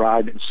Omar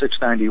arrived in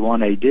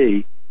 691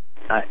 A.D.,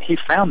 he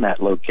found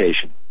that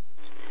location.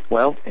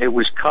 Well, it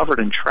was covered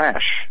in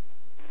trash.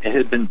 It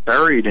had been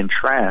buried in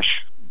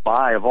trash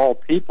by, of all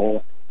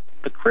people,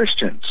 the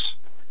Christians.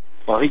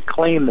 Well, he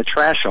cleaned the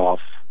trash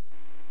off.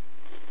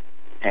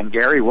 And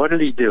Gary, what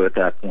did he do at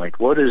that point?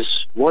 What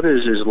is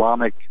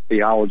Islamic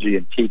theology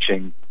and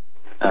teaching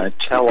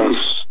tell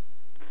us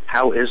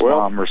how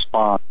Islam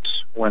responds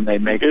when they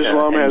make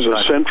Islam has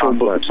a central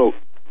belief.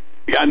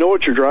 I know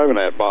what you're driving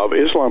at, Bob.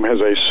 Islam has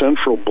a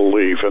central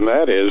belief, and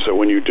that is that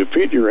when you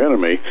defeat your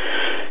enemy,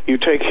 you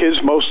take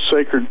his most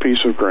sacred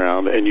piece of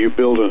ground and you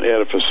build an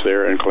edifice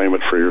there and claim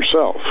it for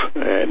yourself,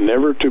 and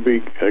never to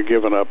be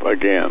given up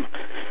again.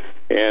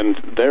 And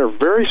they're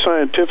very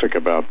scientific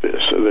about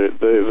this.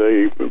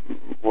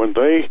 When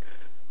they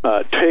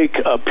take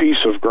a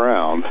piece of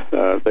ground,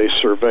 they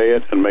survey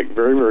it and make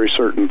very, very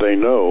certain they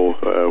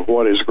know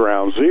what is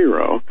ground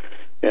zero.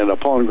 And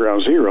upon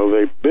ground zero,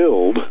 they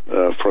build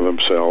for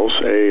themselves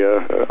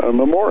a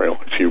memorial,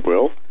 if you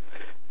will.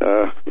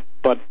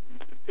 But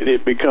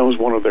it becomes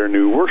one of their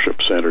new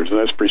worship centers, and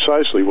that's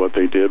precisely what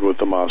they did with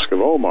the Mosque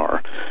of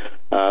Omar.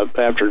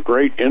 After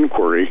great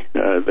inquiry,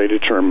 they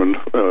determined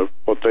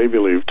what they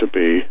believed to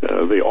be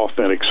the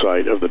authentic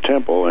site of the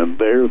temple, and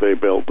there they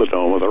built the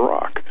Dome of the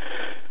Rock.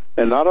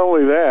 And not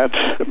only that,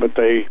 but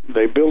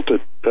they built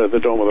it, the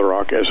Dome of the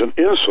Rock, as an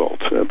insult,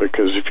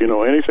 because if you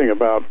know anything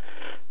about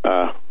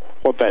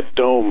what that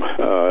dome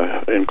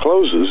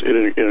encloses,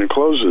 it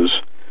encloses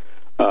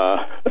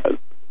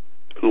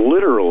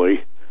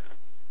literally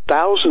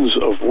thousands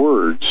of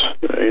words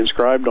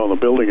inscribed on the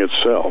building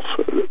itself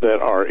that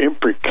are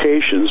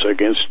imprecations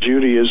against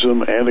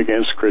Judaism and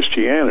against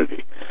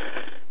Christianity.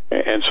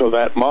 And so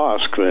that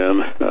mosque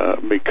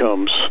then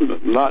becomes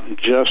not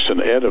just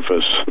an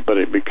edifice, but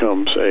it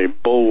becomes a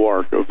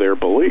bulwark of their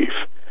belief.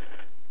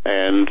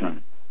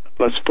 And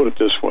let's put it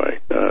this way.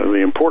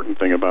 The important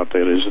thing about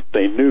that is that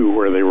they knew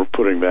where they were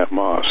putting that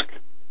mosque.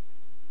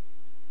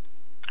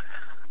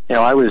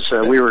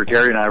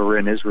 Gary and I were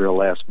in Israel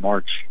last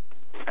March,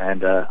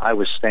 and I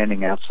was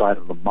standing outside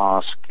of the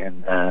mosque,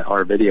 and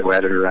our video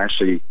editor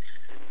actually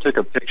took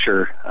a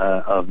picture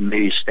of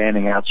me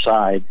standing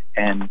outside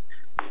and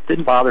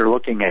didn't bother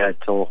looking at it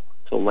till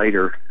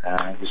later.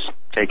 It was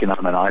taken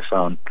on an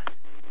iPhone.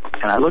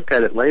 And I looked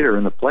at it later,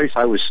 and the place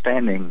I was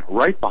standing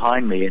right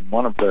behind me in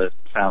one of the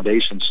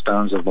foundation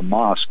stones of the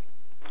mosque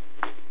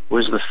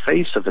was the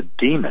face of a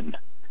demon.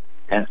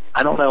 And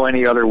I don't know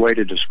any other way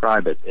to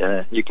describe it.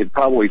 You could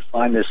probably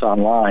find this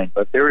online,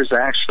 but there is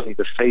actually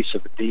the face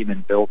of a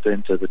demon built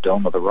into the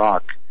Dome of the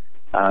Rock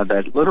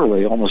that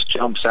literally almost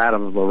jumps out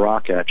of the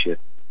rock at you.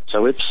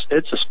 So it's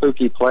a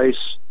spooky place.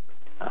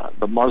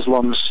 The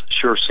Muslims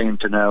sure seem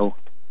to know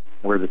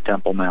where the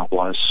Temple Mount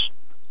was.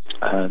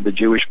 The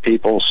Jewish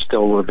people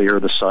still revere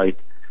the site.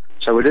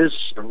 So it is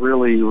a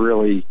really,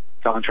 really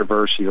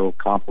controversial,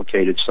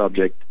 complicated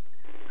subject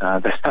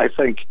that I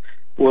think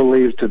we'll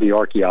leave to the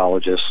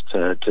archaeologists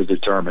to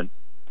determine.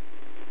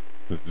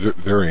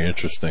 Very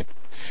interesting.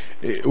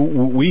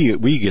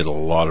 We get a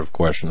lot of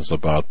questions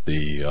about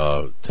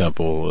the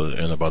temple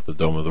and about the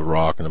Dome of the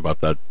Rock and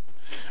about that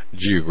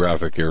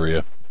geographic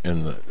area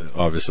and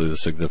obviously the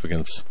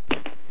significance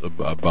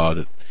about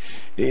it.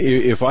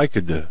 If I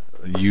could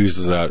use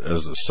that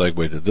as a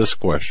segue to this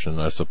question,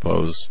 I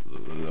suppose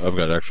I've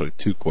got actually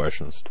two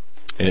questions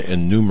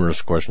and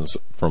numerous questions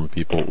from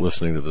people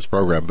listening to this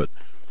program, but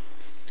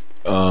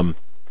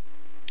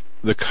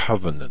the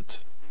covenant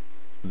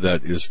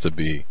that is to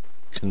be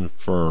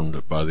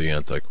confirmed by the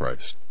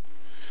Antichrist.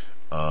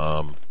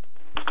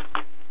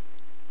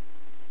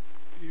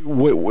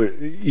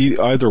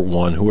 Either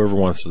one, whoever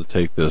wants to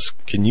take this,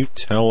 can you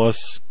tell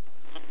us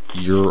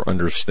your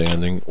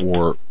understanding,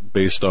 or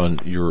based on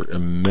your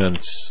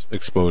immense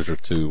exposure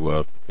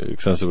to,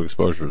 extensive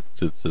exposure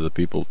to the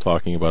people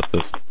talking about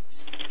this,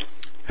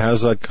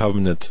 has that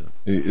covenant,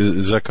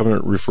 is that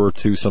covenant refer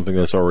to something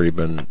that's already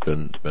been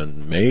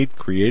made,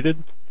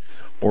 created?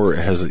 or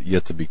has it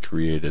yet to be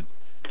created?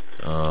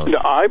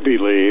 I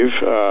believe,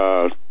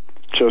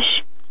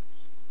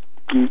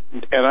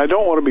 and I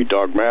don't want to be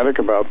dogmatic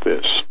about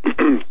this,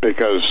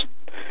 because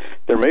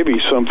there may be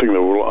something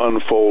that will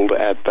unfold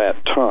at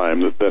that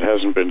time that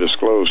hasn't been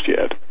disclosed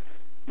yet.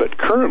 But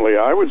currently,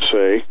 I would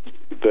say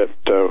that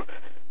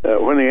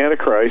when the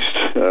Antichrist,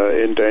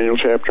 in Daniel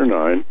chapter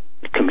 9,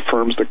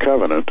 confirms the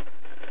covenant,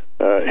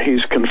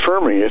 he's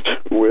confirming it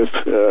with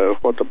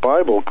what the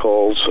Bible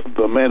calls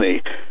the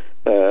many.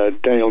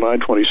 Daniel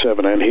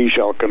 9:27, and he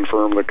shall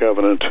confirm the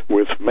covenant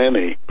with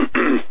many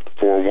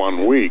for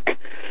 1 week.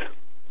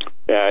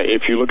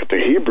 If you look at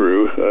the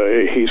Hebrew,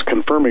 he's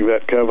confirming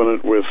that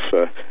covenant with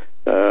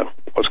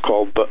what's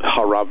called the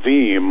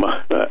Haravim,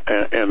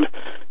 and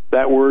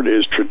that word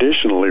is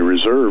traditionally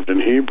reserved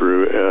in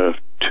Hebrew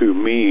to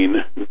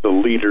mean the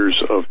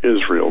leaders of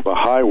Israel, the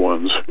high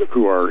ones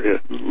who are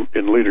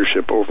in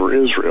leadership over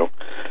Israel.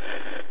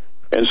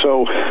 And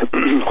so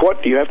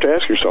what you have to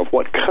ask yourself,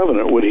 what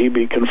covenant would he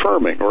be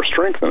confirming or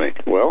strengthening?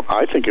 Well,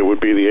 I think it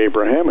would be the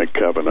Abrahamic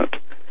covenant.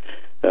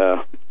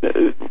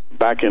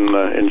 Back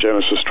in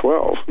Genesis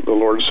 12, the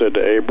Lord said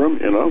to Abram,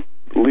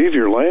 leave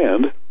your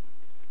land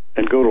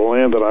and go to a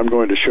land that I'm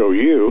going to show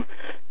you,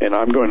 and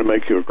I'm going to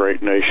make you a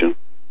great nation.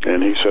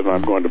 And he said,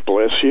 I'm going to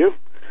bless you.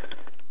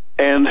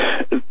 And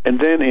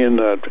then in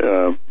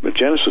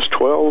Genesis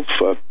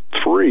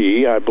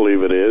 12:3, I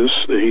believe it is,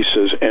 he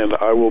says, and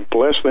I will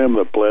bless them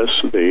that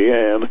bless thee,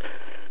 and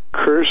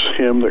curse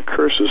him that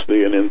curses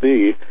thee, and in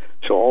thee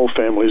shall all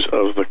families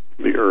of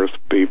the earth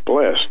be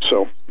blessed.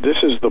 So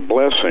this is the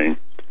blessing,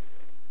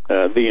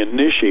 the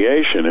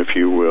initiation, if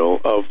you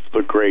will, of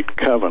the great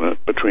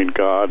covenant between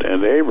God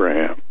and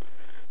Abraham.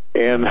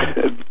 And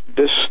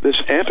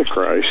this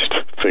Antichrist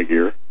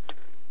figure,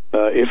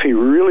 if he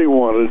really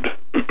wanted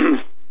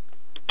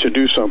to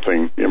do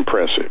something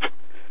impressive,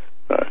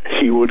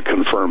 he would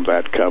confirm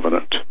that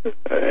covenant,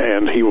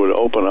 and he would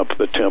open up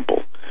the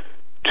temple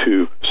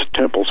to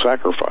temple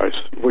sacrifice,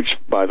 which,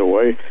 by the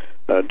way,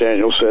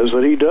 Daniel says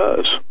that he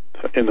does.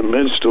 In the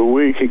midst of the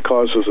week, he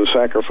causes the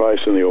sacrifice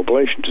and the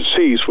oblation to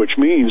cease, which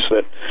means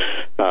that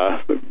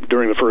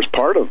during the first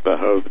part of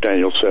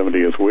Daniel's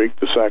 70th week,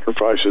 the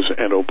sacrifices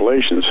and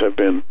oblations have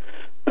been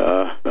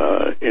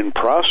in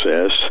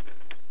process,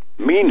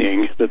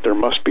 meaning that there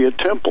must be a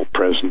temple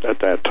present at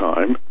that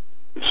time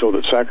so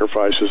that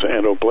sacrifices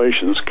and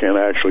oblations can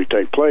actually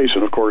take place.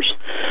 And of course,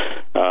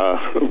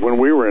 when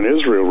we were in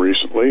Israel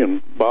recently,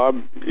 and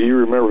Bob, you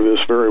remember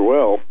this very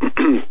well,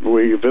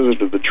 we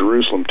visited the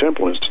Jerusalem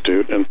Temple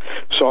Institute and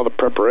saw the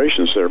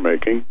preparations they're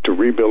making to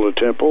rebuild a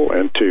temple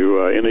and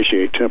to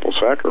initiate temple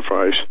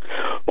sacrifice.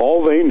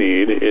 All they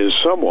need is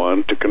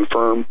someone to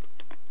confirm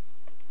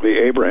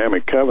the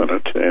Abrahamic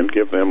covenant and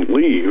give them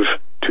leave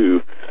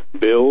to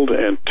build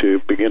and to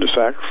begin to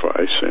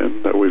sacrifice.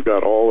 And we've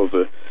got all of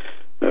the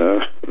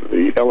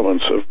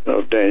elements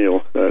of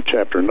Daniel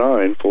chapter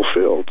 9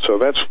 fulfilled. So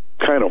that's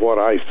kind of what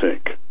I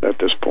think at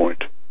this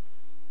point.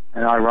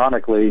 And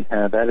ironically,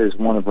 that is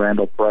one of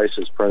Randall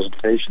Price's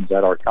presentations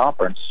at our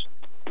conference,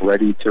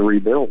 Ready to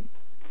Rebuild.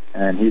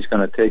 And he's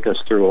going to take us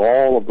through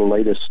all of the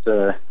latest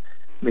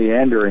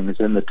meanderings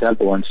in the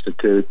Temple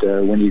Institute.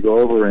 When you go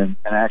over and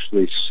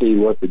actually see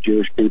what the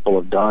Jewish people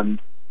have done,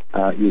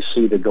 you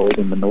see the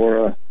golden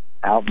menorah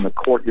out in the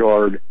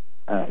courtyard.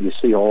 You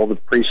see all the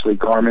priestly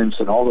garments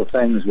and all the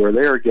things where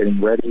they're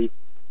getting ready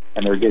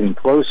and they're getting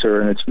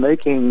closer, and it's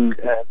making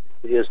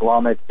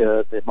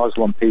the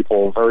Muslim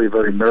people very,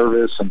 very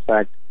nervous. In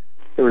fact,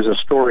 there was a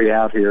story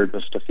out here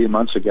just a few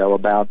months ago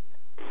about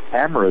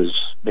cameras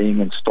being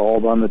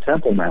installed on the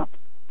Temple Mount.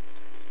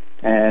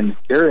 And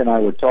Gary and I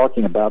were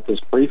talking about this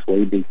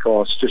briefly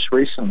because just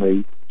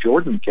recently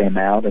Jordan came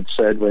out and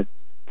said,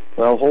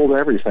 well, hold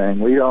everything.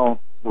 We don't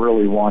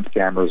really want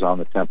cameras on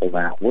the Temple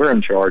Mount. We're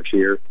in charge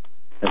here.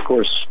 And of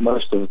course,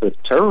 most of the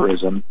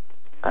terrorism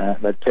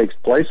that takes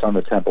place on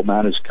the Temple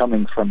Mount is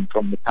coming from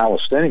the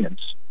Palestinians.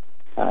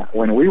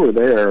 When we were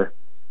there,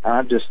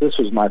 this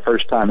was my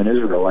first time in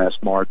Israel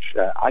last March.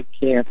 I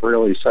can't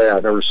really say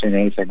I've ever seen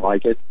anything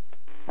like it.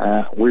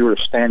 We were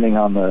standing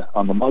on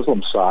the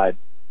Muslim side,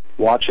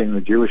 watching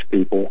the Jewish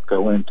people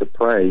go in to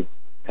pray,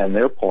 and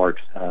their part,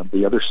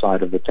 the other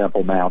side of the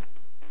Temple Mount.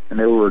 And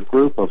there were a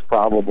group of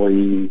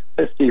probably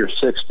 50 or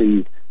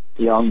 60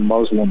 young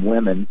Muslim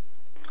women,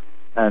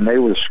 and they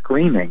were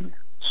screaming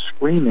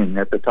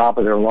at the top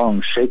of their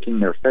lungs, shaking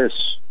their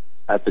fists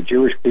at the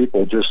Jewish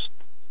people just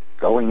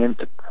going in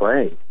to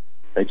pray.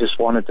 They just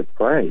wanted to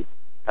pray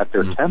at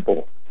their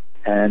temple.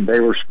 And they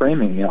were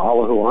screaming,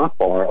 Allahu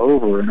Akbar,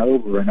 over and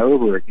over and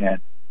over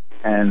again.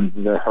 And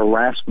the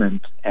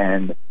harassment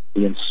and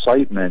the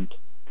incitement,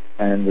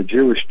 and the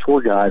Jewish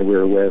tour guide we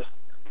were with,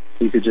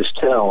 you could just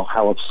tell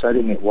how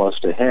upsetting it was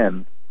to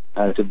him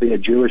to be a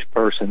Jewish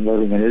person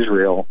living in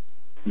Israel,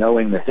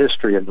 knowing the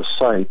history of the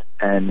site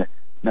and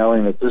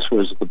knowing that this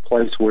was the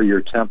place where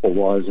your temple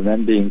was, and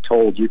then being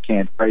told you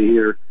can't pray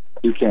here,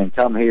 you can't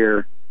come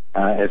here,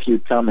 if you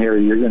come here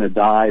you're going to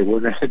die, we're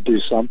going to do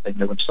something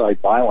to incite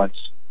violence.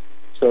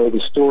 So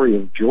the story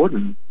of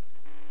Jordan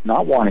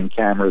not wanting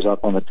cameras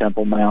up on the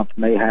Temple Mount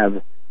may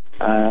have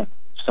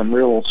some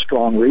real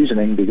strong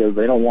reasoning, because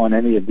they don't want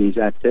any of these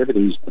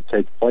activities to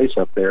take place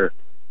up there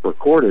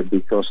recorded,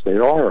 because they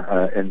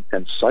are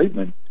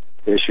incitement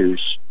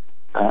issues.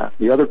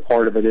 The other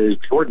part of it is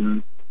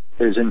Jordan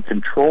is in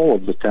control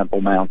of the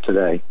Temple Mount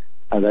today.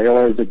 They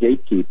are the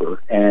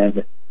gatekeeper,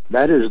 and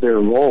that is their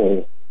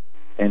role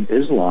in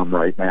Islam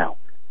right now.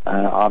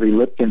 Avi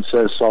Lipkin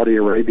says Saudi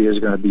Arabia is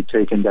going to be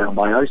taken down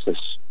by ISIS.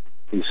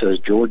 He says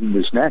Jordan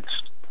is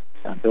next.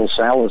 Bill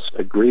Salas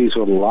agrees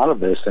with a lot of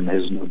this in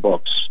his new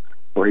books,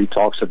 where he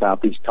talks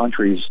about these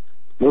countries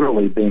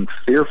literally being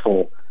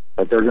fearful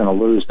that they're going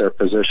to lose their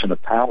position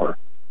of power.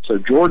 So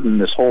Jordan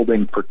is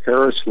holding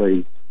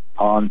precariously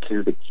on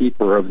to the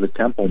keeper of the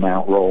Temple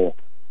Mount role.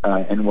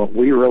 And what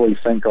we really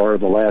think are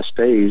the last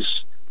days,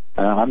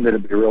 I'm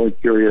going to be really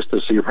curious to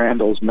see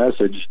Randall's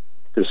message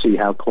to see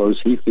how close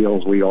he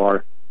feels we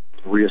are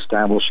to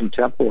reestablishing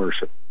temple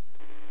worship.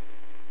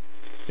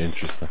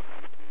 Interesting.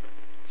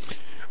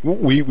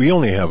 We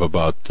only have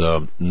about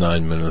 9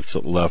 minutes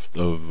left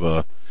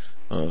of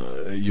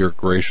your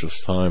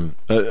gracious time.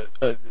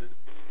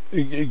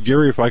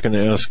 Gary, if I can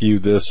ask you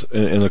this,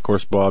 and of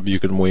course, Bob, you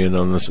can weigh in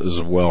on this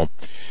as well.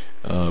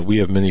 We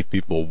have many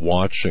people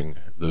watching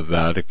the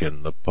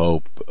Vatican, the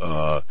Pope,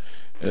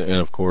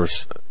 and of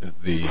course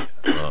the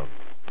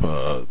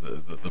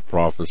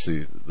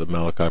prophecy, the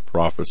Malachi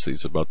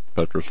prophecies about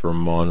Petrus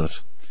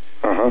Romanus.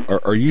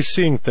 Are you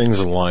seeing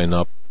things line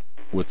up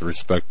with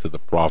respect to the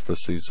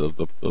prophecies of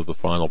the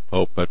final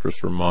Pope,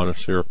 Petrus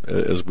Romanus, here,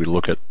 as we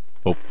look at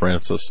Pope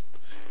Francis?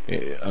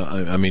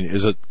 I mean,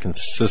 is it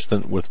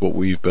consistent with what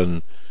we've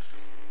been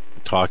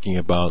talking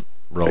about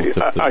relative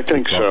to I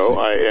think so,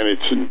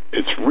 and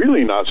it's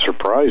really not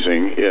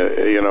surprising.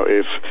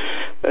 If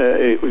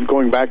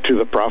going back to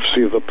the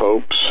prophecy of the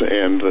popes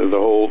and the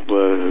whole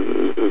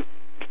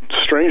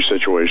strange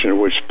situation in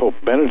which Pope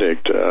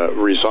Benedict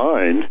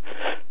resigned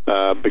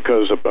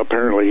because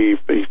apparently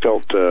he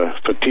felt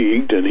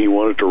fatigued, and he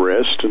wanted to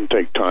rest and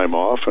take time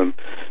off, and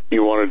he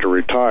wanted to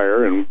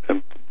retire, and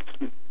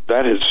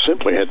that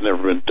had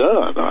never been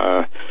done.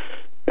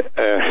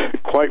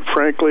 Quite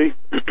frankly,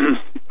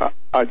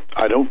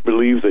 I don't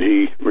believe that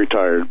he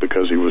retired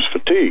because he was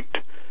fatigued.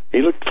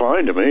 He looked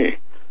fine to me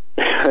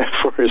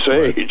for his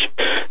age,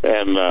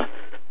 and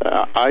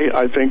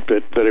I think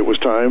that it was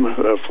time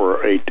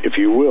for if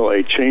you will,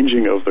 a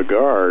changing of the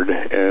guard,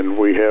 and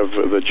we have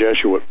the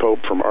Jesuit Pope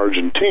from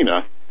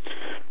Argentina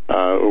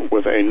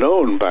with a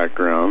known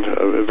background,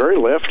 a very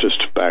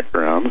leftist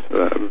background,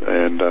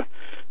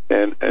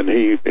 and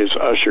he is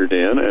ushered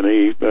in, and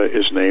he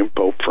is named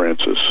Pope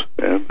Francis.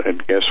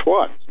 And guess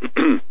what?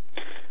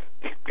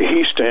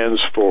 He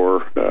stands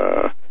for,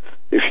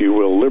 if you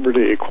will,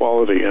 liberty,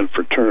 equality, and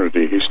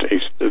fraternity. He's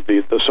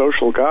the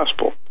social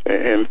gospel,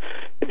 and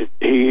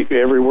he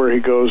everywhere he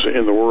goes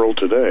in the world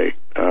today,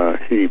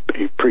 he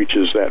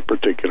preaches that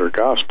particular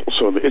gospel.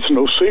 So it's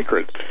no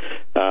secret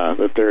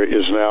that there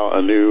is now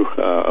a new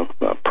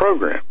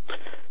program.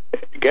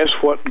 Guess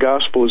what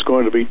gospel is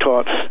going to be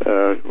taught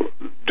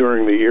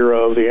during the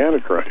era of the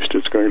Antichrist?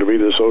 It's going to be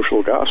the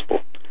social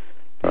gospel.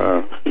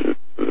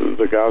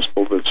 The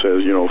gospel that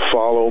says,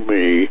 follow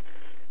me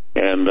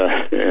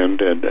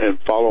and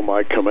follow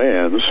my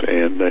commands,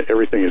 and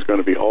everything is going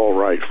to be all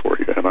right for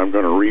you, and I'm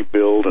going to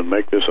rebuild and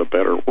make this a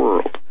better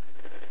world.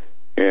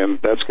 And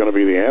that's going to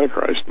be the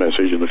Antichrist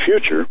message in the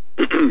future.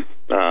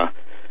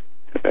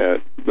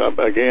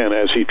 Again,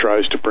 as he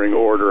tries to bring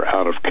order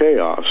out of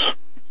chaos.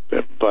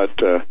 But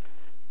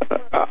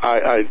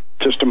I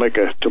just to make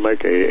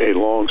a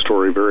long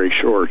story very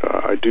short,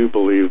 I do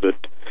believe that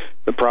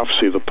the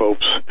prophecy of the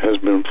popes has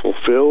been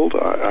fulfilled.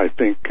 I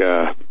think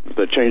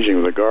the changing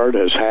of the guard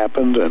has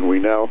happened, and we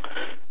now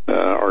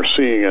are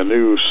seeing a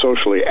new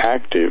socially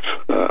active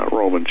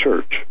Roman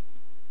Church.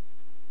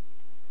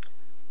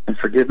 And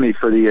forgive me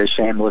for the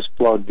shameless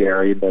plug,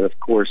 Gary, but of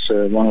course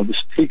one of the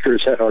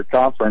speakers at our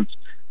conference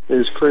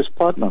is Chris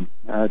Putnam,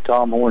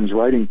 Tom Horn's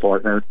writing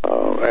partner.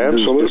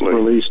 Absolutely. Who just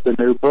released the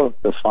new book,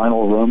 The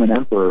Final Roman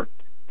Emperor.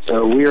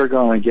 So we are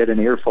going to get an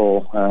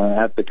earful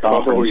at the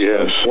conference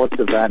of what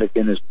the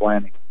Vatican is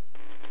planning.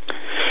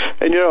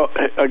 And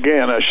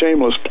again, a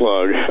shameless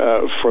plug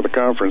for the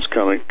conference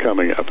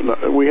coming up.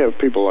 We have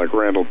people like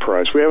Randall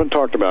Price. We haven't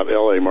talked about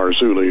L.A.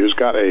 Marzulli, who's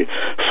got a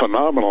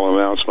phenomenal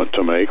announcement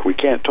to make. We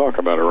can't talk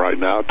about it right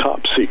now,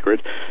 top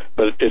secret,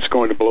 but it's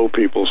going to blow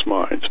people's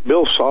minds.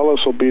 Bill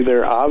Salas will be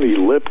there, Avi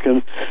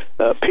Lipkin,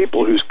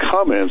 people whose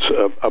comments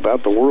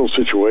about the world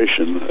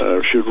situation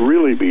should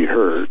really be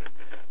heard.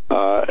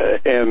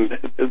 And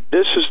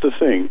this is the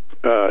thing.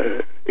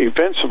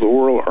 Events of the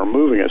world are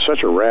moving at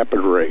such a rapid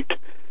rate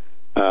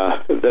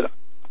that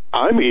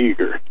I'm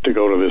eager to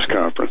go to this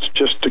conference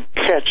just to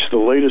catch the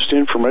latest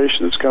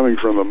information that's coming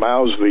from the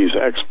mouths of these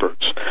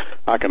experts.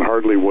 I can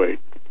hardly wait.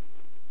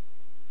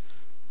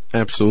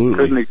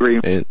 Absolutely.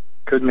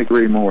 Couldn't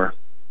agree more.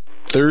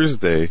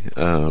 Thursday,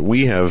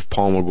 we have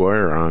Paul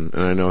McGuire on,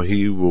 and I know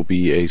he will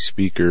be a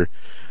speaker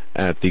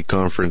at the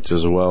conference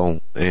as well,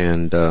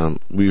 and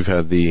we've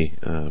had the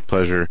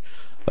pleasure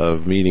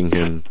of meeting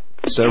him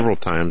several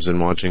times and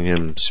watching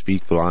him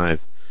speak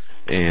live.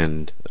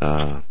 And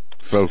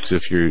folks,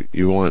 if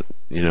you want,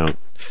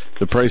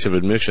 the price of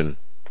admission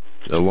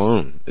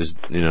alone is,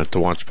 to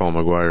watch Paul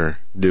McGuire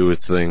do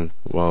its thing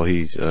while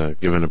he's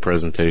giving a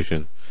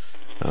presentation.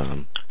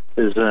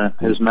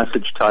 His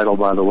message title,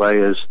 by the way,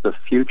 is "The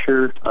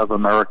Future of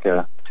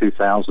America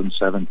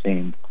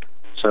 2017."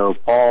 So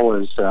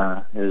Paul is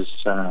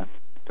going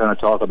to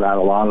talk about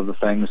a lot of the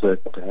things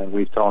that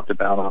we've talked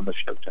about on the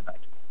show tonight.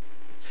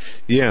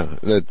 Yeah,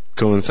 that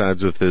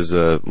coincides with his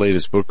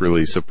latest book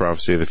release, A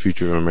Prophecy of the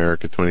Future of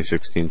America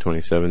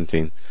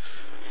 2016-2017.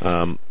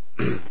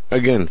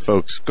 Again,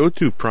 folks, go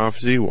to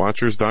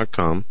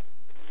prophecywatchers.com.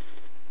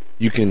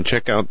 You can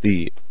check out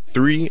the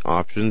 3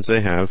 options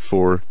they have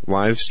for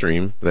live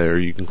stream there.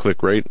 You can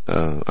click right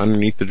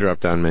underneath the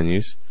drop-down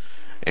menus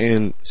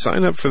and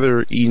sign up for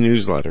their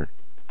e-newsletter.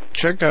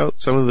 Check out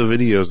some of the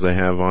videos they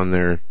have on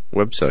their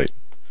website.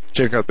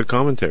 Check out the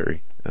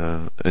commentary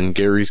and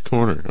Gary's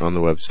Corner on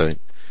the website.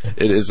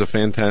 It is a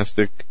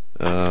fantastic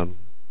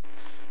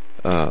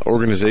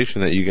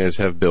organization that you guys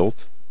have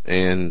built,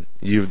 and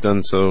you've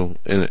done so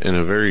in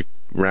a very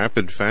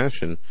rapid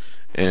fashion,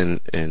 and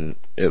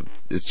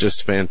it's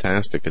just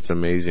fantastic. It's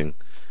amazing.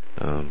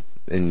 And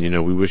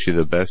we wish you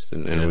the best,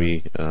 and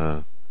we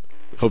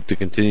hope to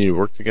continue to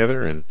work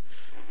together,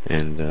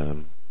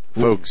 and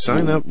folks,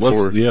 sign up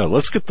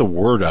let's get the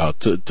word out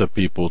to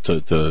people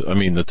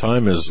the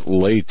time is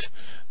late.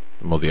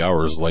 Well, the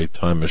hour is late,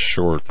 time is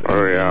short.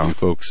 Oh, yeah. You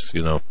folks,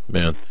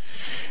 man,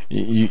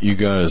 you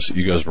guys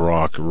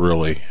rock,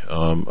 really.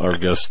 Our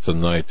guests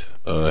tonight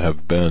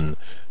have been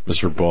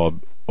Mr.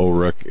 Bob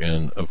Ulrich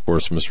and, of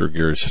course, Mr.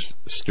 Gary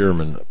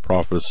Stearman,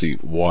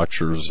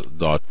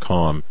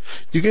 prophecywatchers.com.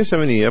 Do you guys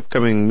have any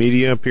upcoming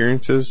media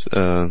appearances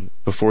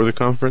before the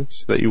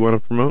conference that you want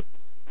to promote?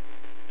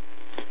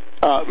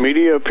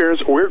 Media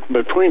appearance.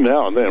 Between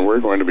now and then,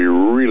 we're going to be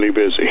really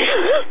busy,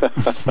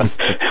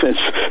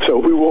 so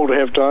we won't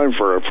have time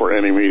for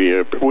any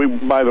media.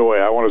 By the way,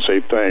 I want to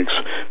say thanks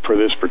for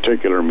this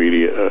particular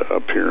media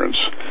appearance.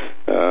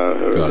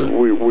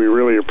 We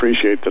really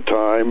appreciate the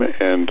time,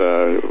 and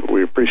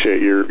we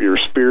appreciate your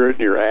spirit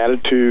and your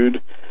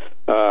attitude.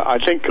 I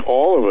think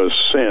all of us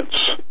sense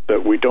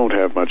that we don't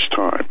have much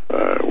time.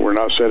 We're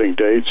not setting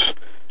dates,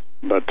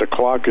 but the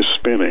clock is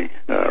spinning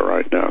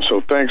right now.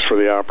 So thanks for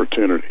the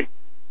opportunity.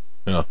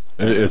 Yeah,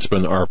 it's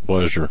been our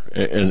pleasure.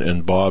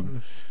 And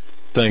Bob,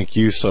 thank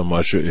you so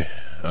much.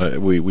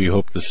 We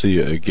hope to see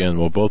you again,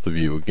 well, both of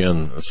you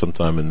again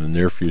sometime in the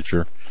near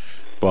future.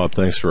 Bob,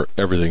 thanks for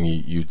everything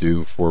you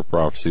do for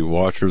Prophecy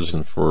Watchers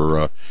and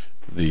for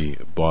the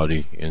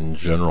body in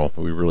general.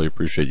 We really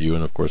appreciate you,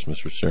 and of course,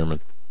 Mr. Stearman.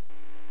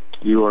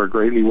 You are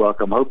greatly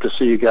welcome. Hope to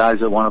see you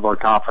guys at one of our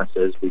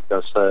conferences,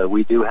 because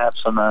we do have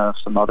some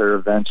other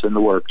events in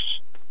the works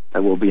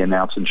that we'll be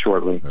announcing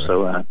shortly. Right.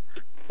 So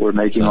we're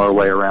making our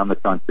way around the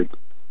country.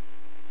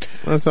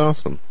 That's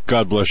awesome.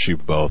 God bless you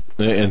both,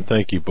 and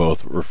thank you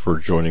both for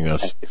joining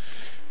us.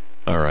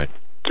 All right.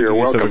 You're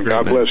welcome.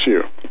 God bless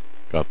you.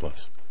 God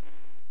bless.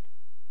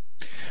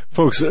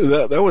 Folks,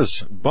 that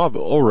was Bob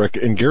Ulrich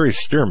and Gary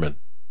Stearman,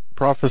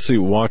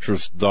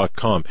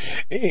 prophecywatchers.com.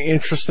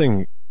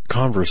 Interesting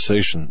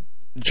conversation.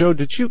 Joe,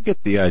 did you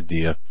get the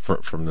idea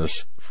from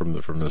this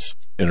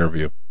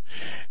interview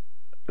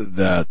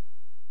that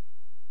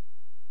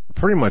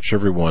pretty much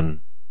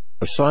everyone,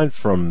 aside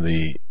from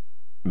the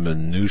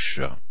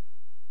minutia,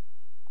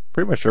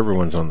 pretty much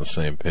everyone's on the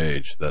same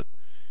page that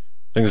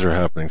things are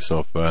happening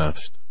so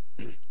fast?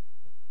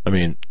 I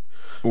mean,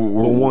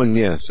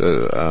 yes,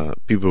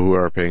 people who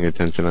are paying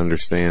attention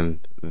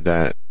understand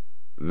that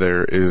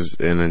there is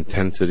an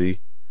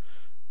intensity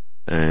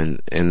and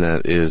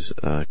that is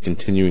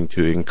continuing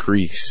to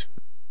increase.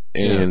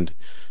 And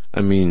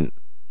I mean,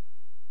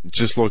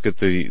 just look at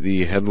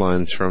the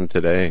headlines from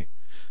today.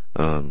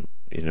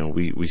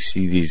 We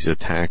see these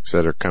attacks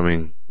that are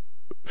coming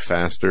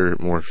faster,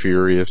 more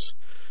furious,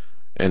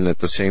 and at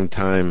the same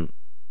time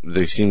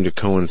they seem to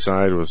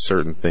coincide with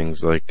certain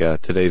things. Like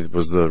today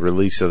was the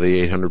release of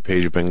the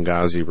 800-page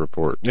Benghazi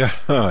report. Yeah.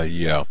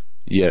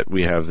 Yet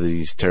we have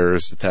these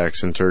terrorist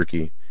attacks in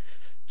Turkey.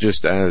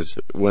 Just as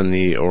when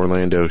the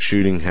Orlando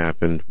shooting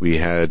happened, we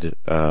had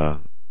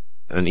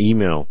an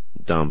email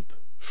dump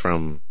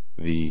from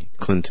the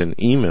Clinton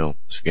email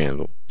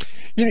scandal.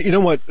 You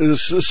know what?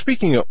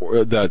 Speaking of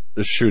that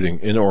shooting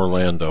in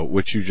Orlando,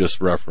 which you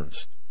just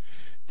referenced,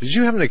 did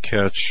you happen to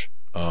catch?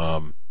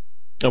 And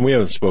we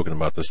haven't spoken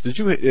about this. Did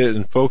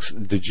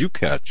you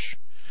catch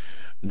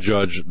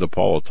Judge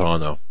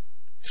Napolitano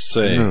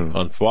saying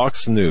on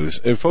Fox News?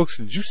 And folks,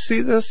 did you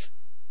see this?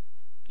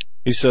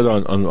 He said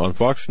on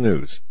Fox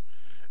News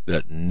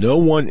that no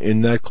one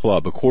in that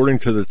club, according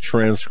to the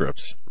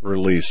transcripts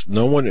released,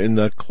 no one in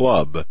that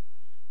club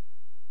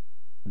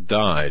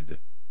died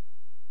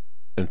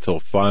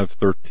until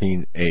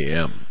 5:13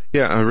 a.m.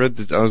 Yeah, I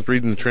was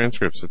reading the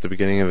transcripts at the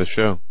beginning of the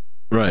show.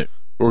 Right.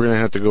 We're going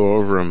to have to go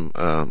over them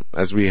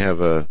as we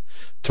have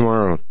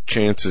tomorrow.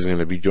 Chance is going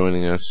to be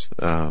joining us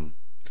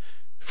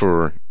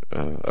for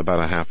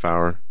about a half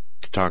hour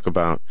to talk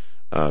about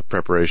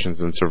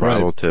preparations and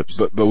survival tips.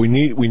 But we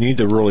need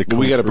to really.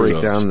 We got to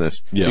break down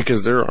this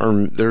because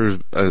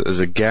there's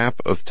a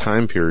gap of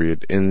time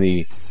period in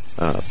the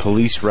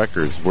police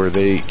records where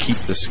they keep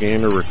the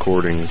scanner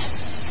recordings.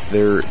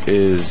 There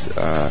is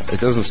it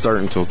doesn't start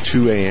until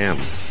 2 a.m.,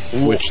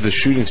 which the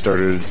shooting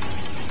started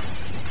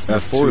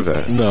before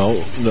that.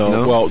 No.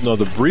 Well, no,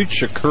 the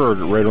breach occurred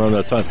right around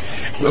that time.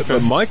 Okay.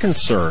 But my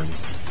concern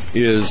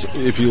is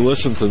if you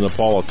listen to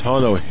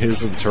Napolitano,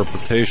 his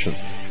interpretation.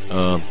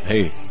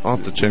 Hey, I'll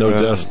have to check no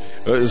deaths.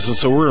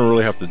 So we're going to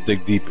really have to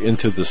dig deep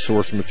into the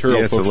source material.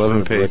 Yeah, it's an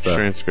 11-page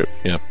transcript.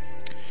 Yeah.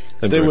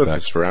 Stay with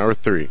us for Hour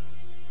 3.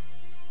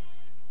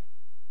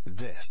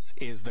 This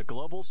is the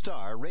Global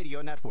Star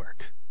Radio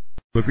Network.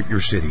 Look at your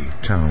city,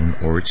 town,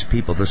 or its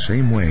people the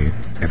same way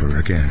ever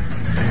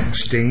again.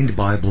 Stained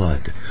by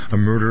Blood, a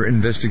murder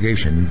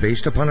investigation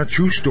based upon a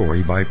true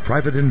story by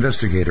private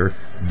investigator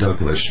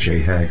Douglas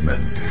J.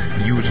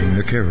 Hagman. Using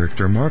the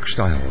character Mark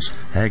Stiles,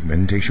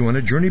 Hagman takes you on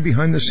a journey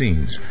behind the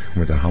scenes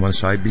where the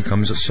homicide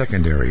becomes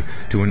secondary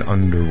to an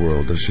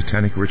underworld of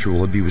satanic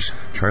ritual abuse,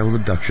 child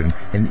abduction,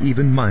 and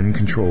even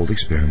mind-controlled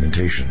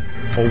experimentation.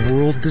 A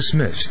world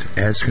dismissed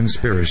as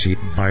conspiracy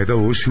by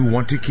those who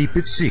want to keep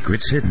its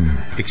secrets hidden,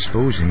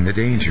 exposing the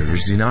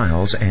dangers,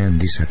 denials, and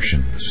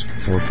deceptions.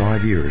 For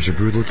 5 years, a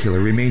brutal killer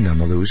remained on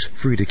the loose,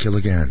 free to kill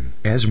again.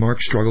 As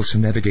Mark struggles to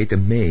navigate the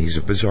maze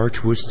of bizarre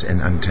twists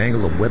and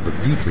untangle a web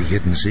of deeply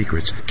hidden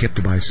secrets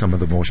kept by some of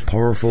the most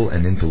powerful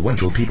and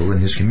influential people in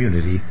his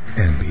community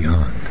and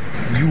beyond.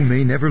 You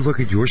may never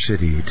look at your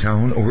city,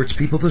 town, or its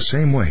people the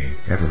same way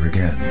ever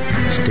again.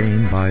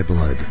 Stained by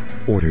Blood.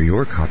 Order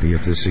your copy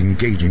of this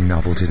engaging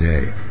novel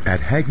today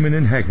at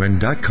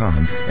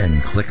HagmanandHagman.com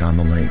and click on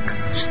the link.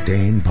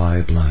 Stained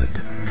by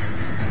Blood.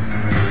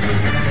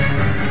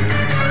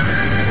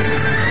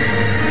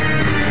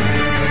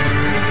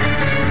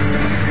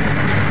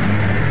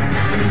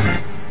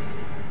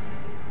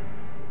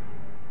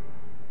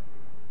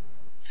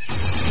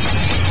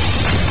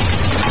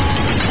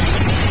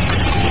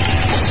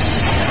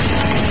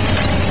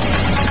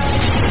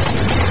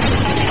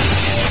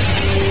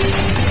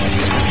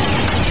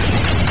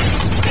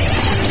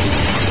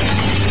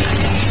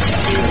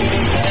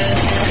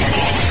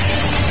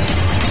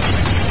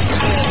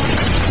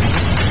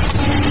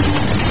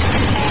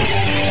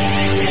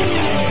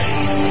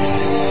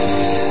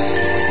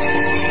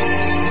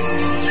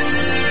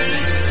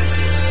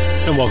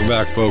 Welcome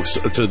back, folks,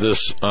 to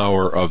this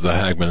hour of the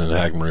Hagman and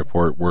Hagman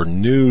Report, where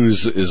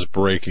news is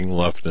breaking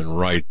left and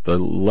right. The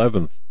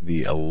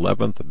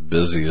 11th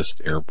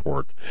busiest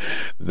airport,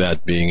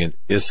 that being in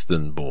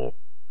Istanbul,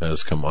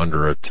 has come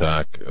under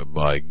attack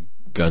by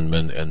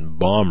gunmen and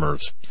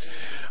bombers.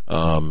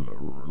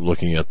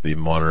 Looking at the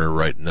monitor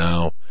right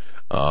now,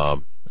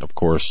 of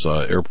course,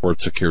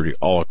 airport security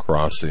all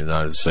across the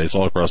United States,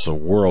 all across the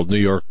world, New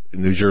York,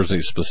 New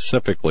Jersey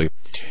specifically,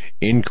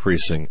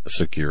 increasing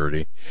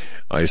security.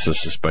 ISIS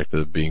suspected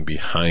of being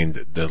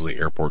behind deadly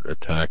airport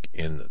attack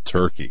in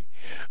Turkey.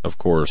 Of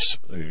course,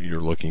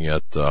 you're looking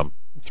at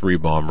 3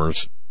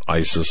 bombers.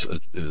 ISIS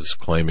is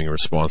claiming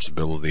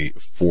responsibility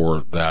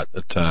for that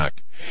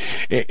attack.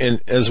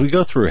 And as we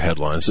go through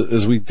headlines,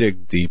 as we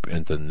dig deep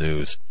into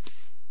news,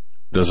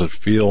 does it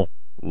feel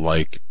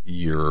like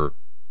you're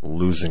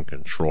losing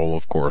control?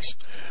 Of course,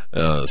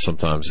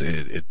 sometimes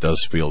it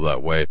does feel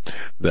that way,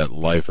 that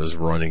life is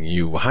running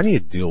you. How do you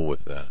deal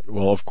with that?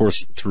 Well, of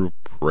course, through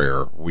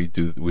prayer. We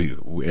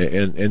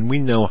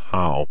know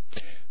how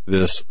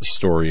this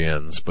story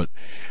ends. But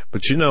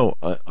you know,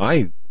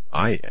 I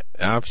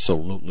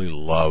absolutely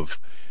love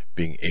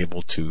being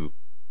able to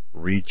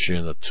reach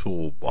in a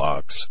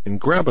toolbox and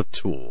grab a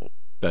tool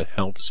that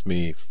helps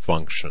me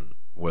function,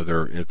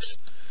 whether it's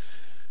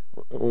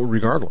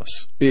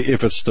regardless,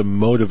 if it's to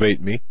motivate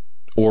me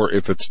or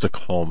if it's to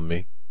calm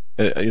me.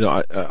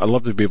 I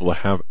love to be able to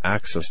have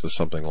access to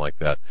something like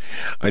that.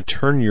 I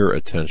turn your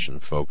attention,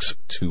 folks,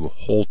 to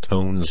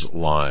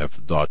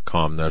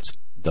WholeTonesLive.com. That's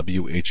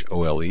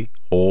WHOLE,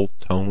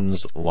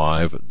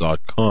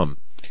 WholeTonesLive.com.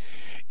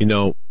 You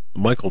know,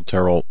 Michael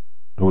Terrell,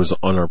 who was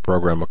on our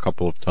program a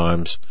couple of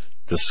times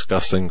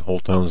discussing Whole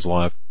Tones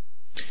Live,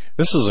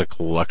 this is a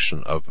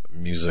collection of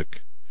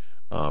music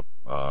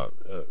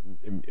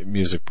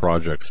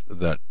projects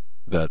that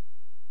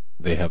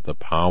they have the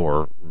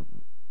power.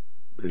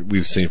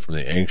 We've seen from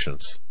the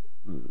ancients.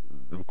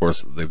 Of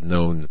course, they've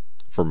known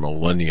for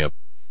millennia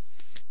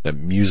that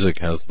music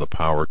has the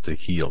power to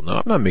heal. Now,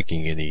 I'm not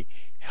making any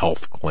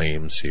health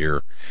claims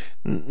here.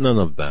 None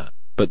of that.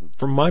 But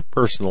from my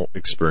personal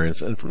experience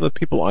and from the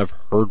people I've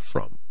heard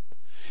from,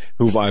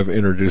 who I've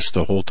introduced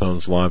to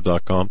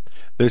WholeTonesLive.com,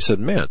 they said,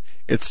 man,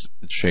 it's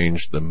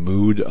changed the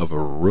mood of a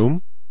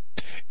room.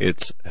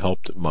 It's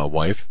helped my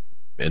wife,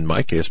 in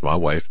my case, my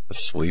wife,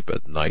 sleep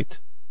at night,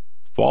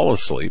 fall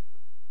asleep.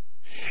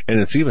 And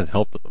it's even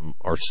helped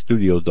our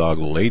studio dog,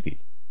 Lady.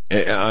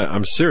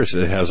 I'm serious.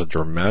 It has a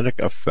dramatic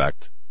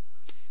effect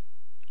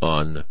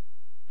on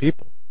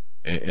people.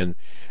 And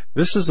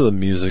this is the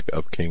music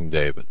of King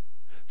David.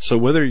 So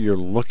whether you're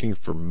looking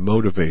for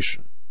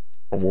motivation,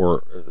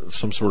 or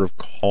some sort of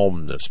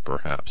calmness,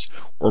 perhaps,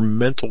 or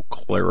mental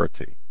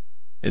clarity.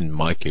 In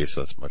my case,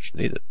 that's much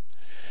needed.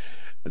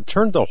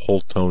 Turn to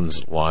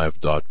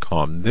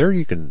WholeTonesLive.com. There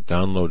you can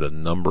download a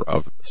number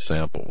of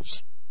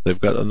samples. They've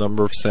got a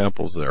number of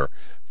samples there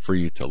for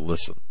you to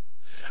listen.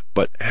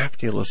 But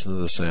after you listen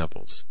to the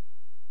samples,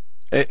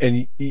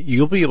 and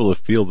you'll be able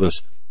to feel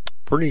this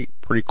pretty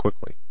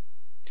quickly,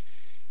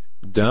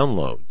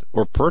 download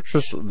or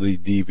purchase the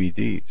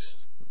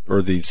DVDs,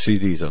 or the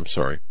CDs,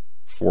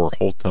 for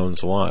Whole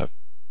Tones Live.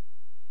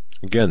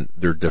 Again,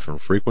 they're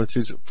different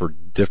frequencies for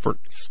different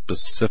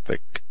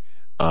specific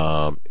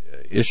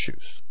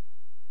issues.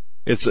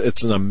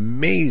 It's an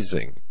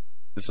amazing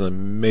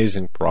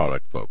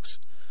product, folks.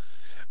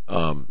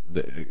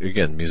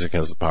 Again, music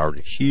has the power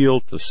to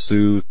heal, to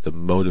soothe, to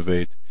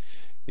motivate.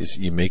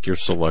 You make your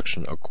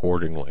selection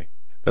accordingly.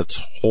 That's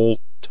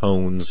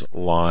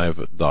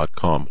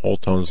WholeTonesLive.com.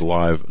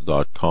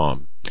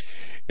 WholeTonesLive.com.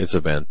 It's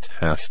a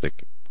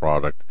fantastic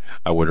product.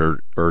 I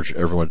would urge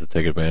everyone to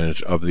take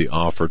advantage of the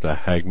offer to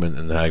Hagman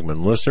and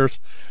Hagman listeners.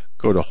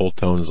 Go to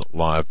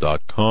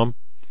WholeTonesLive.com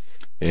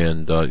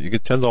and you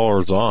get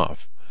 $10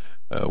 off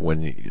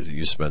when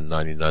you spend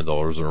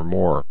 $99 or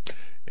more.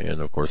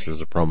 And of course,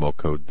 there's a promo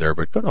code there.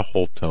 But go to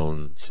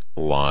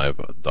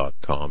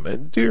WholeTonesLive.com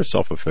and do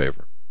yourself a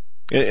favor,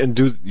 and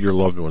do your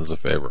loved ones a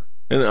favor.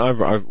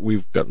 And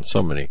we've gotten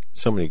so many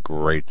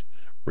great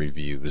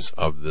reviews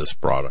of this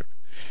product.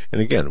 And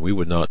again, we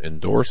would not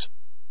endorse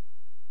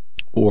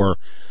or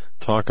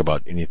talk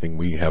about anything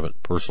we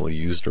haven't personally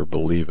used or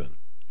believe in.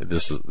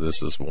 This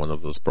is one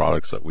of those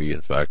products that we,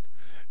 in fact,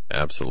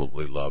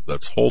 absolutely love.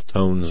 That's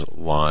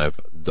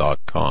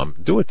WholeTonesLive.com.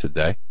 Do it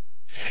today.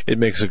 It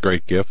makes a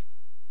great gift,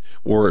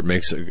 or it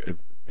makes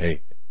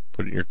hey,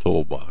 put it in your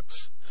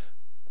toolbox.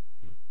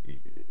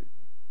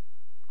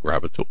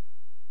 Grab a tool,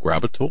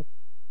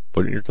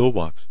 put it in your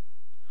toolbox.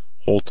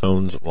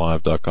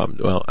 WholeTonesLive.com.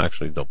 Well,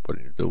 actually, don't put it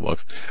in your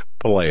toolbox.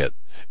 Play it,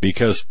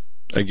 because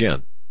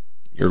again,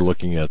 you're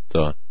looking at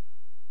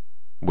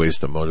ways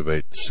to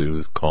motivate,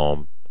 soothe,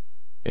 calm,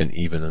 and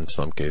even in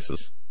some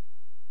cases,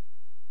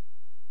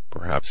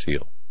 perhaps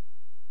heal.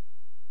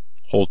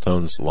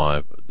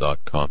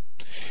 WholeTonesLive.com.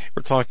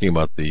 We're talking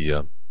about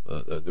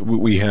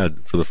we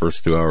had for the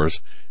first 2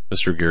 hours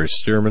Mr. Gary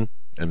Stearman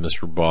and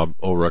Mr. Bob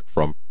Ulrich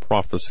from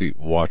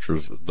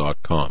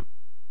ProphecyWatchers.com.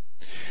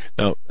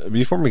 Now,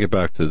 before we get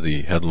back to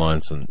the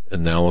headlines and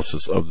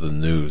analysis of the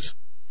news,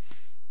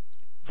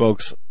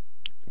 folks,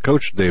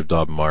 Coach Dave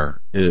Dobbenmeyer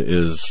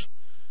is,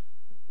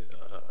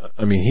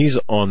 he's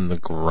on the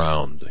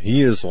ground.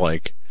 He is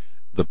like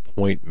the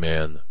point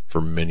man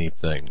for many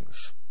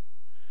things.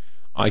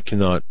 I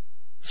cannot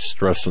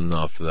stress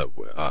enough that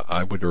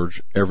I would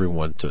urge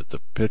everyone to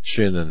pitch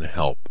in and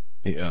help.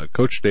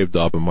 Coach Dave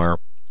Dobbenmeyer,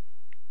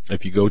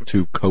 if you go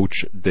to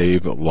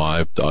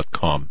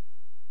CoachDaveLive.com,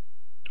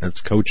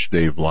 that's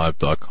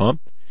CoachDaveLive.com,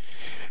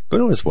 go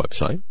to his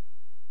website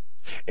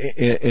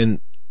and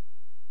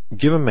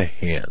give him a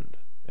hand.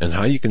 And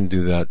how you can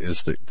do that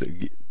is to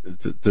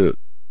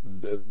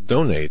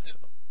donate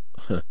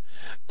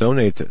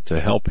to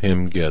help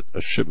him get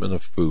a shipment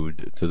of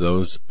food to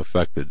those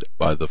affected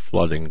by the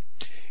flooding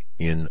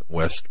in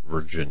West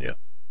Virginia,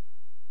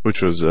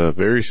 which was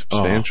very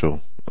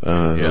substantial.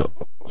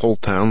 Whole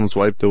town was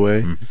wiped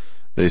away. Mm-hmm.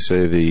 They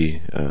say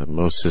the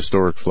most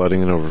historic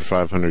flooding in over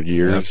 500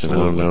 years.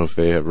 Absolutely. And I don't know if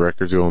they have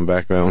records going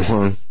back that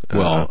long.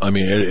 Well,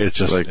 it's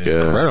just like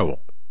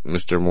incredible.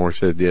 Mr. Moore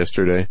said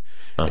yesterday.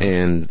 Uh-huh.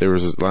 And there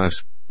was,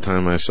 last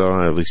time I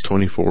saw, at least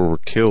 24 were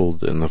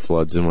killed in the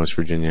floods in West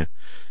Virginia.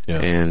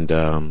 Yeah. And,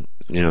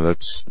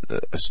 that's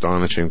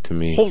astonishing to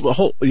me.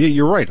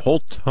 You're right.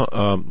 Whole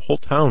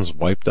towns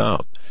wiped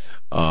out.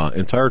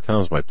 Entire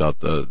towns wiped out.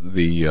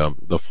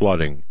 The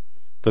flooding,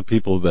 the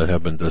people that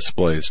have been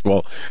displaced.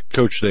 Well,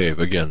 Coach Dave,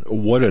 again,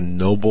 what a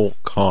noble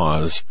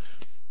cause.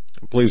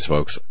 Please,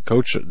 folks,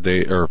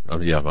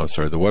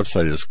 the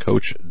website is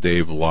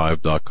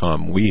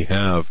CoachDaveLive.com. We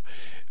have,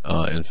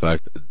 in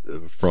fact,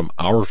 from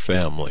our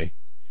family,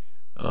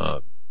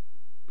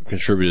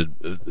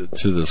 contributed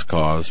to this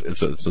cause.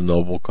 It's a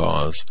noble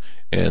cause,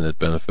 and it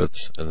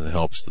benefits and it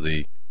helps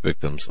the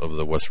victims of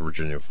the West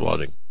Virginia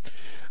flooding.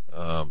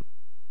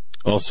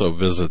 Also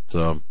visit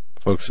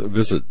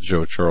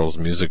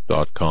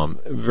JoeCharlesMusic.com.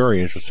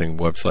 Very interesting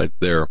website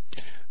there.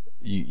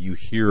 You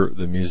hear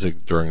the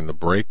music during the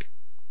break.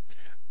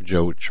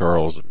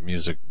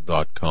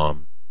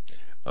 JoeCharlesMusic.com.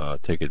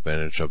 Take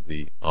advantage of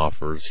the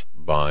offers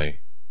by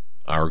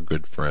our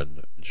good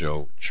friend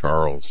Joe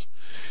Charles.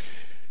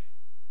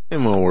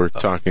 And while we're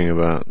talking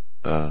about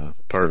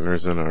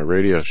partners in our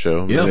radio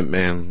show,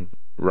 Minuteman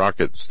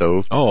Rocket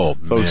Stove. Oh,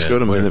 folks, go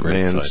to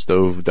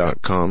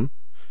MinutemanStove.com.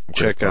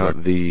 Check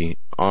out the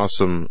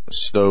awesome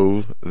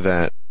stove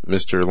that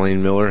Mr.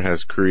 Lane Miller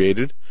has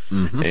created,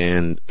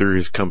 and through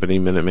his company,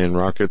 Minuteman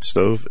Rocket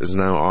Stove, is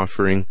now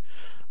offering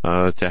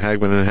to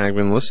Hagman and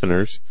Hagman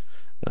listeners,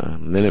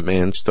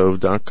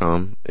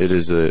 MinutemanStove.com. It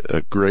is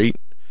a great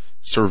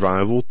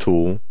survival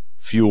tool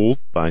fueled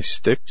by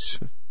sticks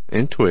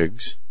and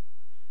twigs.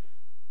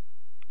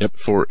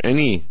 for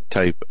any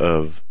type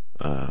of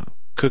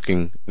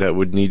cooking that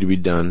would need to be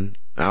done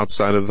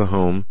outside of the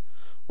home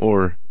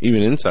or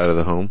even inside of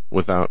the home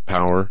without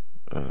power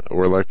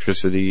or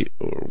electricity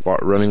or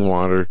running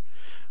water.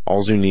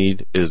 All you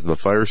need is the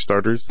fire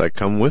starters that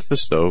come with the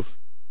stove,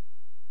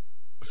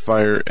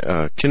 fire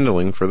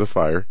kindling for the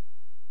fire,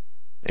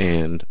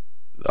 and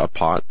a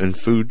pot and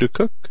food to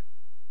cook.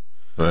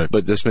 Right.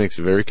 But this makes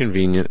it very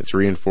convenient. It's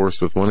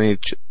reinforced with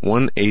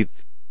 1/8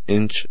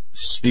 inch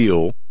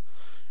steel,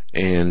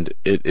 and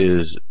it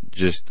is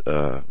just,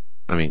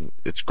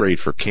 it's great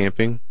for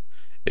camping.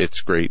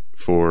 It's great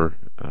for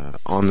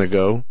on the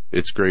go.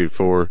 It's great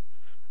for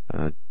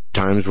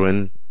times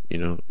when,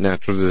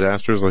 natural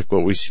disasters like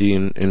what we see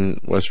in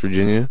West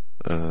Virginia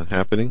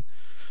happening,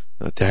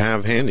 to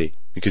have handy,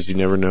 because you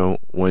never know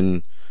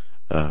when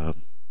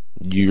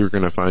you're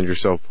going to find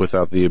yourself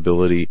without the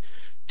ability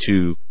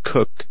to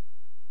cook.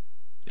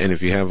 And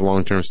if you have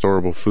long-term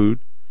storable food,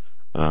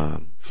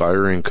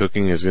 fire and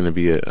cooking is going to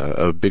be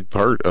a big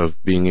part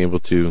of being able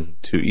to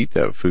eat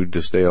that food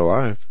to stay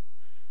alive.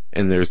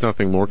 And there's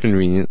nothing more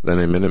convenient than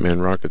a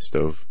Minuteman rocket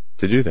stove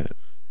to do that.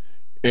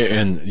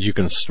 And you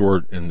can store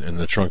it in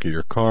the trunk of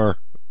your car.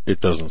 It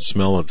doesn't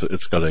smell.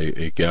 It's got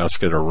a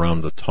gasket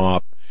around the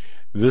top.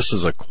 This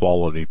is a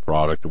quality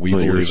product.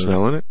 You're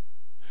smelling it?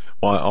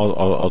 Well,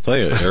 I'll tell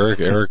you,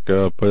 Eric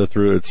put it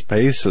through its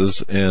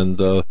paces, and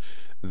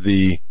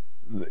you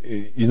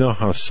know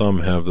how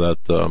some have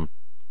that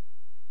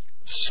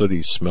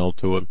sooty smell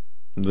to it?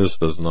 This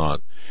does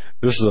not.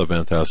 This is a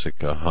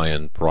fantastic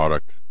high-end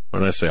product.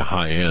 When I say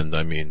high-end,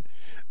 I mean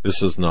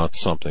this is not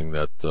something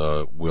that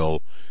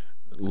will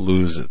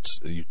lose its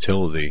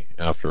utility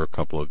after a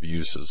couple of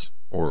uses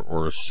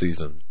or a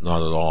season.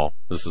 Not at all.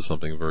 This is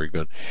something very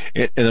good.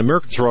 And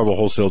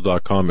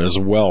AmericanSurvivalWholesale.com as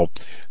well.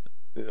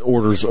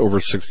 Orders over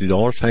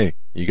 $60. Hey,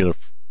 you get a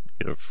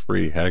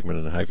free Hagman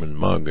and Hagman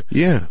mug.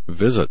 Yeah.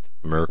 Visit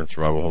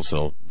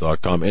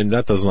AmericanSurvivalWholesale.com. And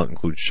that does not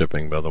include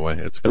shipping, by the way.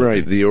 It's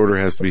right. The order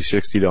has to be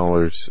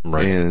 $60.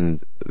 Right.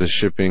 And the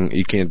shipping,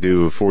 you can't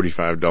do a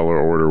 $45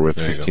 order with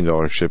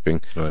 $15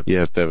 shipping. Right. You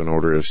have to have an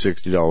order of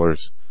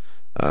 $60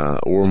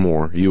 or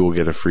more. You will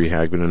get a free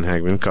Hagman and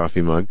Hagman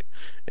coffee mug.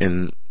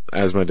 And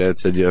as my dad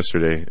said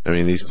yesterday, I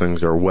mean, these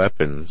things are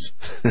weapons.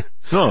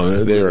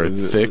 No, they are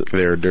thick.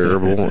 They're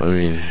durable. I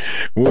mean,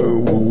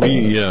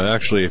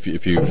 actually, if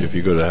you go to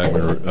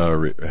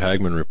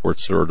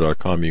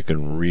HagmanReportStore.com, you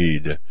can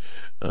read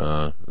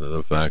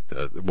the fact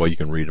that, you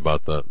can read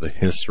about the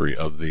history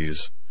of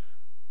these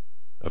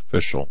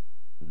official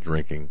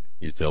drinking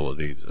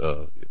utilities,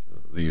 the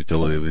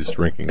utility of these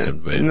drinking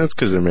conveyors. And that's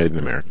because they're made in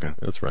America.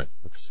 That's right.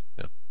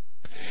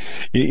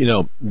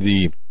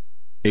 The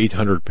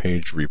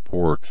 800-page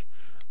report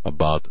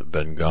about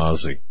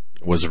Benghazi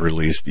was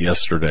released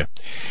yesterday.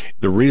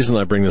 The reason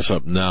I bring this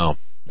up now,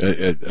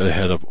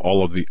 ahead of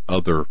all of the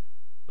other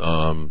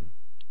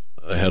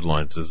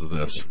headlines, is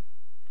this.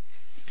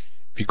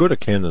 If you go to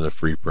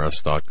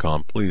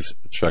CanadaFreePress.com, please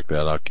check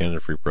that out,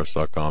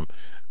 CanadaFreePress.com.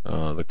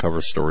 The cover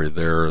story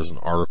there is an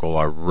article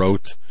I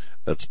wrote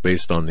that's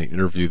based on the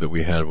interview that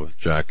we had with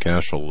Jack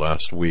Cashel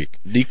last week.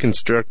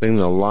 Deconstructing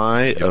the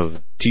lie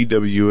of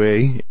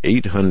TWA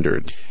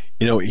 800.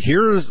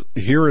 Here is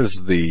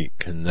the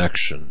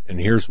connection, and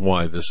here's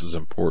why this is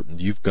important.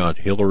 You've got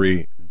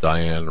Hillary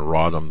Diane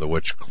Rodham, the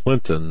witch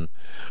Clinton,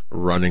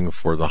 running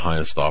for the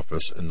highest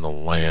office in the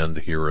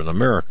land here in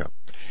America.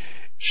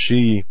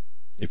 She,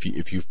 if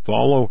you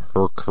follow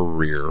her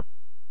career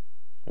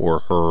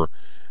or her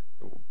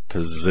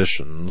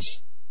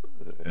positions,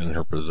 in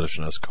her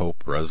position as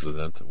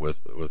co-president with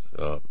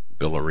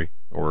Billary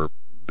or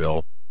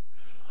Bill,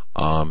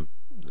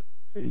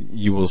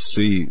 you will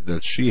see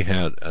that she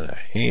had a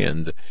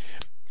hand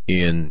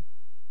in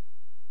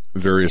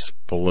various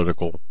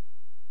political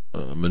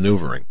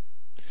maneuvering.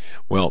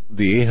 Well,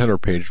 the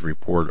 800-page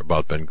report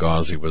about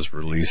Benghazi was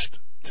released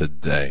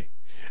today.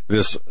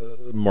 This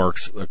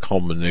marks the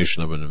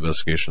culmination of an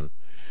investigation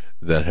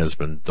that has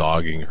been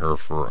dogging her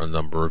for a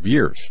number of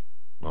years.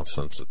 Well,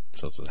 since it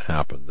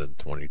happened in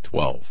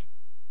 2012.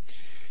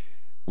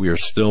 We are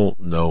still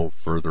no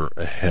further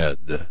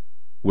ahead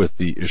with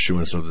the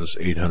issuance of this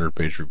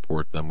 800-page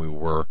report than we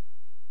were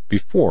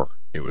before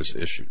it was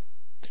issued.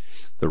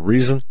 The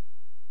reason,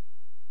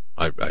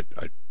 I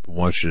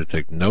want you to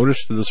take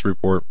notice to this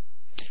report,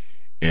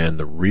 and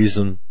the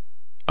reason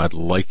I'd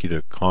like you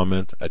to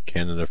comment at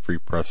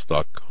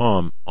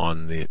CanadaFreePress.com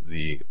on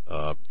the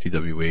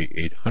TWA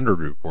 800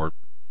 report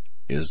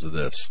is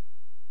this.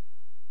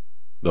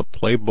 The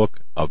playbook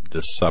of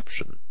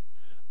deception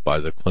by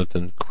the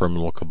Clinton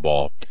criminal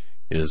cabal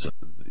is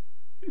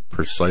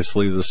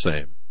precisely the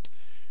same.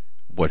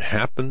 What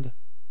happened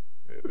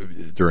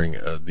during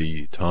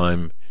the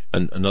time,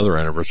 and another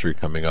anniversary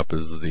coming up,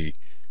 is the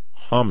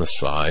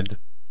homicide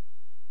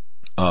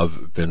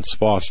of Vince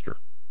Foster.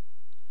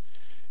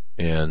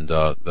 And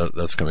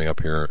that's coming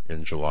up here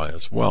in July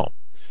as well.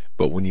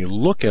 But when you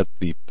look at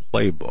the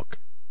playbook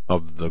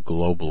of the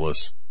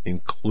globalists,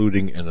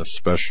 including and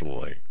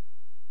especially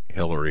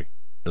Hillary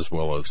as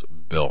well as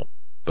Bill,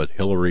 but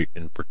Hillary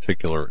in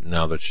particular,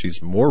 now that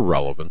she's more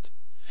relevant.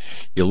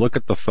 You look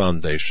at the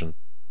foundation,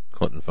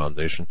 Clinton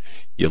Foundation,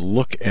 you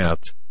look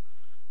at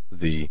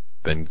the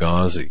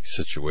Benghazi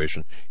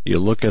situation, you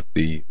look at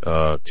the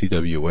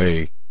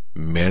TWA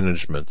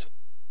management,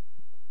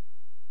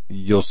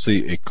 you'll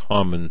see a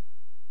common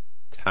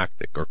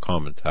tactic or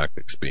common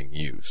tactics being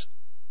used.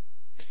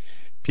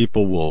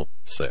 People will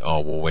say, oh,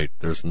 well, wait,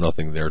 there's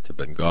nothing there to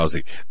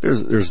Benghazi.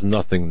 There's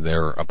nothing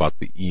there about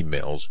the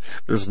emails.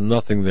 There's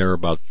nothing there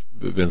about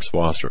Vince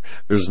Foster.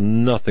 There's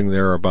nothing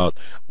there about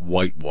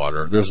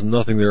Whitewater. There's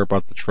nothing there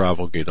about the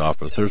Travelgate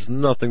office. There's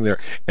nothing there,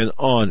 and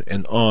on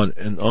and on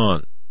and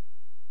on.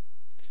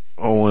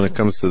 Oh, when it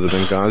comes to the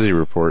Benghazi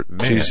report,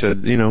 she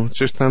said, it's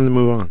just time to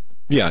move on.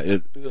 Yeah,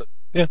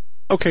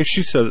 okay,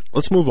 she said it.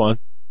 Let's move on.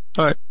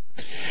 All right.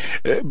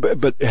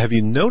 But have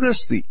you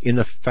noticed the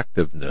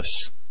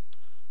ineffectiveness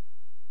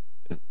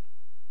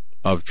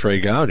of Trey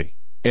Gowdy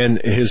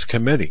and his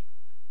committee?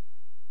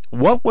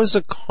 What was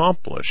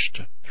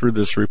accomplished through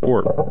this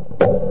report?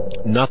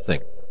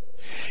 Nothing.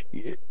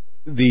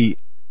 The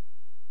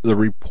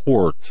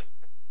report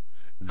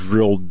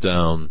drilled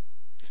down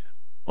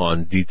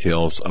on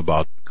details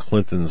about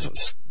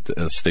Clinton's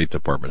State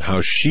Department,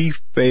 how she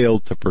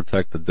failed to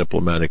protect the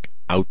diplomatic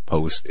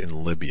outpost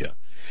in Libya.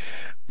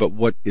 But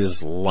what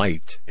is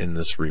light in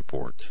this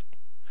report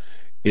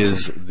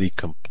is the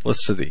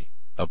complicity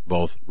of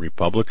both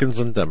Republicans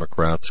and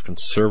Democrats,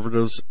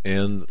 conservatives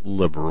and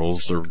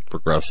liberals or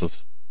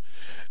progressives,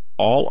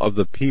 all of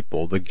the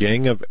people, the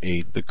Gang of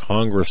Eight, the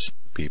Congress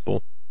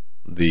people,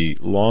 the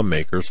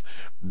lawmakers,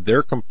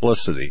 their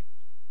complicity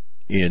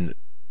in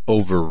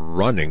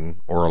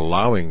overrunning or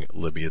allowing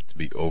Libya to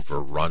be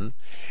overrun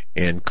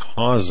and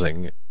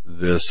causing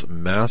this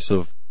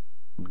massive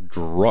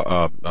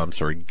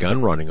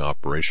gun running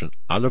operation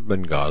out of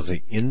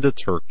Benghazi into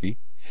Turkey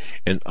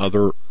and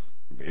other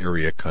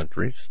area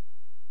countries.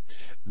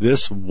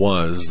 This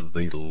was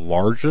the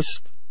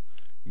largest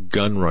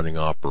gun running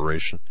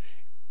operation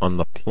on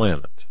the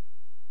planet.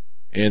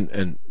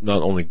 And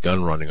not only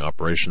gun running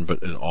operation,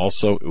 but it was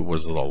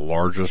the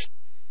largest,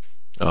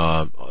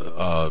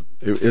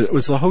 it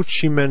was the Ho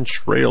Chi Minh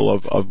Trail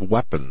of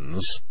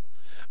weapons,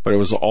 but it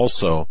was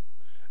also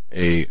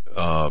a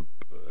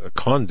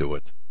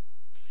conduit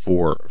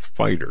for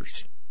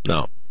fighters.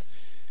 Now,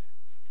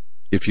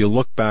 if you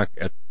look back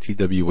at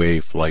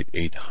TWA Flight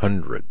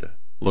 800,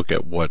 look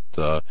at what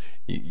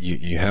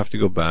you have to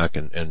go back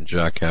and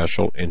Jack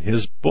Cashel in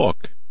his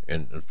book,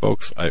 and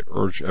folks, I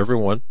urge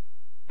everyone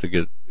to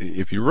get,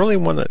 if you really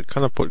want to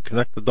kind of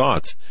connect the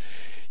dots,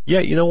 yeah,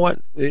 you know what,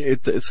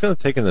 it's going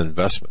to take an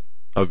investment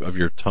of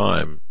your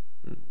time,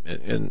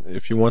 and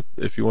if you want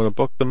to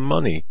book the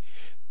money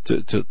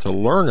to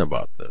learn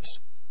about this.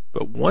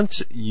 But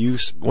once you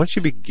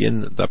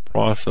begin that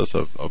process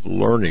of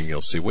learning,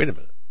 you'll see, wait a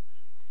minute,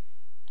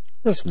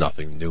 there's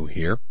nothing new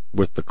here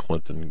with the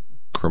Clinton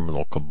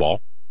criminal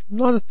cabal.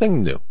 Not a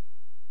thing new.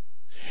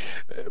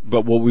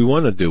 But what we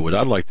want to do, what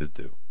I'd like to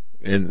do,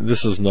 and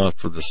this is not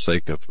for the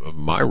sake of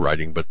my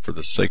writing, but for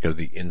the sake of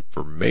the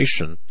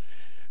information,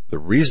 the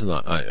reason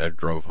I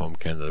drove home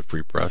Canada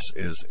Free Press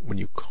is when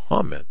you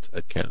comment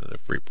at Canada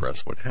Free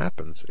Press, what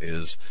happens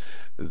is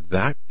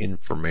that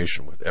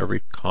information with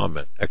every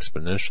comment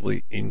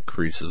exponentially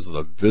increases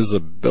the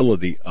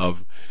visibility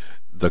of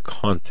the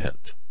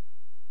content.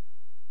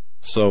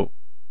 So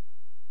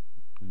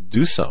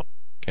do so.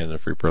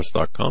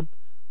 CanadaFreePress.com,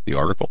 the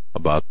article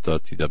about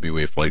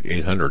TWA Flight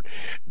 800.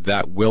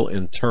 That will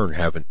in turn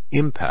have an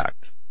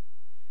impact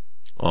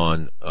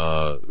on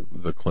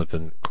the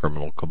Clinton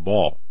criminal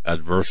cabal,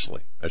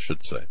 adversely, I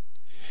should say.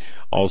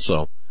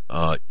 Also,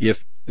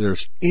 if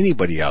there's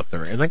anybody out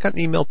there, and I got an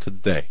email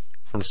today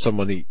from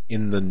somebody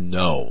in the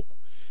know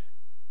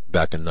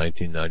back in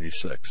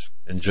 1996,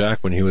 and Jack,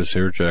 when he was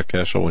here, Jack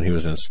Cashel, when he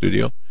was in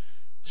studio,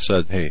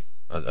 said, hey,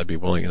 I'd be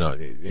willing,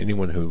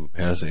 anyone who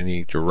has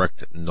any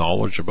direct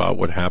knowledge about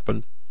what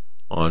happened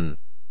on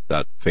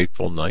that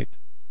fateful night,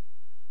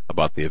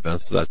 about the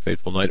events of that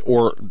fateful night,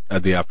 or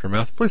at the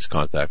aftermath, please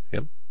contact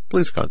him.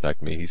 Please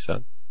contact me, he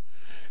said.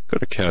 Go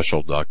to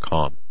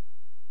Cashel.com.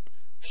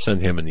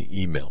 Send him an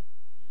email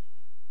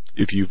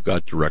if you've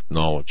got direct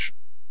knowledge.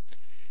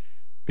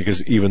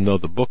 Because even though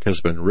the book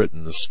has been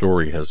written, the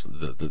story has,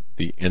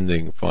 the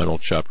ending, final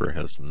chapter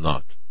has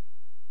not.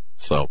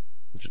 So,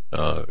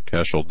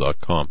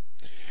 Cashel.com.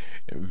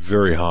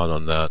 Very hot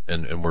on that,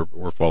 and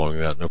we're following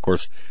that. And of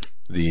course,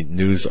 the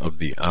news of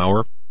the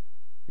hour,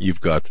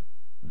 you've got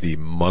the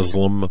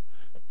Muslim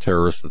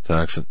terrorist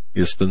attacks in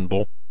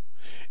Istanbul,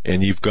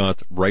 and you've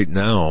got right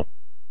now,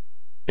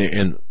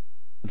 and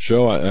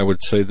Joe, I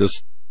would say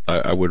this,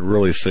 I would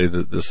really say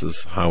that this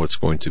is how it's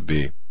going to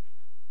be.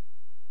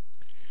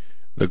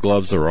 The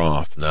gloves are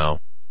off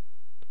now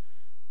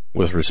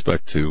with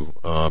respect to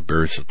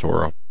Barry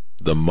Soetoro,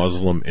 the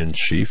Muslim in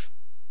chief.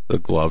 The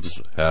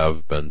gloves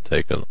have been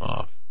taken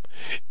off.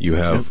 You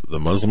have the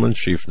Muslim in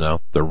chief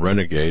now, the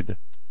renegade,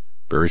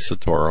 Barry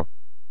Soetoro.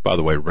 By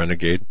the way,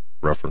 renegade,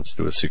 reference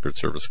to a Secret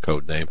Service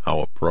code name, how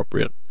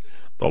appropriate.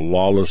 The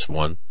lawless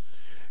one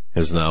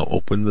has now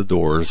opened the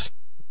doors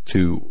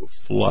to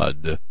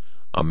flood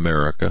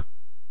America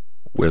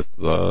with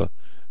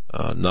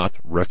not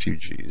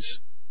refugees,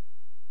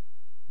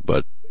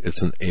 but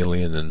it's an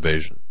alien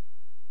invasion.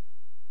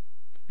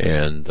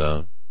 And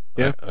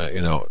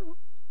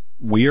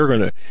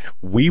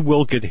we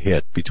will get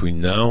hit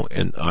between now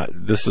and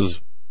this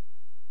is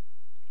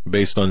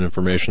based on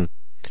information,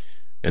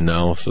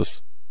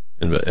 analysis,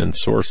 and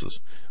sources.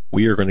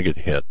 We are going to get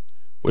hit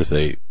with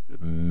a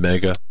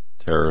mega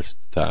terrorist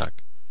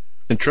attack.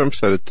 And Trump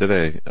said it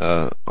today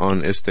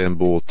on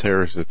Istanbul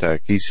terrorist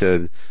attack. He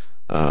said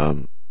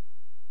that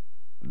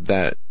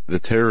the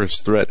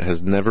terrorist threat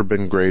has never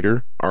been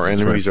greater. Our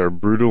enemies are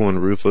brutal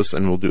and ruthless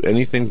and will do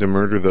anything to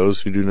murder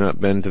those who do not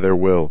bend to their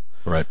will.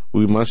 Right.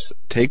 We must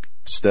take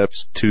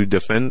steps to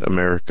defend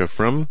America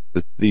from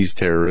these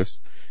terrorists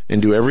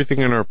and do everything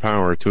in our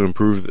power to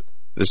improve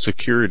the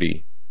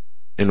security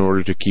in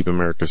order to keep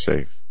America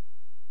safe.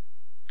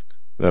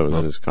 That was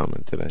his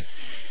comment today.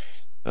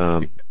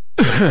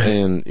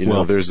 And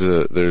there's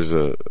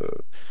a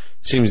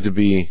seems to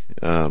be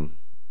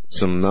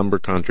some number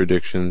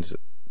contradictions.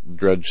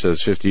 Drudge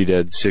says 50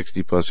 dead,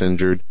 60 plus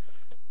injured,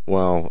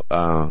 while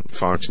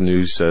Fox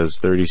News says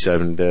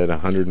 37 dead,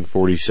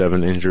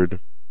 147 injured.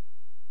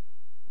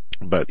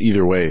 But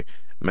either way,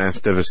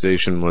 mass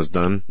devastation was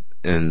done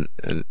in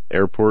an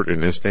airport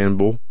in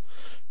Istanbul.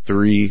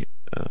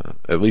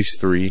 At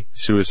least three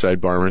suicide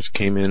bombers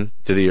came in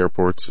to the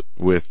airports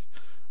with,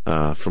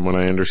 from what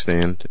I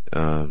understand,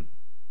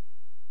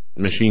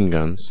 machine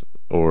guns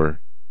or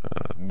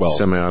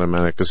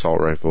semi-automatic assault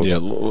rifles. Yeah,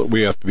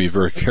 we have to be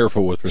very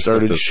careful with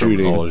respect to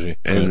terminology.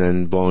 And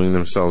then blowing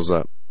themselves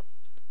up.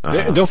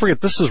 And don't forget,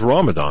 this is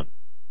Ramadan.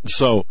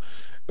 So,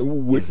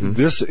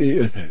 this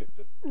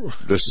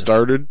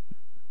started,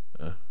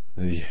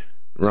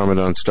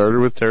 Ramadan started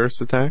with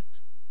terrorist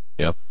attacks.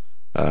 Yep.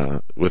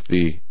 With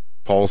the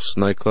Pulse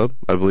nightclub.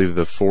 I believe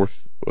the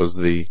 4th was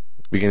the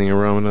beginning of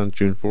Ramadan,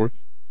 June 4th.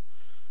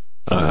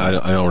 I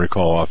don't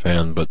recall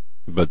offhand, but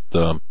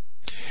the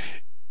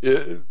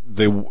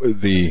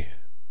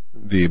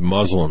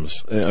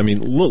Muslims. I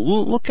mean,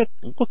 look at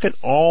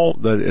all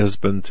that is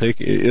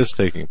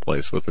taking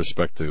place with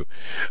respect to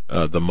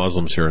the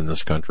Muslims here in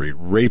this country,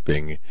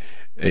 raping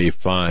a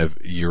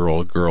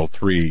 5-year-old girl,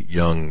 3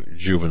 young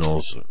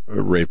juveniles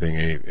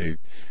raping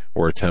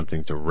or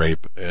attempting to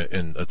rape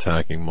and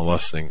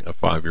molesting a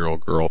 5-year-old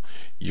girl,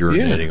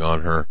 urinating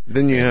on her.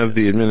 Then you have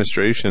the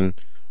administration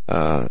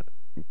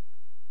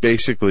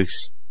basically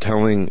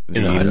telling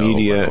the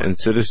media and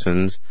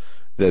citizens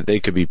that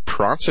they could be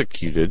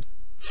prosecuted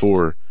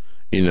for,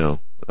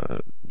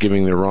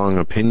 giving the wrong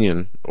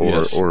opinion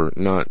or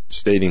not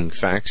stating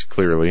facts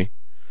clearly.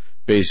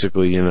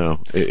 Basically,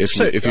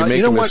 if you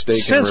make a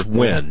mistake. Since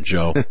when,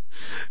 Joe?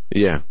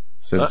 Yeah,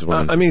 since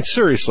when? I mean,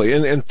 seriously,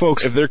 and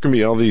folks, if there can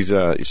be all these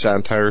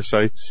satire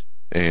sites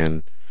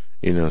and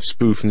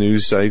spoof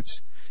news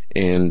sites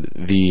and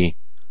the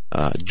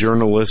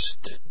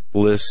journalist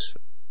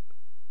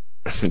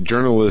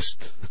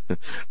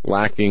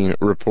lacking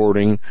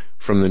reporting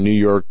from the New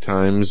York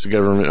Times,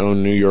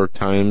 government-owned New York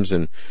Times,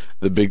 and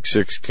the big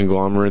 6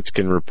 conglomerates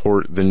can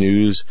report the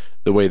news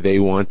the way they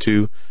want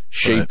to,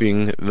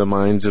 shaping the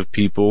minds of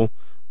people.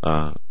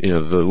 The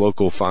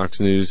local Fox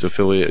News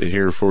affiliate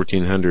here,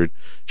 1400,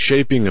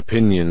 shaping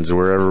opinions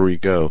wherever we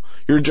go.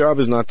 Your job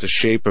is not to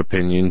shape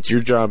opinions.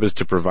 Your job is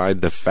to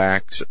provide the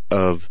facts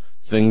of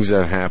things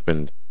that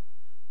happened.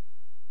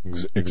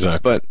 Exactly.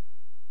 But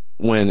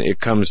when it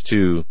comes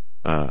to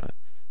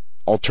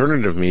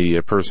alternative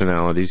media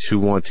personalities who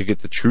want to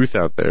get the truth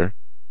out there,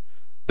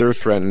 they're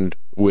threatened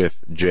with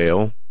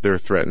jail, they're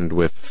threatened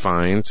with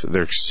fines,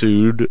 they're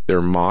sued,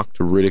 they're mocked,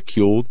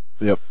 ridiculed,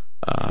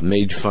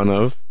 made fun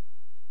of,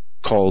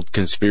 called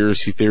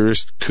conspiracy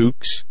theorist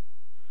kooks,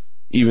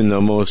 even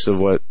though most of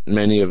what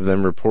many of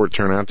them report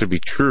turn out to be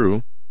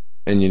true,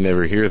 and you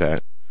never hear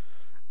that.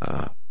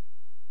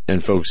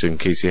 And folks, in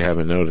case you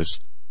haven't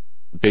noticed,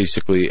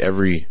 basically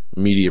every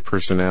media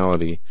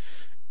personality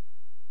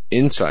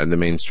inside the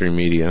mainstream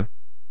media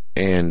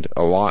and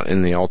a lot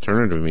in the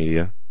alternative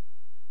media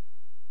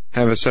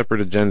have a separate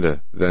agenda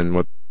than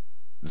what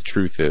the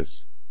truth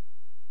is.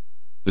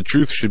 The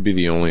truth should be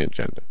the only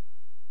agenda.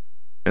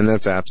 And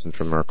that's absent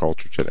from our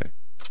culture today.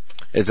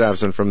 It's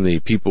absent from the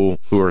people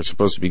who are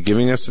supposed to be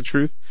giving us the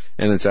truth,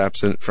 and it's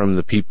absent from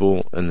the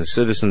people and the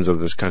citizens of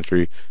this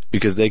country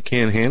because they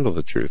can't handle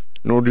the truth,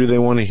 nor do they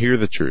want to hear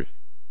the truth.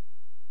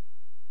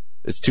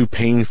 It's too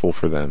painful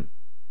for them.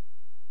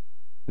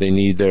 They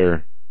need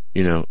their,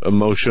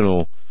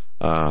 emotional,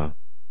 the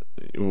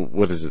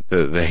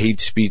hate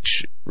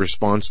speech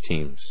response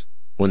teams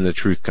when the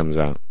truth comes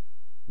out.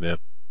 Yep.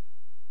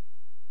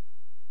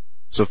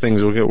 So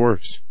things will get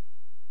worse.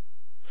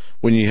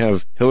 When you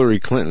have Hillary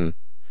Clinton,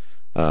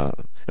 and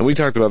we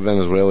talked about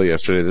Venezuela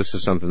yesterday, this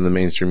is something the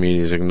mainstream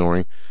media is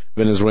ignoring.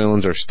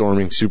 Venezuelans are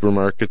storming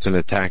supermarkets and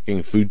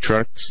attacking food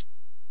trucks.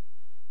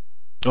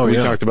 We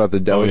talked about the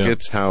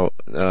delegates, how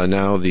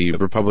now the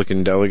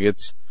Republican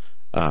delegates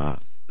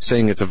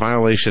saying it's a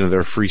violation of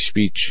their free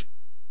speech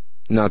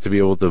not to be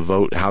able to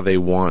vote how they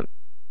want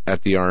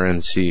at the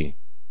RNC.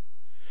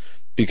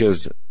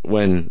 Because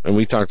and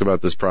we talked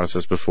about this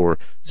process before,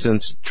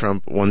 since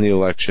Trump won the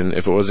election,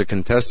 if it was a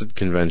contested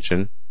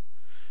convention,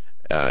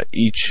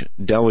 each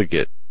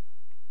delegate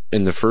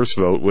in the first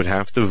vote would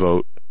have to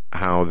vote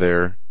how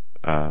their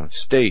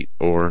state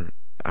or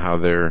how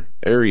their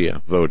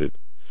area voted.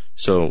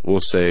 So we'll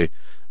say,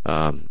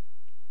 I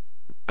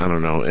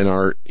don't know, in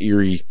our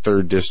Erie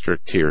 3rd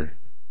District here,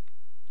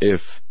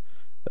 if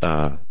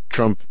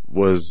Trump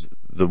was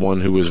the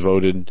one who was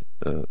voted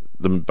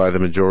by the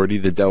majority,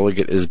 the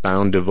delegate is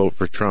bound to vote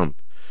for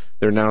Trump.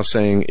 They're now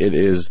saying it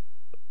is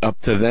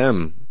up to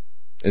them,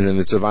 and then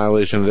it's a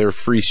violation of their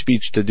free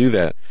speech to do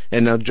that.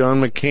 And now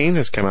John McCain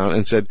has come out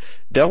and said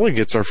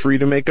delegates are free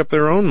to make up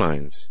their own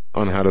minds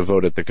on how to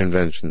vote at the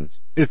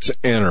conventions. It's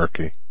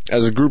anarchy.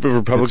 As a group of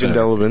Republican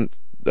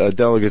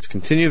delegates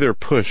continue their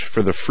push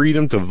for the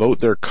freedom to vote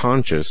their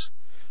conscience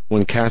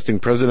when casting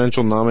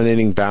presidential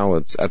nominating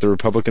ballots at the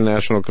Republican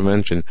National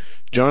Convention,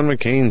 John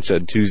McCain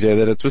said Tuesday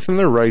that it's within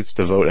their rights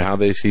to vote how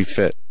they see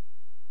fit.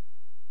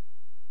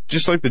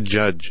 Just like the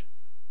judge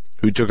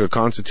who took a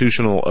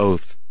constitutional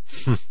oath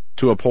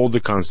to uphold the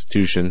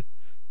Constitution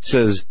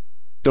says,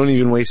 don't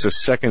even waste a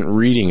second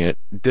reading it,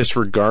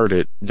 disregard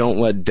it, don't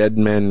let dead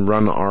men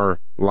run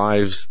our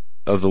lives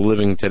of the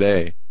living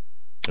today.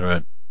 All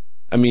right.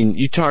 I mean,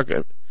 you talk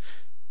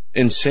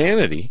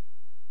insanity.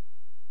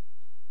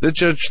 The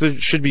judge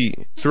should be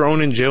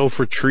thrown in jail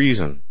for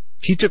treason.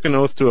 He took an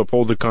oath to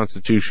uphold the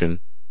Constitution,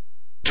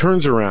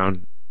 turns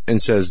around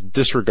and says,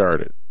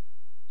 disregard it.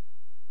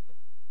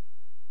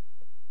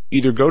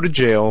 Either go to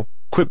jail,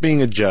 quit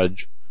being a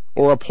judge,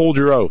 or uphold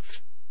your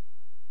oath.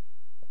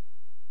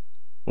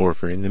 Or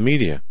if you're in the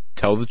media,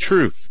 tell the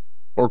truth,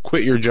 or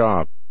quit your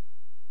job,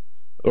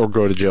 or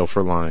go to jail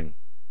for lying.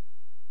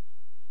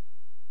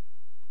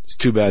 It's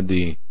too bad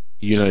the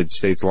United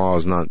States law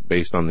is not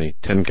based on the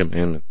Ten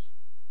Commandments.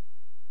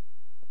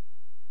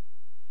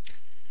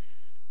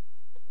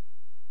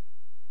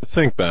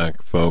 Think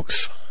back,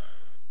 folks,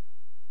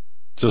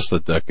 just a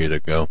decade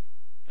ago.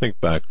 Think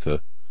back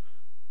to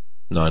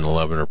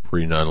 9/11 or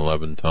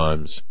pre-9/11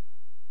 times.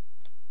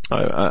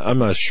 I'm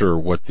not sure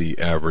what the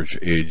average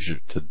age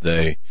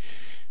today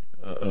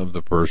of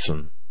the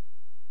person.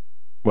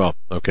 Well,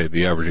 okay,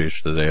 the average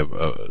age today of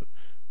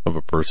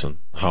a person.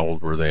 How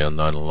old were they on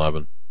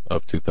 9/11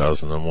 of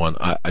 2001?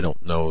 I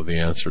don't know the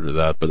answer to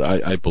that, but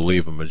I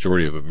believe a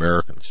majority of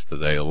Americans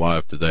today,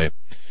 alive today,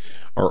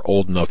 are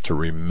old enough to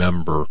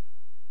remember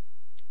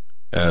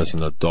as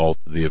an adult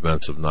the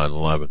events of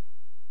 9/11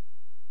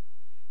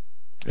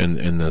 and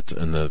in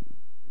the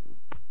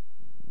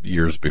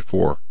years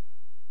before.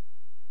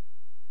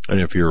 And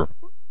if you're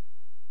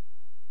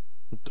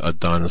a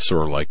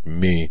dinosaur like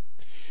me,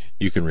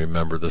 you can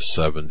remember the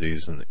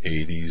 70s and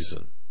 80s.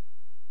 And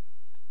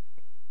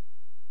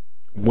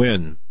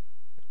when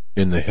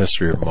in the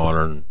history of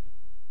modern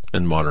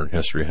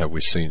history have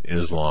we seen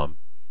Islam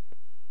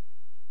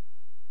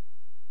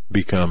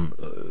become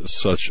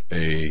such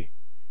a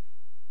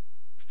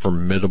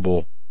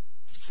formidable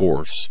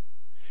force?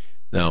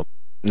 Now,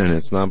 and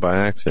it's not by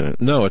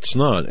accident. No, it's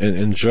not.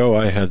 And Joe,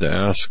 I had to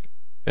ask,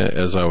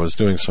 as I was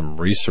doing some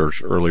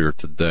research earlier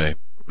today,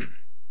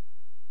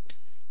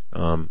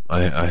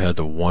 I had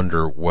to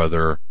wonder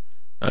whether,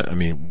 I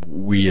mean,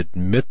 we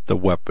admit the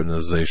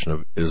weaponization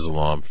of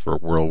Islam for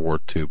World War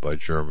II by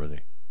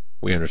Germany.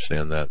 We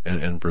understand that.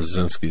 And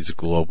Brzezinski's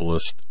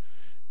globalist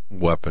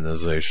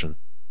weaponization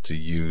to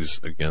use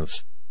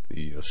against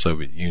the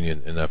Soviet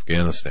Union in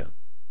Afghanistan.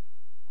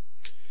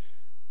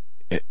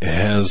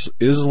 Has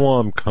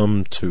Islam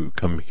come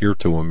here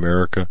to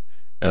America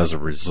as a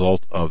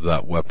result of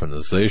that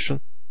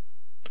weaponization,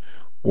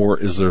 or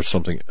is there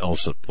something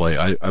else at play?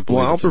 I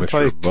believe it's a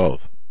mixture of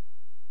both.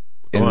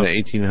 In the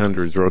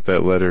 1800s wrote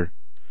that letter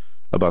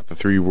about the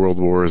 3 world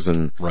wars,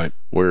 and right,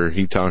 where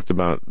he talked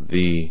about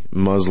the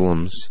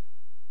Muslims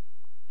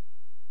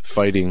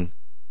fighting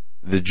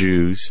the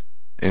Jews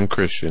and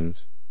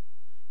Christians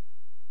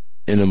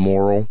in a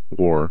moral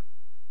war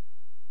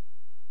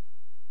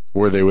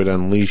where they would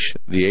unleash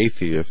the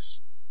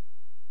atheists,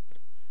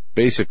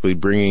 basically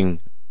bringing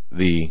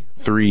the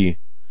 3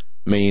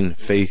 main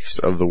faiths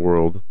of the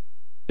world,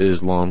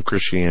 Islam,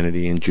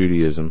 Christianity, and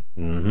Judaism,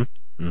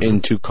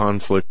 into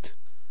conflict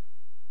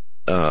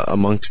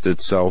amongst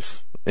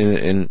itself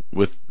and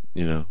with,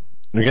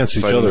 against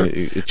each other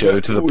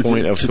to the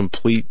point of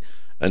complete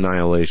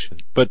annihilation.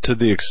 But to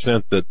the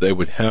extent that they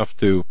would have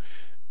to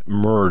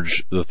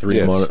merge the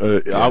 3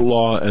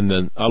 outlaw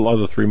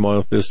the 3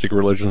 monotheistic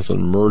religions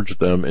and merge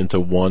them into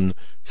one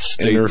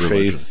state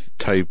interfaith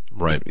type,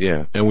 right?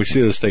 Yeah, and we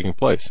see this taking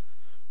place.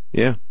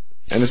 Yeah,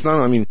 and it's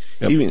not. I mean,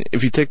 even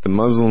if you take the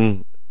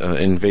Muslim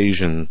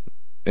invasion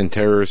and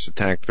terrorist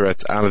attack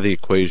threats out of the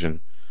equation,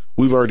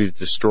 we've already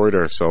destroyed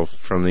ourselves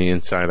from the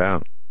inside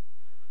out.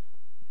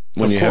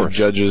 When you have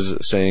judges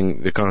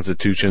saying the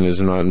Constitution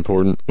is not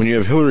important, when you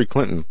have Hillary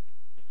Clinton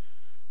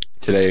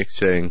today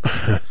saying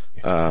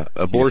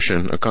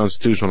abortion a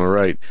constitutional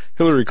right,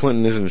 Hillary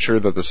Clinton isn't sure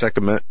that the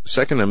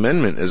Second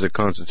Amendment is a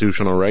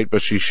constitutional right,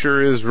 but she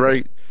sure is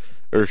right,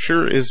 or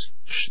sure is,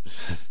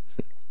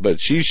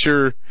 but she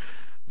sure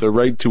the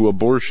right to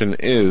abortion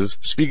is,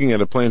 speaking at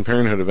a Planned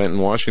Parenthood event in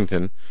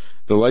Washington,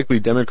 the likely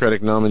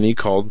Democratic nominee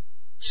called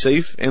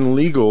safe and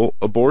legal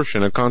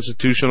abortion a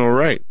constitutional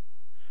right.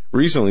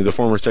 Recently, the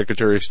former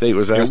Secretary of State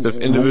was asked if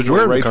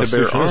individual right to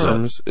bear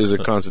arms is a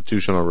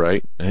constitutional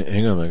right.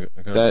 Hang on.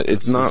 That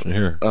it's not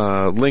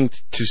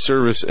linked to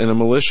service in a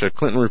militia.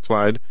 Clinton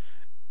replied,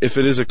 if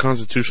it is a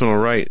constitutional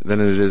right, then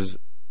it is,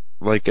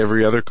 like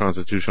every other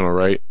constitutional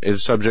right,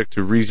 is subject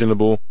to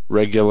reasonable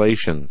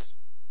regulations.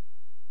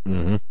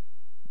 Mm-hmm.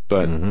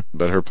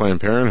 But her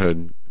Planned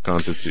Parenthood,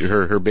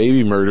 her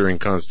baby murdering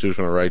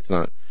constitutional rights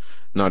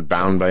not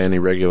bound by any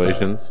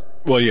regulations.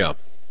 Well, yeah.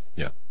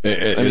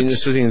 I mean,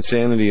 this is the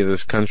insanity of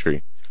this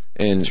country.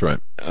 And that's right.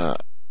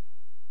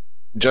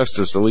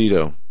 Justice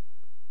Alito,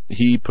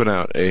 he put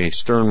out a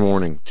stern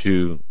warning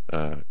to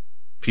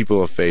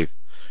people of faith.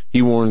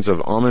 He warns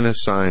of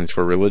ominous signs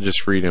for religious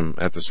freedom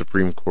at the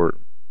Supreme Court.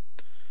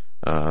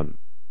 The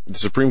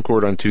Supreme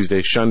Court on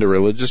Tuesday shunned a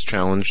religious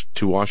challenge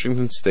to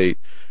Washington State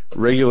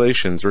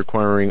regulations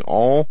requiring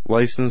all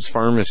licensed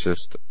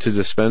pharmacists to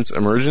dispense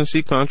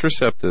emergency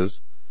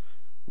contraceptives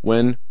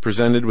when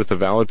presented with a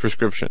valid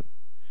prescription.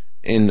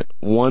 In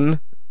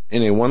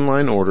a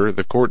one-line order,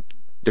 the court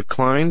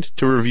declined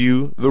to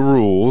review the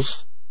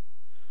rules,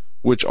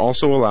 which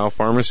also allow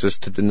pharmacists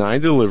to deny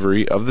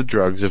delivery of the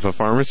drugs if a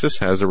pharmacist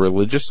has a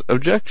religious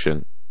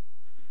objection,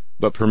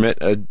 but permit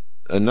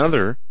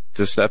another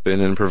to step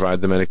in and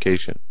provide the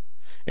medication.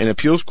 An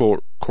appeals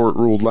court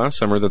ruled last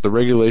summer that the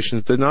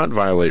regulations did not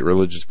violate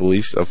religious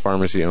beliefs of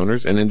pharmacy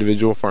owners and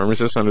individual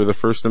pharmacists under the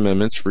First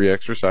Amendment's free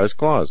exercise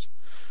clause.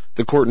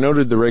 The court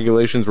noted the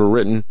regulations were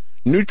written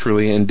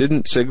neutrally and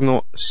didn't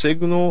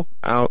single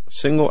out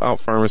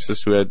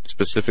pharmacists who had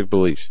specific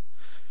beliefs.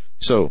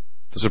 So,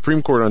 the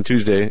Supreme Court on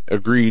Tuesday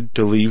agreed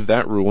to leave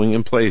that ruling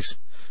in place,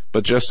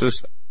 but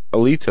Justice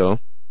Alito,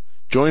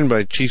 joined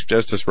by Chief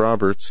Justice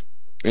Roberts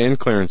and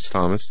Clarence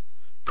Thomas,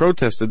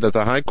 protested that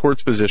the High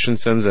Court's position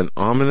sends an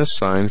ominous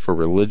sign for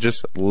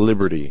religious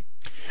liberty.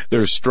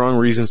 There are strong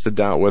reasons to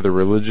doubt whether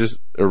religious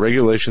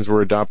regulations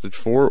were adopted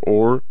for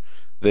or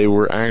they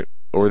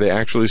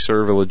actually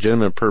serve a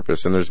legitimate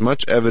purpose, and there's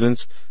much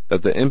evidence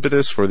that the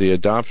impetus for the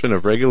adoption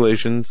of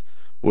regulations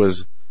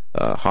was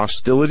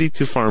hostility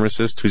to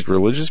pharmacists whose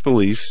religious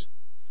beliefs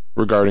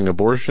regarding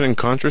abortion and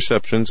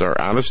contraceptions are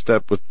out of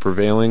step with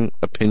prevailing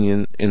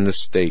opinion in the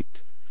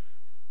state.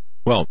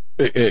 Well,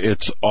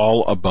 it's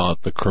all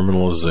about the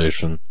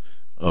criminalization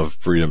of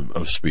freedom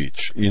of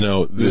speech. You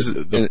know, this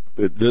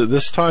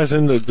ties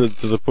into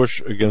the push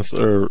against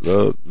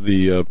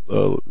the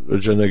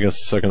agenda against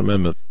the Second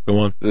Amendment. Go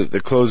on. The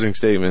closing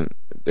statement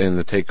and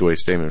the takeaway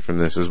statement from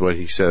this is what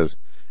he says.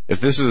 If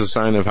this is a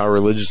sign of how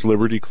religious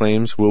liberty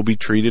claims will be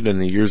treated in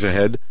the years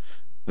ahead,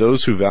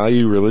 those who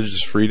value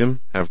religious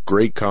freedom have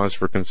great cause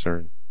for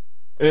concern.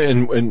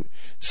 And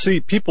see,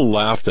 people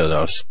laughed at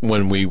us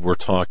when we were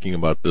talking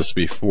about this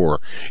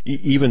before,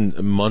 even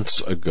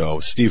months ago.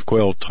 Steve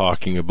Quayle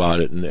talking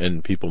about it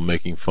and people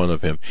making fun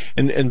of him.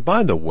 And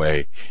by the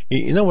way,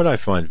 you know what I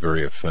find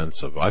very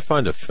offensive? I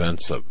find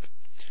offensive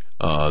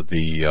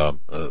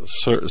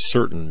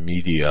certain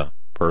media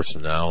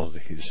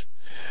personalities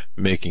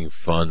making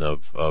fun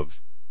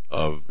of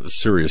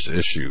serious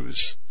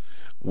issues,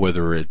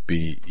 whether it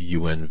be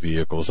UN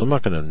vehicles. I'm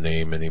not going to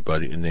name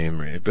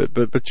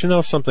but you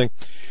know something?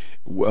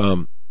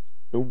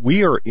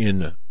 We are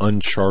in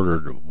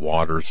uncharted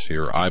waters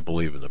here, I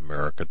believe, in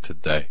America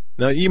today.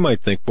 Now, you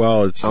might think,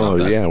 well, it's not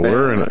that bad,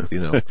 we're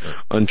in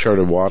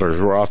uncharted waters.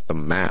 We're off the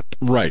map.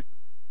 Right.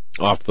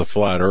 Off the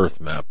flat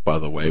earth map, by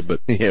the way,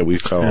 but yeah, we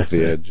fell off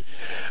the edge.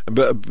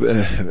 But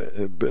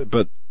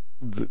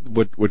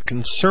what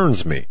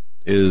concerns me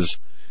is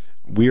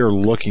we are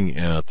looking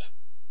at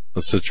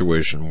a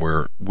situation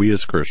where we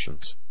as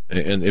Christians,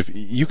 and if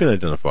you can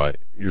identify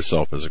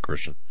yourself as a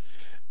Christian,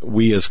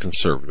 we as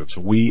conservatives,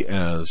 we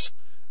as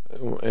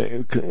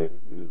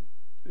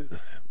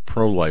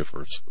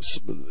pro-lifers,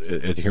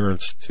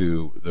 adherents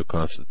to the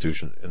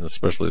Constitution, and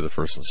especially the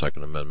First and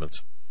Second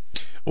Amendments,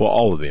 well,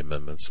 all of the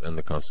amendments and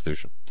the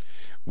Constitution,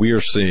 we are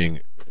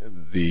seeing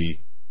the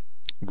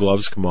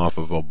gloves come off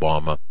of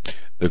Obama,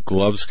 the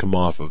gloves come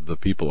off of the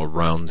people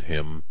around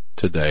him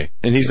today.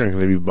 And he's not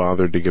going to be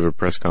bothered to give a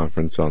press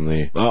conference on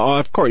the...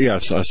 of course,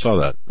 yes, I saw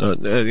that.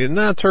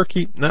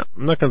 Turkey, I'm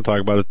not going to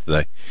talk about it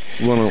today.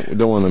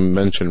 Don't want to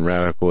mention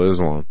radical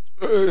Islam.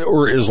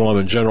 Or Islam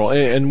in general.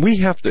 And we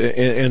have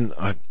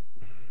to...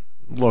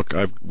 Look,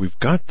 we've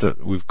got to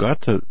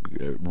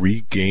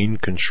regain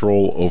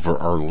control over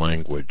our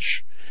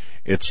language.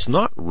 It's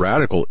not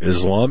radical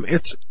Islam,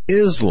 it's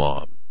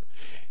Islam.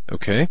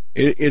 Okay?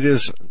 It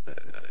is...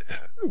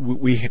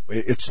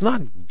 it's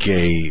not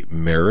gay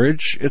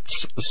marriage,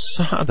 it's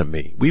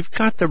sodomy. We've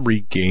got to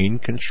regain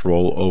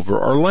control over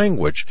our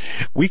language.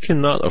 We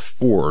cannot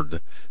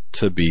afford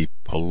to be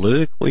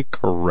politically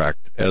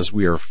correct as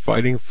we are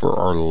fighting for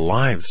our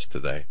lives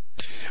today.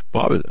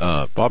 Bob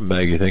and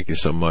Maggie, thank you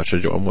so much. I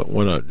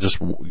want to just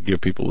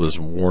give people this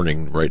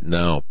warning right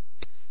now.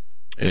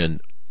 And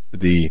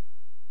the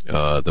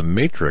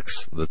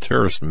matrix, the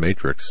terrorist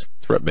matrix,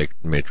 threat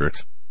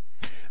matrix,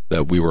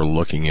 that we were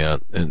looking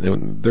at,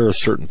 and there are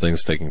certain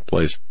things taking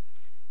place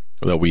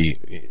that we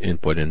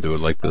input into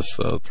it, like this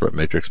threat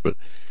matrix. But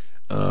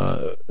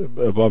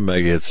Bob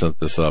Maggie had sent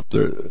this up.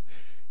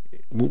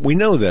 We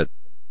know that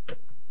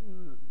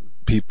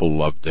people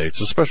love dates,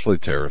 especially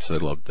terrorists. They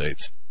love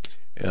dates.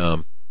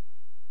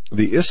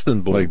 The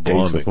Istanbul like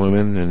bombing, dates with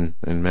women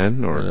and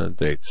men, or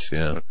dates,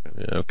 yeah,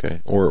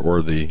 okay,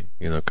 or the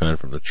kind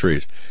from the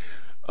trees.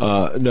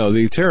 No,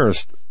 the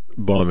terrorist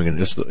bombing in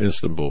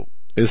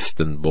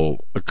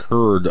Istanbul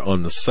occurred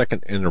on the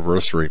second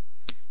anniversary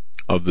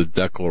of the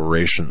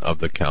declaration of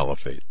the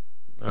caliphate.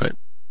 All right,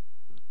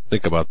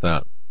 think about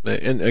that.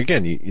 And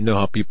again, you know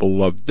how people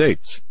love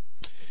dates.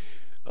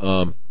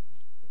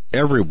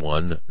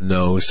 Everyone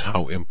knows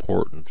how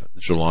important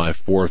July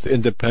 4th,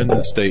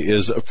 Independence Day,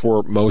 is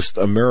for most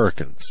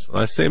Americans.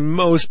 I say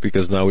most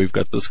because now we've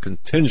got this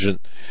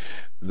contingent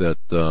that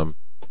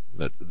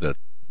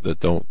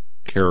don't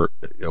care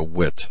a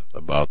whit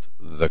about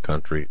the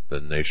country,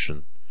 the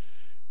nation,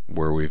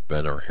 where we've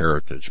been, our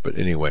heritage. But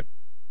anyway,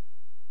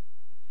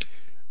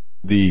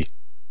 the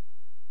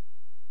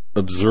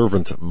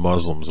observant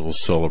Muslims will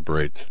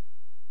celebrate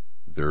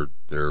their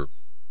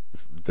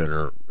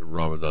dinner,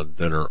 Ramadan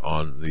dinner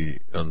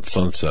on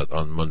sunset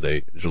on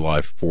Monday,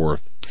 July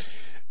 4th.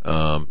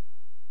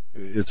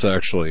 It's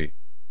actually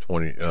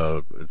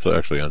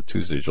on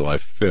Tuesday, July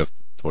 5th,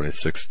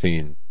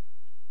 2016.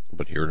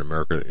 But here in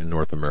America, in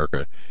North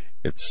America,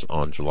 it's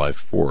on July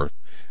 4th.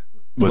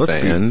 But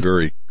let's be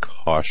very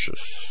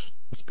cautious.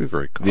 Let's be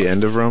very cautious. The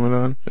end of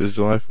Ramadan is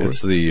July 4th?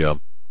 It's the,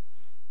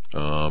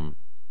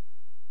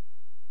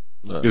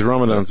 because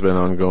Ramadan's been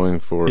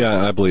ongoing for...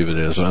 Yeah, I believe it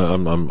is.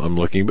 I'm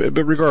looking. But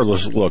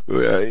regardless, look,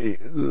 the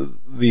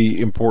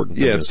important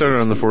thing... Yeah, it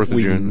started on the 4th of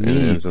June and it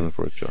ends on the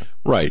 4th of July.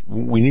 Right.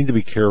 We need to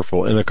be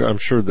careful. And I'm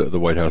sure that the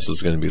White House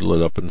is going to be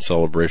lit up in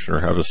celebration or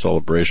have a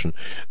celebration.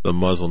 The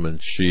Muslim in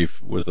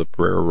chief with a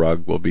prayer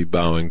rug will be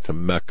bowing to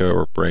Mecca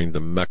or praying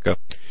to Mecca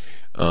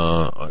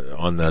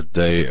on that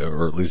day,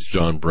 or at least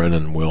John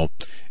Brennan will,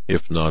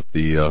 if not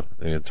the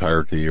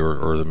entirety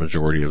or the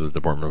majority of the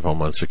Department of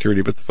Homeland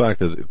Security. But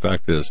the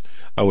fact is,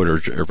 I would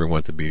urge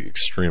everyone to be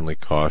extremely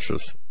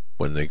cautious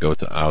when they go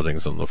to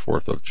outings on the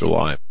 4th of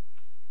July.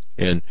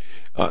 And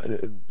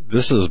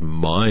this is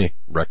my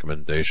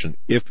recommendation.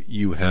 If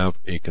you have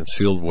a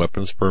concealed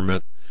weapons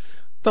permit,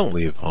 don't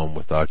leave home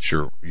without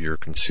your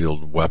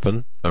concealed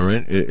weapon. All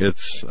right?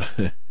 It's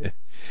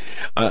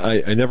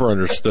I never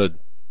understood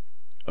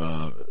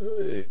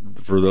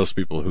for those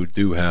people who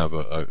do have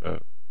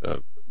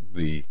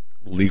the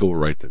legal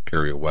right to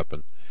carry a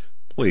weapon,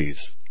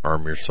 please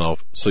arm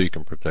yourself so you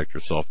can protect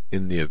yourself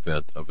in the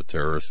event of a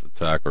terrorist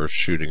attack or a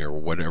shooting or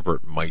whatever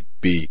it might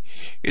be.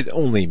 It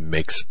only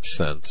makes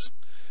sense.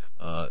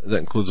 That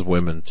includes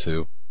women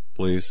too,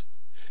 please.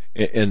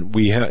 And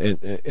we have,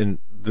 and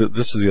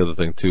this is the other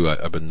thing too.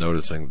 I've been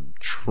noticing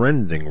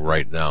trending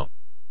right now.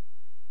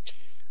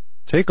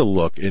 Take a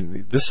look,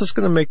 and this is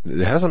going to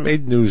it hasn't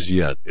made news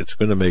yet. It's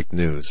going to make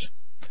news.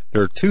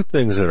 There are two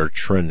things that are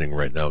trending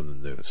right now in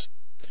the news.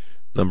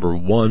 Number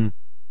one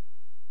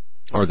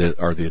are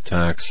the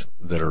attacks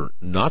that are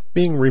not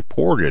being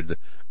reported,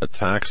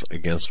 attacks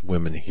against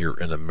women here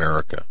in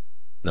America.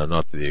 Now,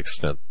 not to the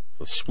extent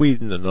of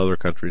Sweden and other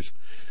countries,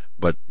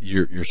 but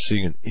you're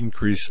seeing an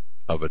increase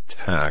of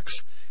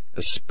attacks,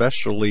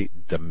 especially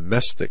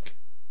domestic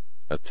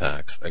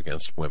attacks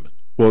against women.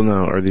 Well,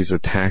 now, are these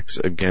attacks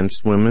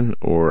against women,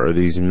 or are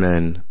these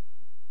men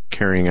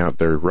carrying out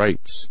their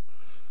rights?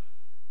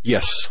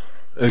 Yes,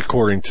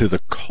 according to the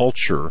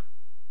culture,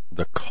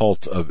 the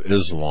cult of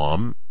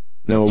Islam.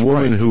 Now, a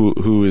woman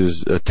who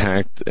is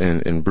attacked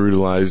and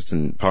brutalized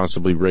and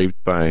possibly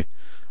raped by,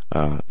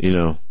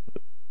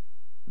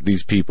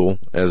 these people,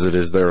 as it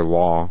is their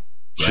law,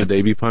 should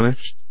they be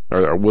punished?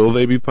 Or will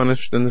they be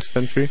punished in this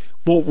country?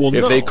 Well,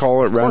 if they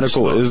call it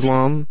radical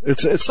Islam,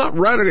 it's not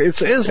radical.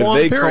 It's Islam.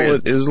 If they call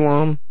it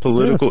Islam,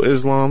 political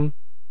Islam,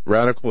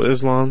 radical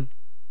Islam.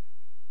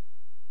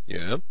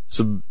 Yeah.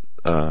 So,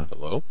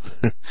 hello.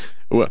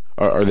 What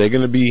are they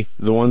going to be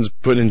the ones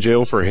put in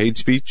jail for hate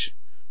speech?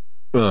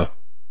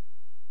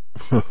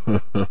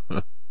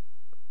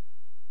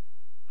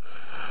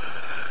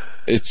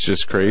 It's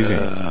just crazy.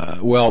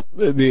 Well,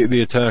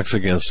 the attacks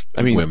against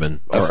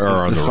women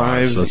are on the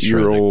rise. A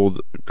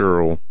 5-year-old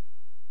girl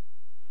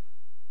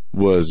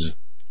was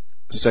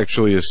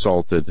sexually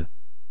assaulted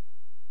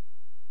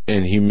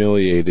and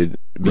humiliated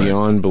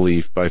beyond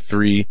belief by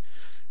 3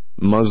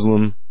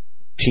 Muslim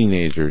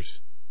teenagers.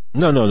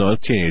 No,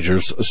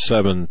 teenagers,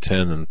 7, 10,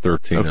 and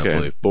 13, okay, I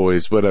believe.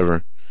 Boys,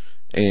 whatever.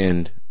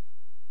 And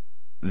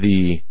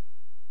the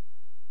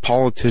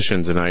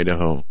politicians in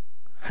Idaho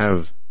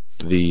have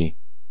the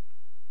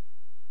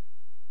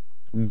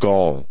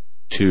gall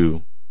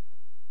to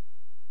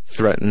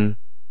threaten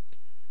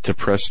to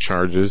press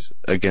charges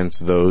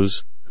against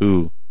those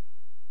who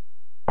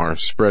are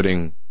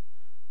spreading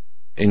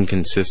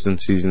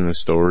inconsistencies in the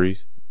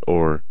stories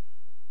or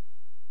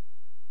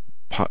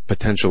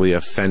potentially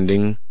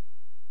offending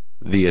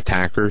the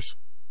attackers.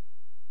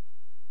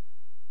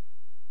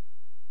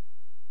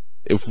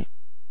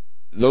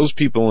 those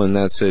people in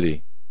that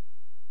city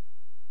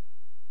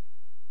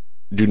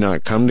do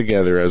not come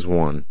together as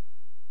one,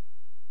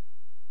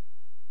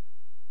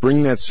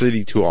 bring that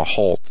city to a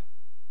halt,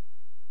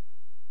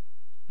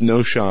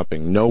 no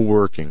shopping, no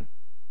working,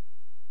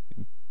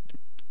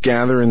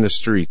 gather in the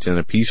streets in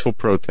a peaceful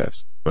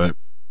protest, right,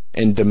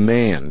 and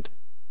demand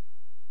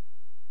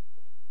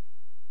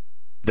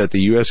that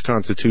the U.S.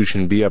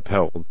 Constitution be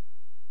upheld,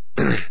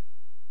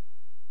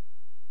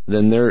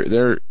 then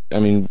we're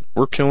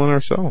killing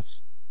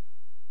ourselves.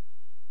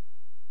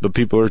 But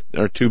people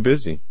are too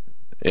busy.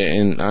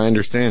 And I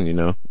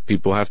understand,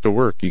 people have to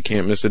work. You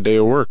can't miss a day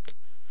of work.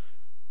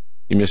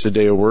 You miss a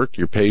day of work,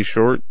 your pay's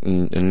short,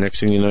 and next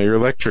thing you know, your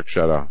electric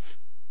shut off.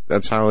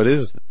 That's how it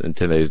is in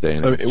today's day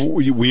and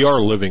age. We are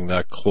living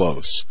that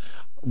close.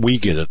 We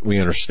get it. We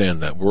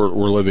understand that. We're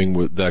living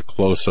with that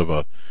close of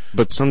a...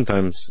 But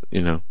sometimes,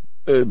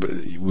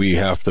 we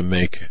have to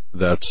make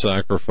that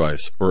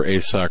sacrifice, or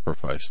a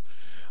sacrifice.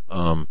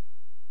 You're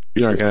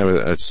not going to have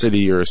a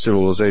city or a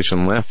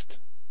civilization left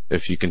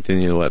if you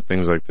continue to let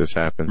things like this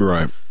happen.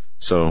 Right.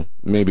 So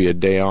maybe a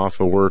day off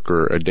of work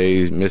or a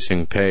day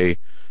missing pay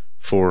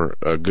for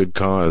a good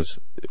cause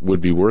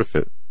would be worth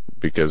it,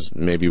 because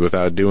maybe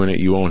without doing it,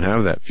 you won't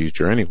have that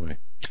future anyway.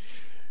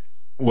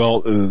 Well,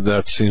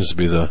 that seems to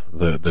be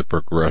the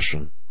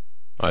progression,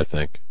 I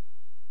think.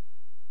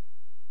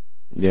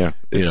 Yeah,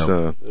 it's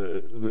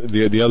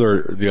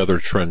the other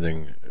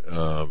trending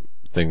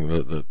thing,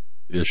 the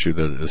issue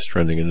that is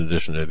trending in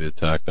addition to the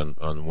attack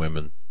on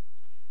women.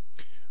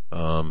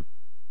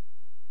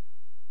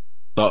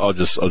 I'll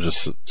just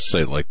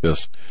say it like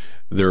this: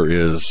 there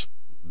is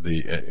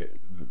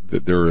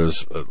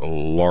a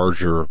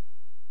larger,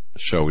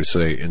 shall we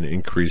say, an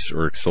increase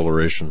or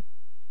acceleration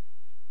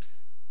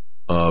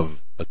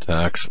of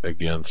attacks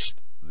against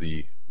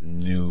the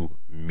new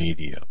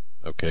media,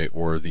 okay,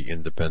 or the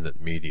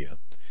independent media.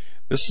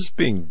 This is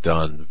being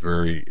done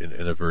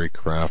in a very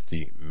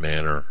crafty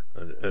manner,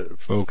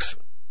 folks.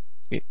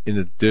 In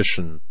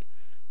addition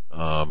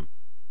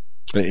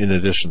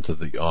to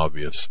the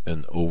obvious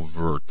and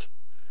overt,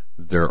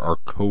 there are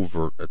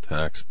covert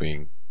attacks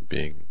being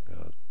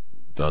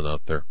done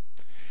out there.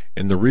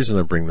 And the reason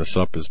I bring this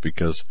up is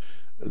because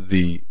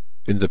the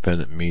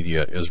independent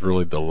media is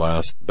really the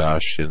last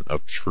bastion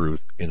of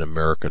truth in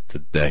America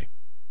today.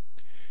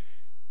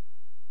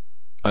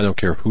 I don't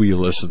care who you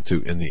listen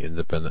to in the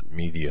independent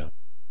media.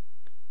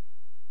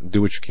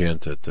 Do what you can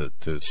to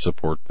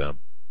support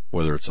them.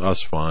 Whether it's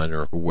us, fine,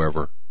 or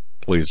whoever.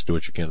 Please do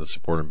what you can to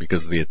support them,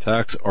 because the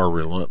attacks are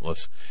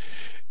relentless.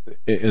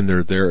 And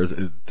they're there.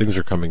 Things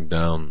are coming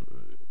down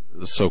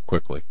so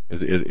quickly.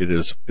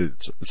 It's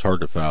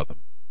hard to fathom.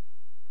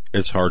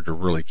 It's hard to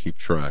really keep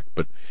track.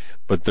 But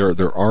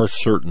there are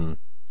certain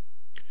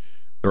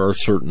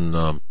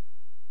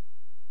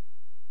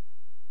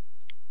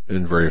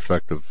and very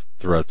effective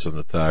threats and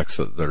attacks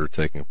that are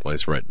taking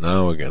place right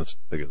now against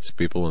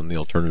people in the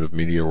alternative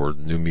media or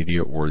new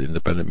media or the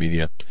independent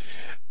media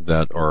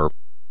that are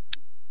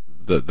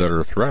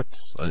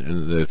threats,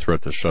 and they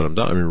threat to shut them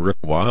down. I mean, Rick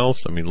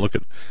Wiles. I mean, look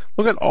at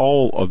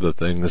all of the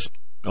things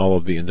all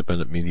of the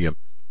independent media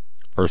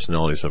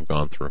personalities have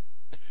gone through.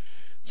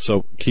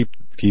 So keep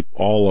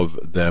all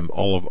of them,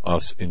 all of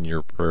us, in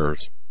your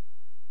prayers.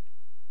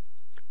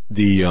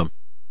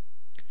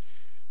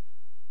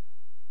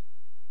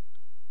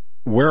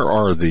 Where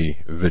are the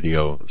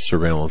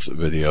surveillance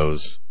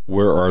videos?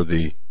 Where are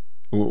the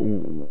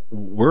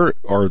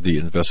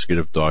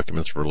investigative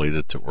documents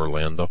related to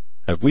Orlando?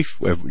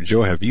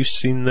 Joe, have you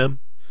seen them?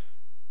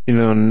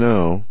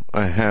 No,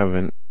 I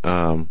haven't.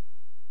 There's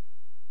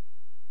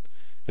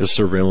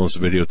surveillance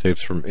videotapes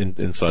from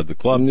inside the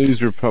club.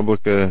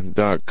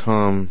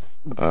 NewsRepublica.com.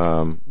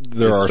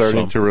 They're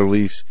starting to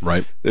release.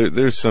 Right.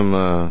 There's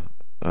some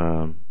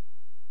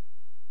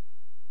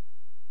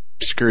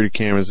security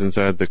cameras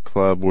inside the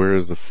club. Where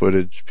is the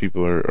footage?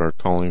 People are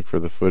calling for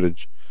the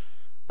footage.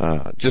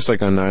 Just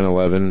like on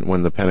 9/11,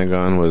 when the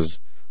Pentagon was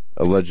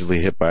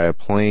allegedly hit by a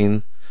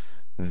plane,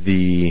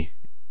 the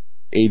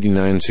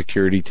 89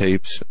 security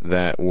tapes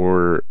that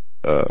were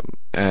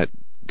at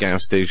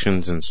gas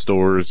stations and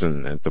stores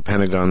and at the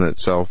Pentagon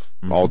itself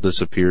all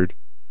disappeared.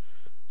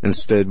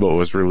 Instead, what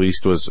was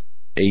released was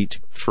 8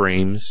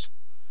 frames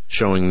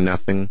showing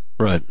nothing,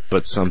 right,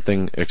 but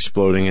something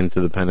exploding into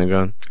the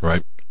Pentagon.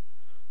 Right.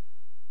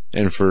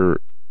 And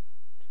for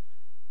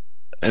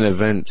an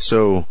event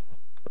so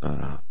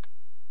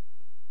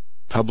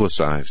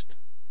publicized,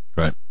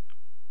 right,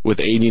 with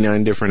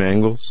 89 different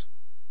angles,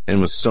 and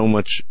with so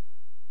much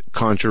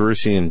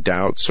controversy and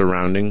doubt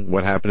surrounding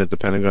what happened at the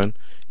Pentagon,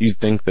 you'd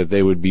think that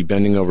they would be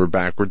bending over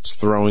backwards,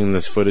 throwing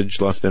this footage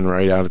left and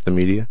right out at the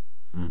media.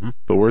 Mm-hmm.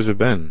 But where's it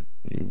been?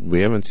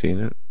 We haven't seen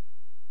it.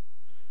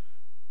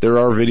 There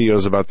are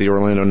videos about the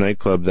Orlando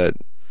nightclub that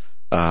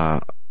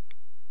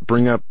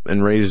bring up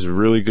and raise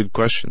really good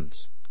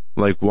questions.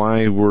 Like,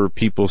 why were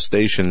people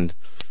stationed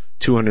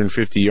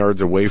 250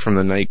 yards away from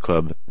the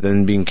nightclub,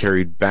 then being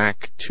carried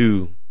back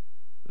to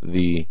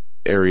the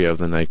area of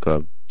the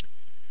nightclub?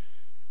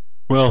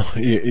 Well,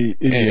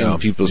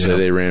 people say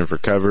they ran for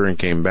cover and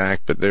came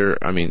back, but there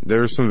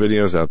are some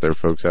videos out there,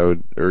 folks, I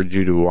would urge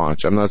you to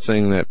watch. I'm not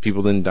saying that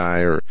people didn't die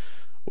or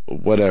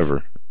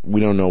whatever.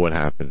 We don't know what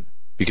happened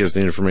because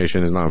the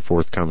information is not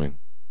forthcoming.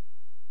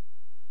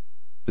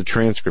 The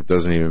transcript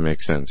doesn't even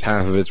make sense.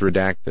 Half of it's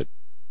redacted.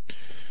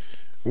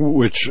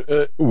 Which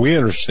we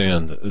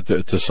understand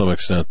to some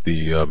extent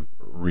the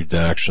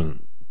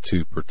redaction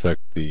to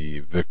protect the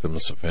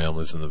victims'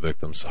 families and the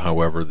victims.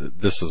 However,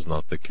 this is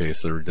not the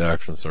case. The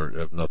redactions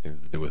have nothing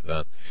to do with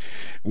that.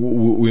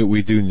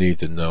 We do need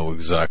to know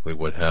exactly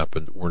what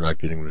happened. We're not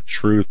getting the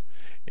truth,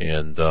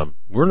 and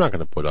we're not going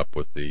to put up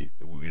with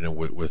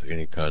with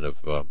any kind of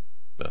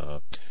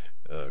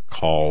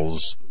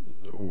calls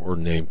or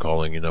name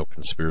calling,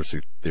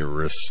 conspiracy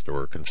theorists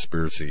or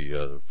conspiracy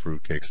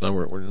fruitcakes.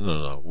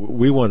 No.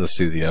 We want to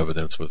see the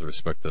evidence with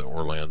respect to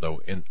Orlando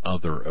and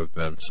other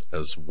events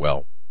as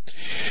well.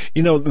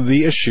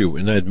 The issue,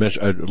 and I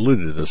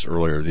alluded to this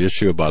earlier, the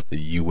issue about the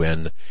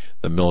UN,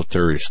 the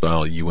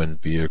military-style UN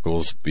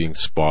vehicles being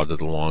spotted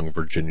along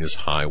Virginia's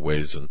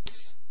highways, and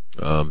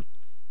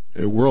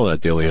World Net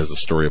Daily has a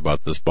story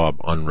about this. Bob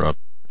Unruh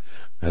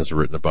has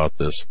written about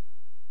this.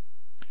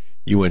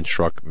 UN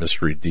truck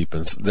mystery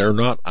deepens. They're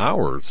not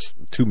ours.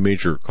 Two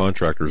major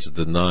contractors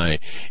deny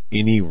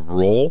any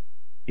role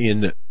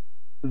in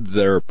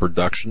their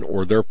production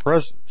or their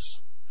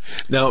presence.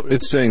 Now,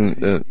 it's saying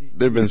that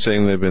they've been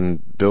saying they've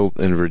been built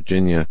in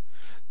Virginia.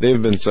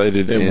 They've been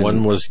cited and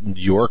one was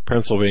York,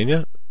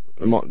 Pennsylvania,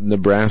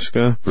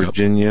 Nebraska,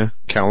 Virginia,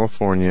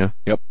 California.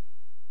 Yep.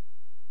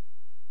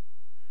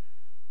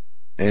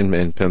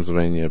 And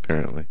Pennsylvania,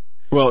 apparently.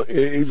 Well,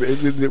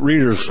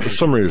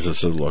 some readers have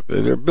said, look,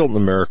 they're built in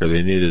America.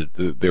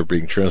 They're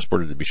being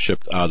transported to be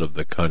shipped out of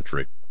the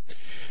country.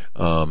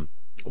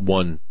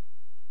 One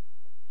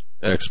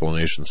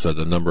explanation said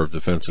a number of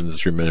defense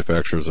industry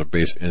manufacturers are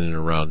based in and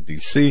around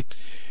D.C.,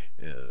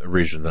 a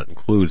region that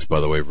includes, by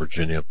the way,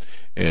 Virginia,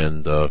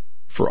 and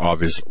for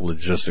obvious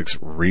logistics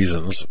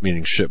reasons,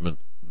 meaning shipment,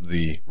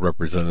 the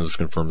representatives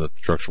confirmed that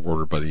the trucks were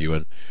ordered by the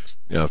UN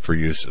for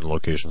use in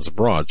locations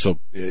abroad. So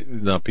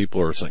now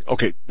people are saying,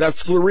 okay,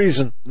 that's the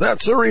reason.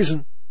 That's the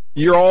reason.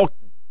 You're all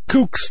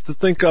kooks to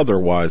think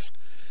otherwise.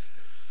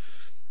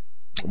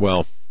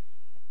 Well,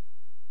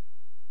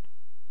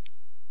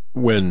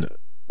 when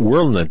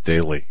World Net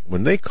Daily,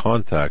 when they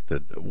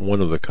contacted one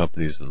of the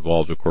companies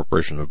involved, a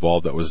corporation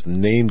involved that was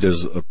named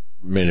as a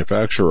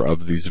manufacturer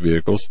of these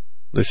vehicles,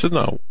 they said,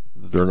 no,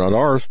 they're not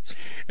ours.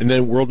 And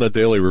then World Net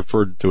Daily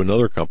referred to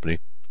another company,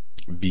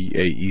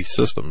 BAE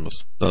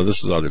Systems. Now,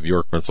 this is out of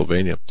York,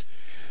 Pennsylvania.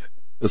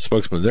 The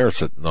spokesman there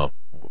said, no,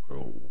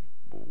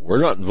 we're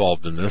not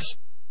involved in this.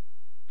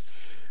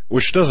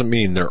 Which doesn't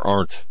mean there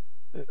aren't,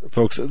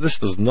 folks, this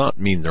does not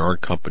mean there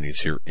aren't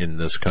companies here in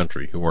this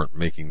country who aren't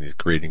making these,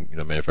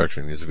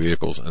 manufacturing these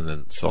vehicles and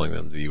then selling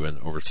them to the UN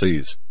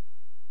overseas.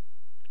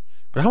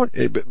 But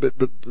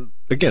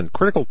again,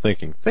 critical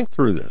thinking, think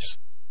through this.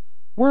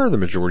 Where are the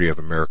majority of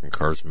American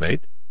cars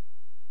made?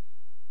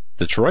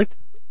 Detroit?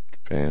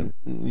 Japan?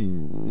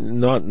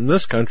 Not in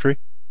this country.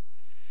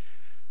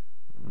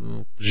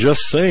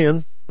 Just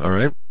saying, all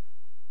right?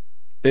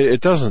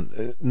 It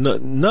doesn't,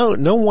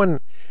 no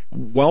one,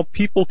 while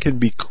people can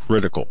be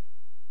critical,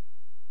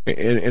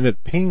 and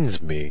it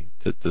pains me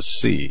to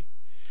see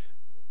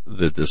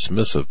the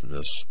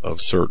dismissiveness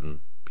of certain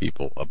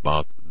people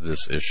about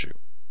this issue.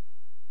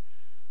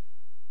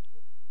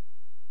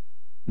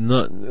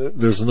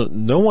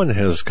 No one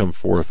has come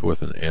forth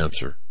with an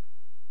answer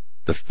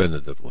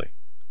definitively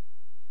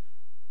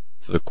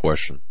to the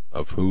question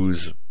of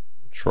whose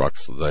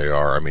trucks they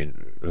are. I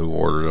mean, who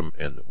ordered them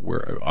and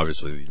where,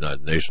 obviously the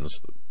United Nations,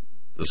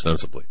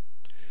 ostensibly,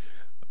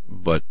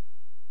 but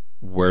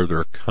where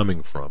they're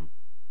coming from,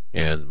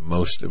 and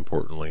most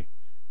importantly,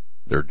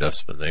 their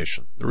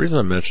destination. The reason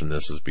I mention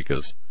this is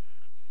because,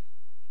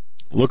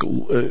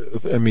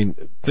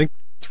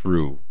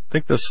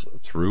 think this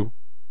through.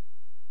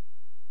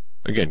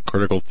 Again,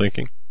 critical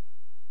thinking.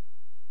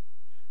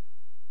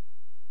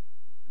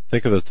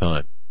 Think of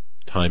the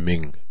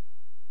timing.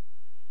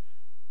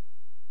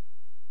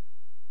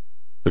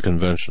 The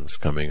conventions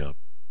coming up,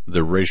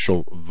 the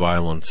racial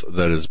violence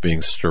that is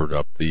being stirred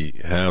up, the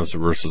haves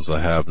versus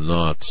the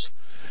have-nots,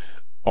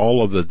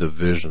 all of the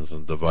divisions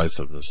and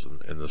divisiveness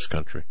in this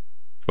country.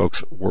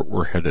 Folks,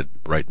 we're headed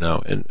right now,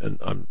 and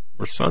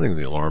we're sounding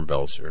the alarm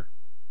bells here.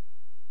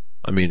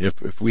 I mean,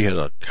 if we had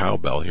a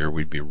cowbell here,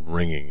 we'd be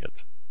ringing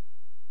it.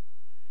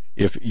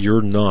 If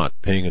you're not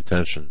paying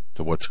attention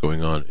to what's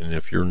going on, and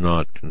if you're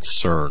not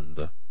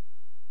concerned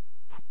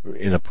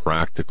in a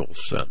practical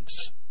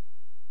sense,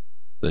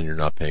 then you're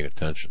not paying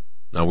attention.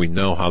 Now, we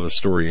know how the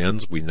story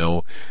ends. We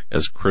know,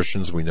 as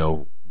Christians, we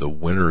know the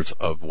winners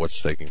of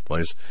what's taking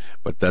place,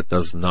 but that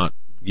does not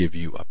give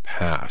you a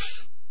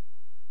pass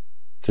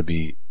to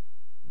be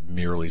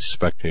merely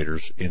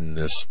spectators in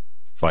this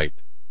fight,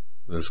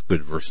 this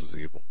good versus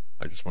evil.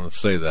 I just want to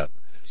say that.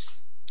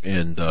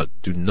 And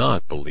do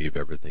not believe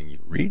everything you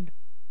read.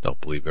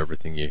 Don't believe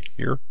everything you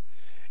hear.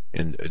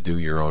 And do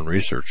your own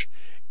research.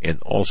 And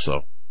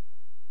also,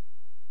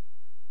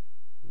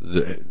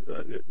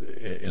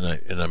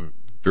 and I'm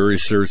very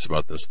serious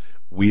about this,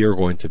 we are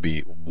going to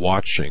be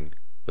watching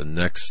the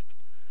next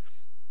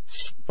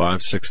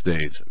 5-6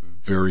 days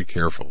very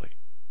carefully,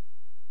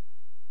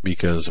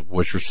 because of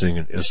what you're seeing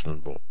in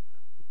Istanbul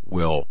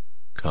will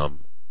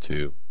come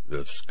to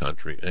this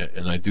country.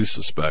 And I do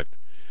suspect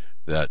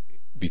that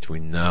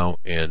between now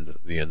and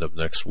the end of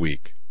next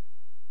week,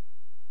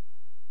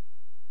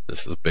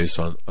 this is based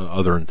on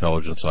other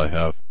intelligence I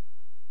have,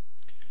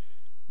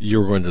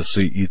 you're going to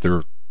see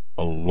either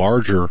a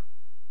larger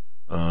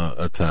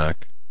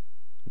attack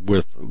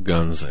with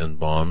guns and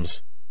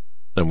bombs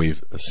than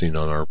we've seen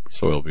on our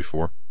soil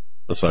before,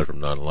 aside from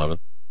 9/11,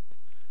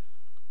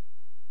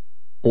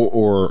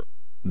 or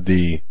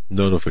the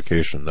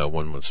notification that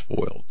one was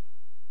foiled.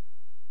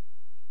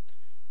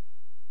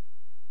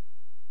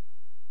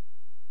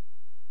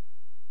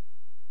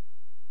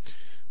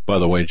 By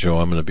the way, Joe,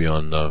 I'm going to be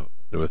on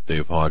with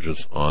Dave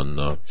Hodges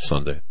on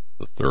Sunday,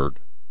 the 3rd.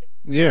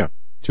 Yeah.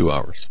 2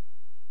 hours.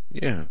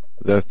 Yeah.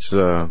 That's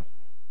going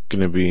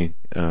to be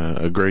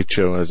a great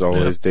show, as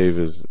always. Yeah. Dave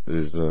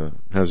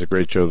has a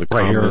great show, the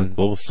Common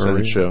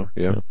Sense Show.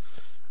 Yeah.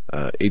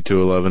 8 to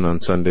 11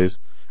 on Sundays.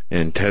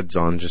 And Ted's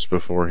on just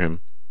before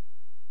him,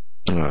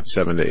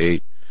 7 to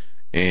 8.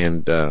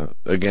 And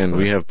again,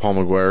 we have Paul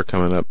McGuire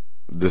coming up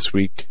this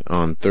week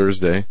on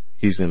Thursday.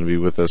 He's going to be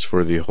with us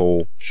for the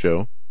whole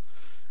show.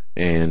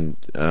 And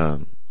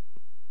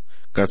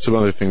got some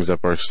other things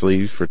up our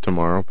sleeve for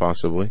tomorrow,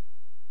 possibly.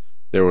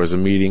 There was a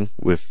meeting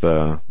with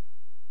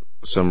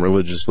some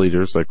religious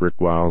leaders like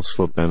Rick Wiles,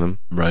 Flip Benham,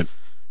 right?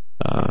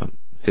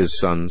 His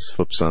sons,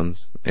 Flip's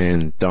sons,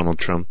 and Donald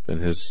Trump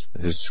and his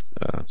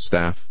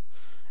staff.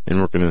 And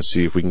we're going to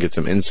see if we can get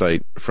some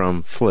insight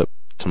from Flip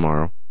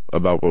tomorrow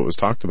about what was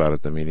talked about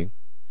at the meeting.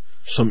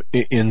 Some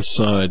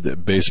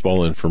inside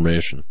baseball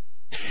information.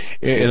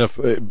 And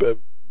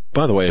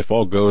by the way, if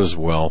all goes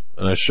well,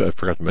 and I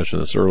forgot to mention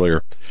this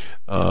earlier,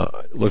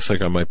 it looks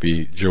like I might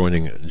be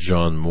joining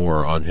John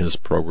Moore on his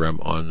program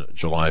on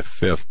July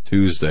 5th,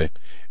 Tuesday,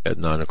 at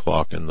 9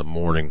 o'clock in the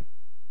morning.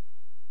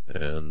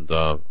 And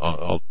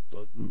I'll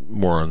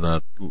more on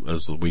that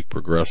as the week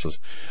progresses.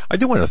 I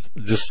do want to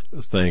just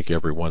thank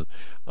everyone.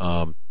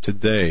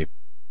 Today,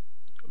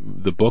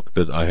 the book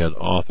that I had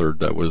authored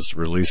that was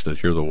released at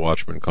Hear the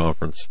Watchman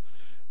conference,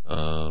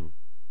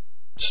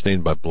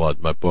 Stained by Blood,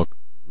 my book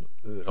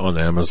on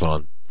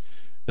Amazon,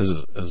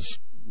 has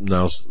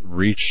now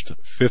reached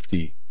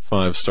 50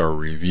 5-star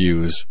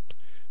reviews,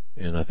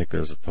 and I think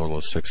there's a total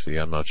of 60.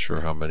 I'm not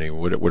sure how many,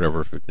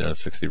 whatever,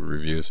 60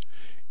 reviews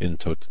in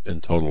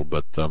total.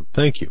 But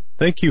thank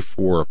you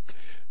for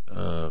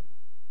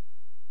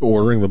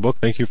ordering the book.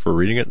 Thank you for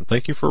reading it, and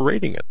thank you for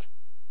rating it.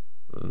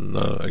 And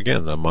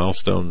again, the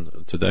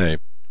milestone today,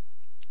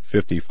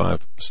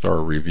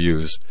 55-star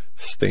reviews,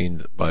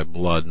 Stained by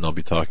Blood, and I'll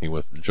be talking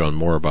with John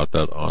Moore about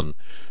that on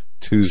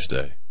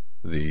Tuesday,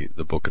 the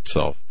book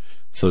itself.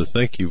 So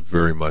thank you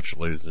very much,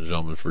 ladies and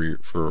gentlemen,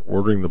 for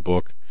ordering the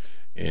book,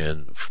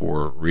 and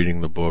for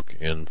reading the book,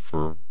 and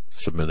for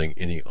submitting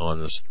any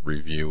honest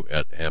review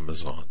at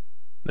Amazon.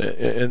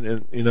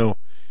 And you know,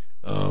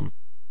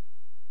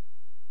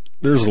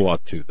 there's a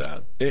lot to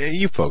that.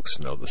 You folks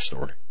know the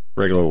story.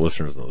 Regular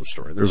listeners know the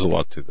story. There's a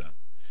lot to that.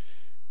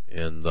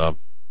 And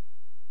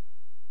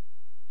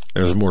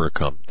there's more to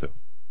come, too,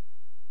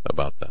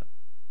 about that.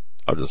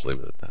 I'll just leave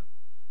it at that.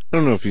 I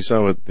don't know if you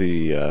saw what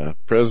the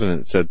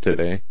president said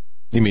today.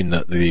 You mean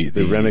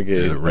the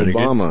renegade?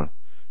 Obama.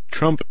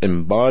 Trump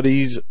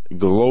embodies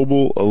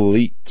global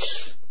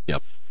elites.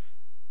 Yep.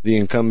 The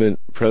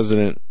incumbent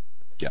president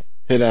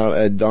hit out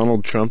at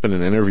Donald Trump in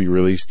an interview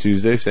released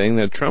Tuesday, saying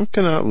that Trump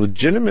cannot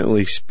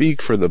legitimately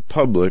speak for the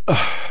public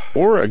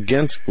or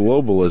against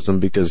globalism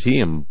because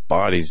he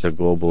embodies the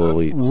global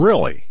elites.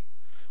 Really?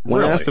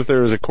 When asked if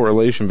there is a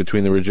correlation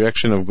between the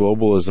rejection of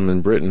globalism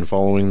in Britain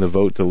following the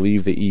vote to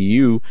leave the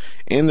EU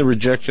and the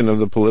rejection of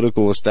the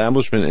political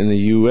establishment in the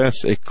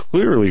U.S., a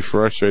clearly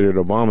frustrated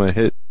Obama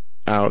hit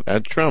out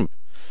at Trump.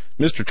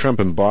 Mr. Trump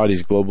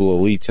embodies global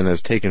elites and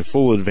has taken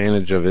full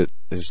advantage of it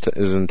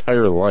his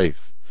entire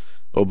life,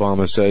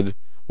 Obama said,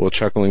 while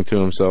chuckling to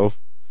himself.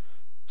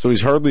 So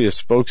he's hardly a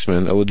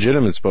spokesman, a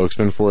legitimate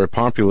spokesman for a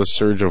populist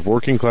surge of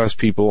working-class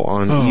people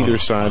on either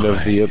side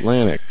of the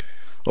Atlantic.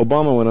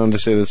 Obama went on to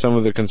say that some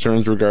of the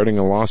concerns regarding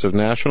a loss of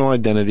national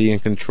identity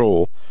and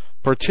control,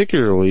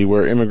 particularly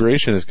where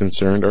immigration is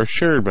concerned, are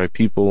shared by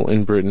people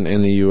in Britain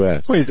and the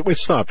U.S. Wait,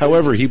 stop.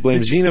 However, he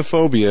blames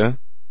xenophobia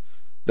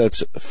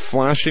that's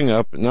flashing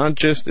up not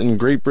just in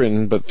Great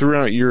Britain, but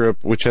throughout Europe,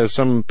 which has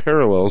some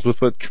parallels with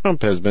what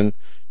Trump has been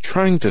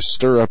trying to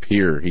stir up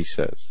here, he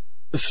says.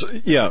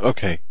 Yeah,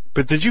 okay.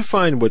 But did you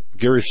find what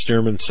Gary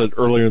Stearman said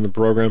earlier in the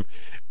program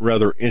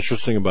rather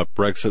interesting about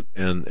Brexit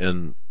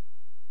and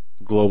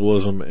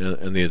globalism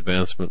and the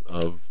advancement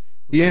of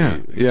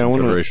I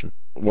want to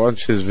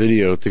watch his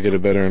video to get a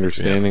better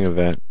understanding of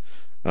that.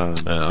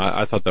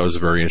 I thought that was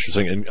very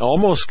interesting and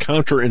almost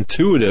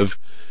counterintuitive,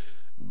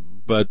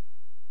 but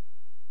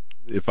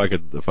if I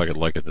could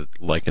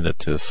liken it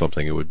to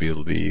something, it would be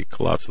the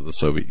collapse of the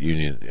Soviet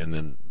Union and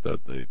then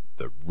the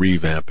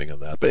revamping of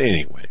that. But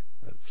anyway,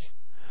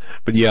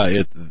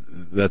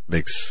 that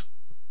makes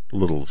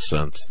little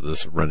sense.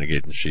 This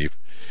renegade in chief,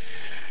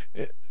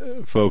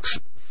 folks.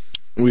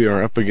 We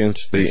are up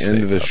against the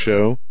end of the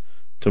show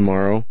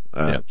tomorrow.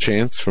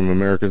 Chance from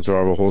American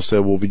Survival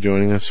Wholesale will be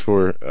joining us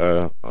for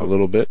a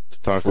little bit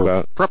to talk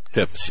about prep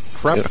tips,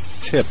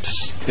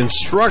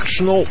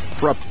 instructional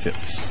prep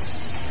tips.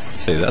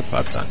 Say that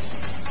 5 times.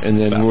 And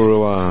then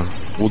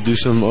we'll do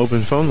some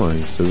open phone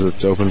lines, as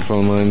it's Open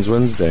Phone Lines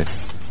Wednesday,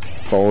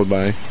 followed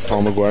by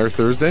Paul McGuire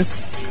Thursday.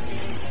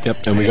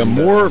 Yep, and we got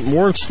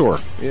more in store.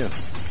 Yeah.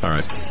 All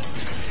right.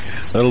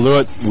 That'll do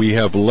it. We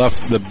have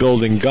left the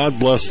building. God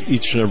bless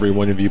each and every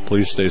one of you.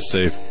 Please stay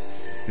safe.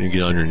 When you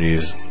get on your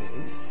knees,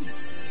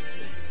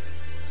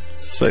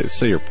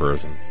 say your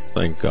prayers and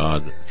thank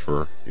God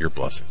for your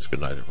blessings.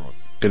 Good night, everyone.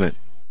 Good night.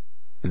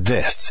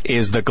 This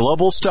is the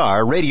Global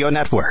Star Radio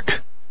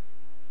Network.